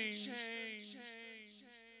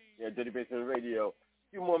 Yeah, Drtybsmnt Radio.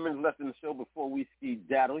 A few more minutes left in the show before we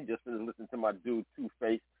ski-daddle. You just finished listening to my dude,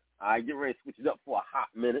 Two-Face. I get ready to switch it up for a hot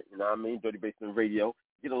minute, you know what I mean? Drtybsmnt Radio.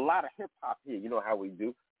 Get a lot of hip-hop here, you know how we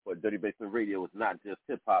do. But Drtybsmnt Radio is not just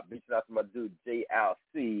hip-hop. Big shout out to my dude,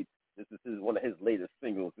 J.L.C. This is one of his latest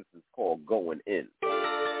singles. This is called Going In.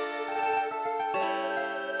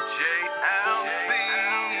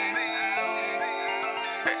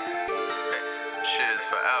 Cheers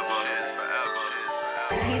forever.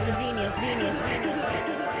 He's a genius.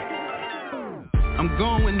 I'm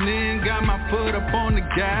going in, got my foot up on the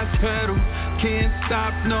gas pedal. Can't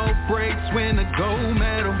stop, no brakes when the gold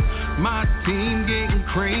medal. My team getting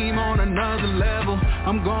cream on another level.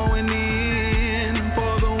 I'm going in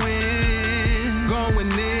for the win.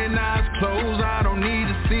 Going in, eyes closed, I don't need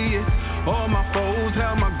to see it. All my foes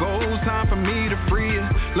held my goals, time for me to free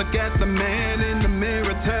it. Look at the man in the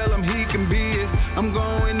mirror, tell him he can be it. I'm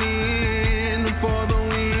going in for the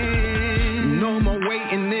win. No more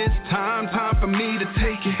waiting this time for me to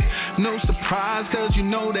take it. No surprise, cause you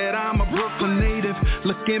know that I'm a Brooklyn native.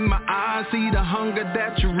 Look in my eyes, see the hunger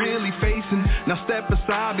that you're really facing. Now step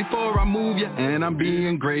aside before I move you, and I'm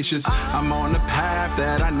being gracious. I'm on the path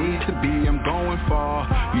that I need to be, I'm going far.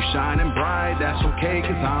 You shining bright, that's okay,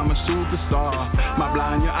 cause I'm a superstar. Might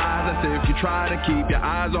blind your eyes, that's if you try to keep your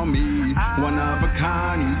eyes on me. One of a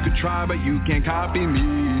kind, you could try, but you can't copy me.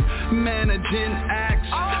 Managing acts,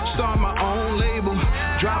 start my own label.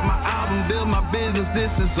 Drop my album, build my business,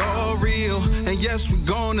 this is all real. And yes, we're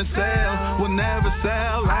gonna sell, we'll never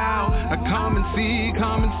sell out. Come and see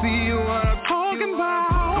what I'm talking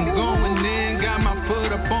about. I'm going in, got my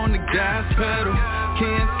foot up on the gas pedal.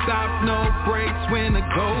 Can't stop, no brakes when the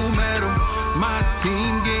gold medal. My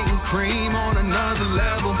team getting cream on another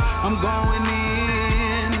level. I'm going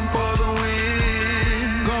in for the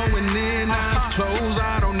win. Going in, eyes closed,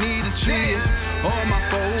 I don't need to see it. All my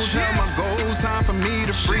foes held my goals, time for me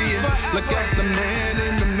to free it. Look at the man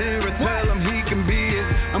in the mirror, tell him he can be it.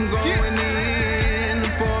 I'm going in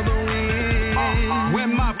for the win.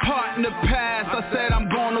 When my partner passed, I said I'm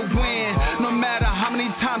gonna win. No matter how many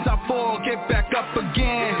times I fall, get back up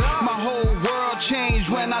again. My whole world changed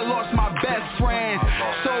when I lost my best friend.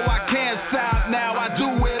 So I can't stop now, I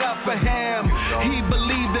do it up for him. He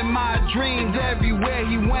believed in my dreams everywhere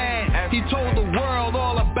he went. He told the world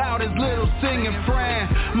all about his little singing friend.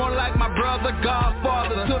 More like my brother,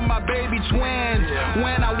 godfather to my baby twins.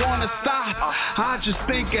 When I wanna stop, I just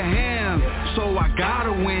think of him. So I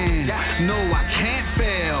gotta win. No, I can't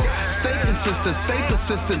fail. Stay consistent, stay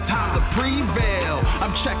persistent, time to prevail.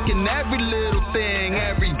 I'm checking every little thing,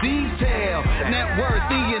 every detail. Net worth,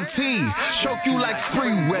 ENT, choke you like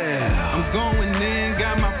freeware. I'm going in,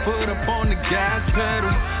 got my foot up on the gas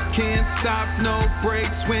pedal. Can't stop, no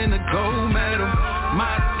brakes, win a gold medal.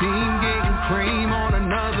 My team getting cream on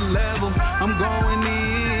another level. I'm going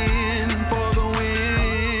in for the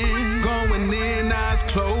win. Going in, eyes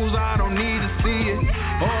closed, I don't need to see it.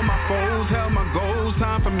 All my foes held my goals,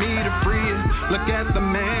 time for me to free it. Look at the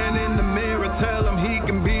man in the mirror, tell him he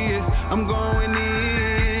can be it. I'm going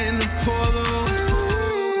in for the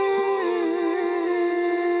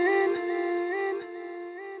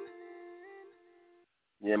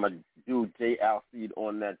Yeah, my dude Jay Alcide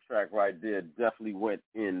on that track right there definitely went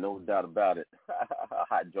in, no doubt about it.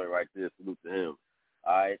 Hot joint right there, salute to him.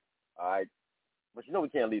 All right. But you know we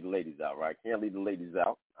can't leave the ladies out, right? Can't leave the ladies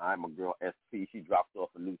out. All right, my girl SP, she dropped off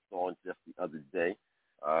a new song just the other day.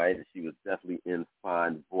 All right, she was definitely in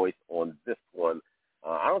fine voice on this one.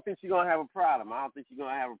 I don't think she's going to have a problem.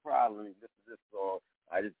 This song.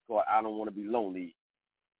 I just call I Don't Want to Be Lonely.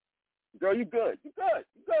 Girl, you good. You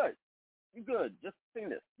good. Just sing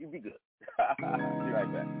this. You be good. Be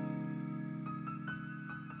right back.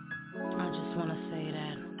 I just want to say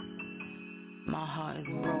that my heart is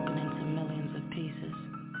broken into millions of pieces.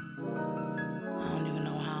 I don't even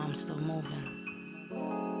know how I'm still moving.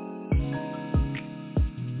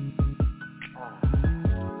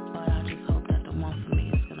 But I just hope that the one for me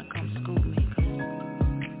is gonna come scoop me. 'Cause,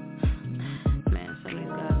 man, some of these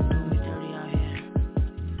guys are doing me dirty out here.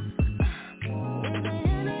 Is there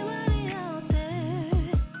anybody out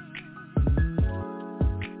there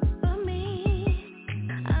for me?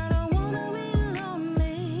 I don't wanna be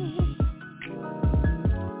lonely.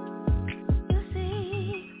 You see,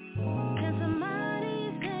 can somebody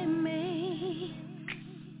save me?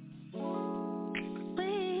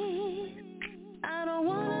 Please, I don't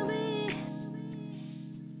wanna be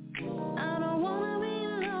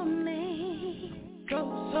lonely. Go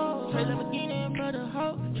so, trade Lamborghini for the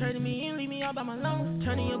hoe. Trading me in, leave me all by my loan.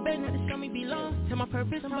 Turning your back, not to show me belong. Tell my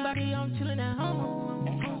purpose, somebody I'm chilling at home.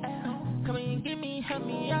 Come in and get me, help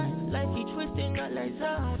me out. Like he twisting, not like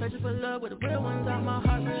zone. Searching for love with the real ones out. My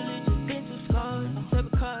heart really just been too scarred.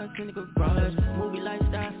 Separate cars in the garage. Movie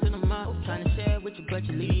lifestyle, cinema. Trying to share with you, but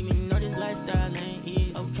you leave me. Know this lifestyle ain't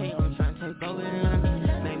easy. Okay, I'm trying to take over and learn me.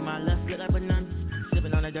 Make my lust look like bananas.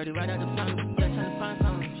 Sipping on that dirty right out the front. Yeah, trying to find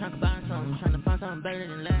something, trying to buy something. Trying to find something better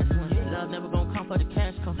than last one. Love never gonna come for the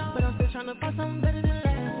cash come. But I'm still trying to find something better than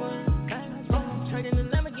last one. Trading the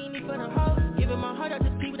Lamborghini for the hoe. Giving my heart out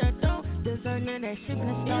to people that don't deserve none of that shit from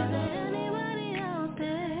the start. Is there anybody out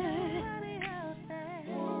there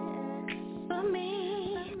for me?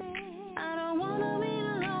 I don't wanna be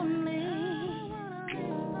lonely.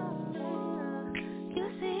 You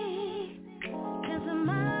see, can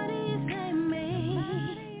somebody save me?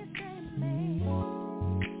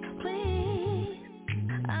 Please,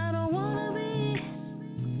 I don't wanna be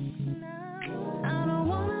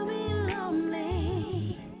lonely.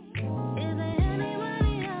 Is there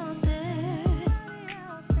anybody out there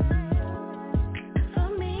for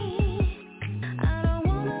me? I don't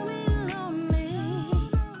wanna be lonely.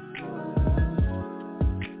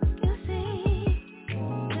 You see,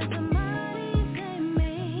 can somebody save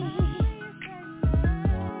me?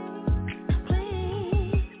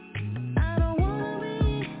 Please, I don't wanna be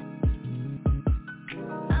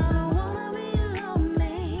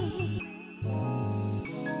lonely.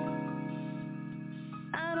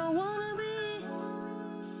 I don't wanna be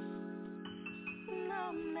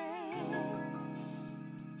lonely.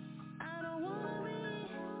 I don't wanna be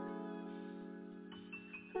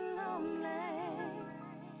lonely.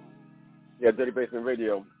 Yeah, Dirty Basement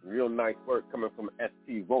Radio. Real nice work coming from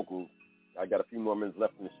ST Vocals. I got a few more minutes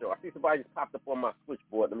left in the show. I see somebody just popped up on my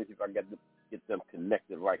switchboard. Let me see if I can get them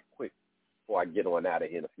connected right quick before I get on out of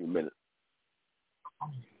here in a few minutes.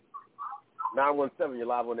 917, you're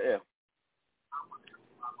live on the air.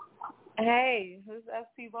 Hey, who's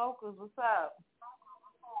SP Vocals? What's up?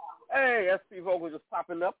 Hey, SP Vocals just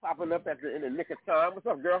popping up in the nick of time. What's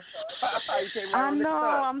up, girl? You came right in the nick of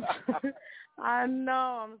time. I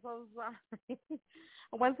know. I'm so sorry.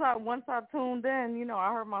 Once I tuned in,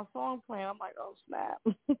 I heard my song playing. I'm like, oh snap.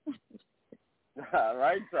 All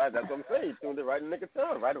right, so that's what I'm saying. You tuned it right in the nick of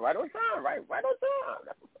time, right on time, right on time.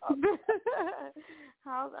 That's what's up.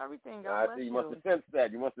 How's everything? I see you must have sensed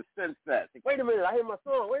that. Like, wait a minute, I hear my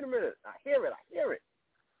song. Wait a minute, I hear it.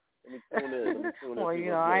 Let me tune in.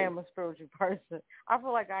 Well, I am a spiritual person. I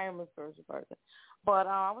feel like I am a spiritual person. But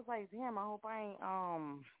I was like, damn, I hope I ain't,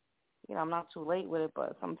 I'm not too late with it,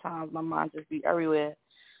 but sometimes my mind just be everywhere.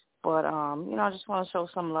 But, I just want to show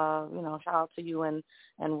some love. Shout out to you and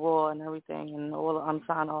Raw and everything and all the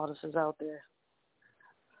unsigned artists out there.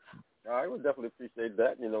 I would definitely appreciate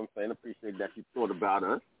that. You know what I'm saying? Appreciate that you thought about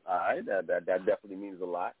us. All right, that definitely means a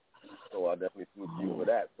lot. So I'll definitely salute you for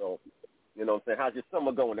that. So, you know what I'm saying? How's your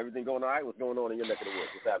summer going? Everything going all right? What's going on in your neck of the woods?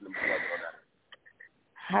 What's happening on that?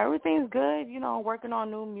 Everything's good. Working on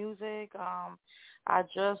new music. I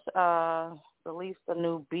just released a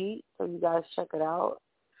new beat, so you guys check it out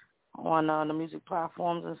on the music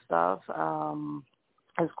platforms and stuff.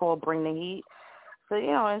 It's called Bring the Heat. So,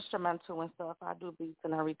 instrumental and stuff. I do beats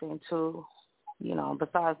and everything, too,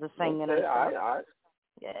 besides the singing and stuff. All right.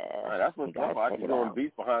 Yeah. All right, that's what's up. You're doing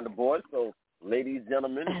beats behind the boards. So, ladies,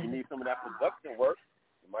 gentlemen, if you need some of that production work,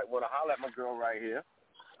 you might want to holler at my girl right here.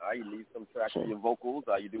 You need some tracks for your vocals.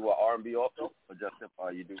 You do R&B also, or just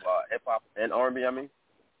hip-hop? You do hip-hop and R&B, I mean?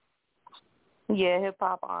 Yeah,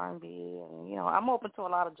 hip-hop, R&B, and, I'm open to a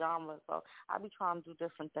lot of genres, so I be trying to do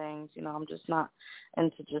different things. I'm just not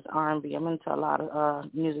into just R&B. I'm into a lot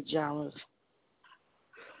of music genres.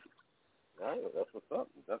 All right, that's what's up.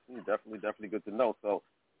 Definitely good to know. So,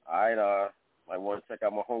 all right, I want to check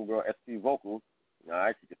out my homegirl, SP Vocals. All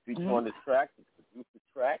right, she can feature on this track. She can produce the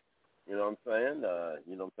track. You know what I'm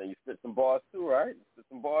saying? You spit some bars too, right? You spit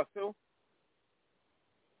some bars too?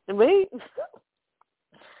 Me?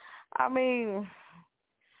 I mean,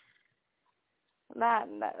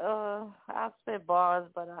 I spit bars,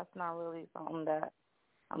 but that's not really something that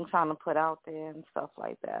I'm trying to put out there and stuff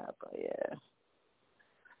like that. But yeah.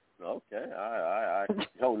 Okay, all right.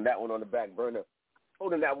 Holding that one on the back burner.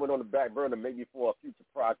 Maybe for a future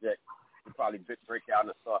project. You probably break out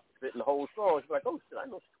and start spitting the whole song. She's like, oh shit, I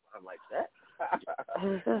know I'm like that.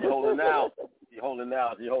 You're holding out.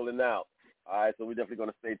 All right, so we're definitely going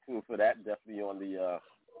to stay tuned for that. Definitely on the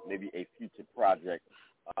maybe a future project.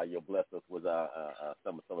 You'll bless us with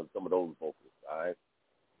some of those vocals. All right,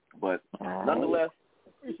 but nonetheless,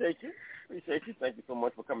 appreciate you. Thank you so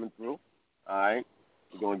much for coming through. All right,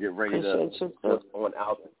 we're going to get ready to get on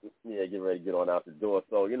out. Get ready to get on out the door.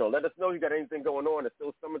 So let us know if you got anything going on. It's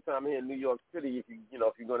still summertime here in New York City. If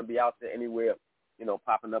you're going to be out there anywhere,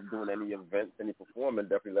 popping up, doing any events, any performing,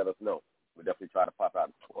 definitely let us know. We'll definitely try to pop out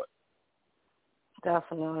and support.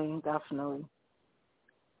 Definitely.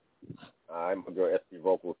 All right, my girl SP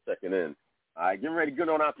Vocals checking in. All right, getting ready to get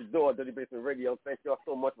on out the door, Drtybsmnt Radio. Thank y'all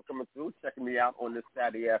so much for coming through, checking me out on this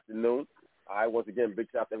Saturday afternoon. All right, once again,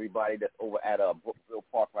 big shout out to everybody that's over at Brookville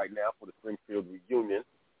Park right now for the Springfield reunion.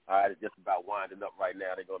 All right, it's just about winding up right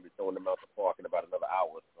now. They're going to be throwing them out the park in about another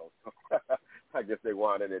hour or so. I guess they're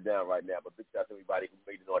winding it down right now. But big shout out to everybody who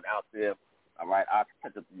made it on out there. All right, I'll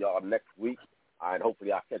catch up to y'all next week. All right,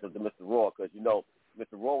 hopefully I'll catch up to Mr. Raw because,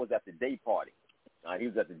 Mr. Raw was at the day party. He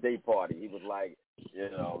was at the day party. He was like,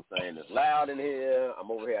 what I'm saying, it's loud in here.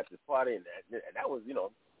 I'm over here at this party. And that was,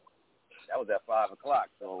 that was at 5 o'clock.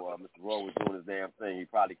 So Mr. Raw was doing his damn thing. He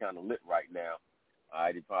probably kind of lit right now. All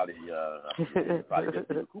right, he probably just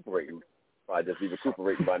be recuperating. Probably just be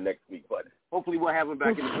recuperating by next week. But hopefully we'll have him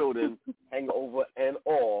back in the building, hangover and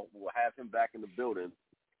all. We'll have him back in the building.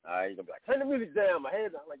 All right, he's going to be like, turn the music down. My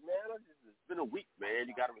head's I'm like, man, it's been a week, man.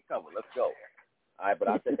 You got to recover. Let's go. All right, but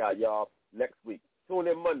I'll check out y'all next week. Tune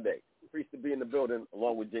in Monday. Priest to be in the building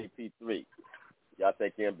along with JP3. Y'all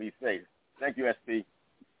take care and be safe. Thank you, SP.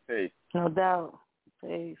 Peace. No doubt.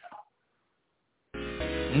 Peace.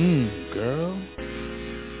 Girl.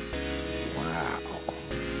 Wow.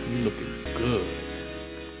 You looking good.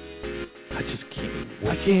 I just can't wait.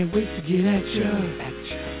 I can't wait to get at ya.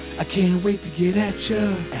 I can't wait to get at ya.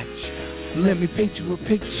 Let me paint you a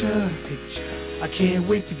picture. I can't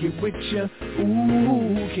wait to get with ya.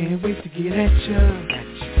 Ooh, can't wait to get at ya.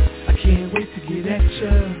 I can't wait to get at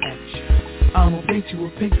ya. I'ma paint you a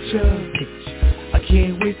picture. I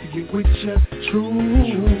can't wait to get with ya. True.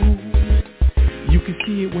 You can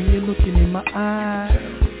see it when you're looking in my eyes.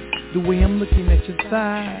 The way I'm looking at your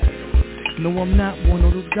side. No, I'm not one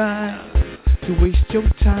of those guys to waste your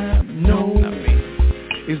time. No,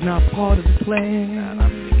 it's not part of the plan.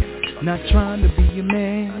 Not trying to be your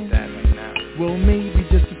man. Well, maybe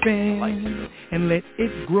just a fan. And let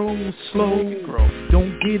it grow slow.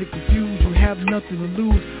 Don't get it confused. You have nothing to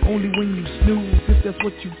lose. Only when you snooze. If that's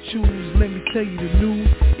what you choose, let me tell you the news.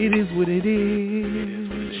 It is what it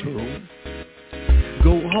is. True.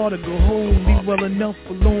 Go hard or go home, leave well enough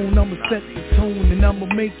alone. I'ma set the tone and I'ma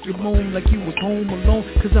make you moan like you was home alone.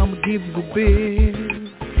 Cause I'ma give you a bit.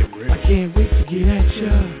 I can't wait to get at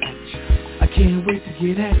ya. I can't wait to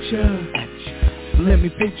get at ya. Let me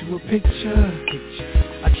paint you a picture.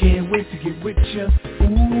 I can't wait to get with ya.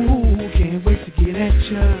 Ooh, can't wait to get at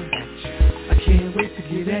ya. I can't wait to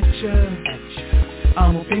get at ya.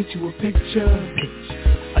 I'ma paint you a picture.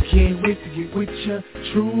 I can't wait to get with ya,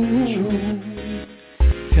 true.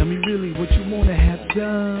 Tell me really what you wanna have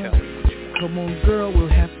done. Come on girl, we'll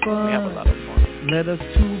have fun. We have a lot of fun. Let us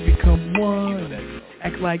two become one.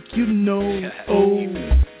 Act like you know,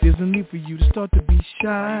 there's no need for you to start to be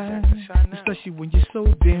shy, especially when you're so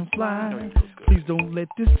damn fly. Please don't let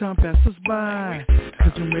this time pass us by,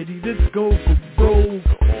 cause I'm ready to go for broke.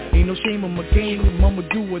 Ain't no shame on my game, I'ma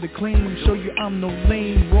do what I claim. Show you I'm no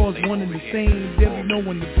lame, raw's one and the same. There be no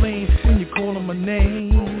one to blame when you calling my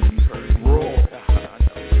name.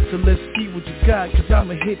 So let's see what you got, cause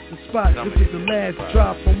I'ma hit the spot. This is the last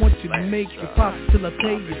drop, I want you to make it pop till I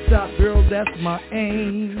tell you stop, girl, that's my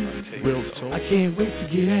aim. I can't wait to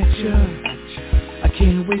get at ya, I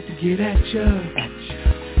can't wait to get at ya.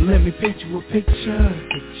 Let me paint you a picture,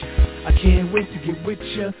 I can't wait to get with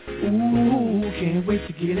ya. Ooh, can't wait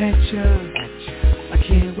to get at ya, I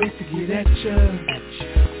can't wait to get at ya.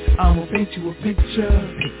 I'ma paint you a picture,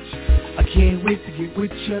 I can't wait to get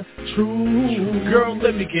with ya, true. Girl,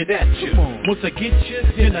 let me get at ya. Once I get ya,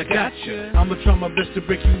 then I got ya. I'ma try my best to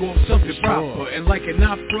break you off something proper. And like an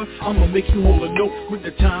opera, I'ma make you hold a note. With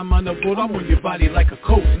the time on the board, I'm on your body like a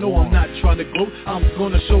coat. No, I'm not trying to gloat, I'm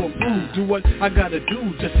gonna show and prove. Do what I gotta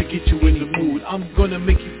do just to get you in the mood. I'm gonna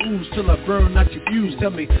make you ooze till I burn out your fuse.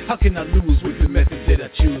 Tell me, how can I lose with the method that I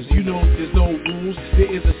choose? You know there's no rules,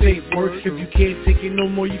 there is a safe word. If you can't take it no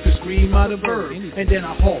more, you can scream out a verb. And then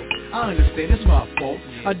I halt. I understand, it's my fault.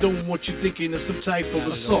 I don't want you thinking of some type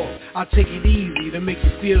of assault. I take it easy to make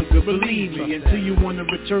you feel good, believe me. Until you want to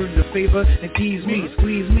return the favor and tease me,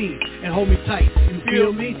 squeeze me, and hold me tight. You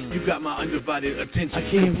feel me? You got my undivided attention. I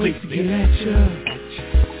can't wait to get at ya,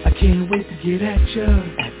 I can't wait to get at ya.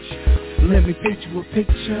 Let me paint you a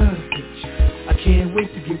picture, I can't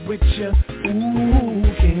wait to get with ya. Ooh,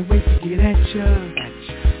 can't wait to get at ya,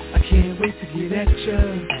 I can't wait to get at ya.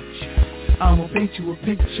 I'ma paint you a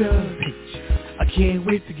picture, I can't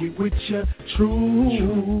wait to get with ya,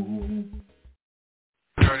 true.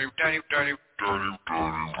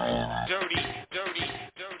 Dirty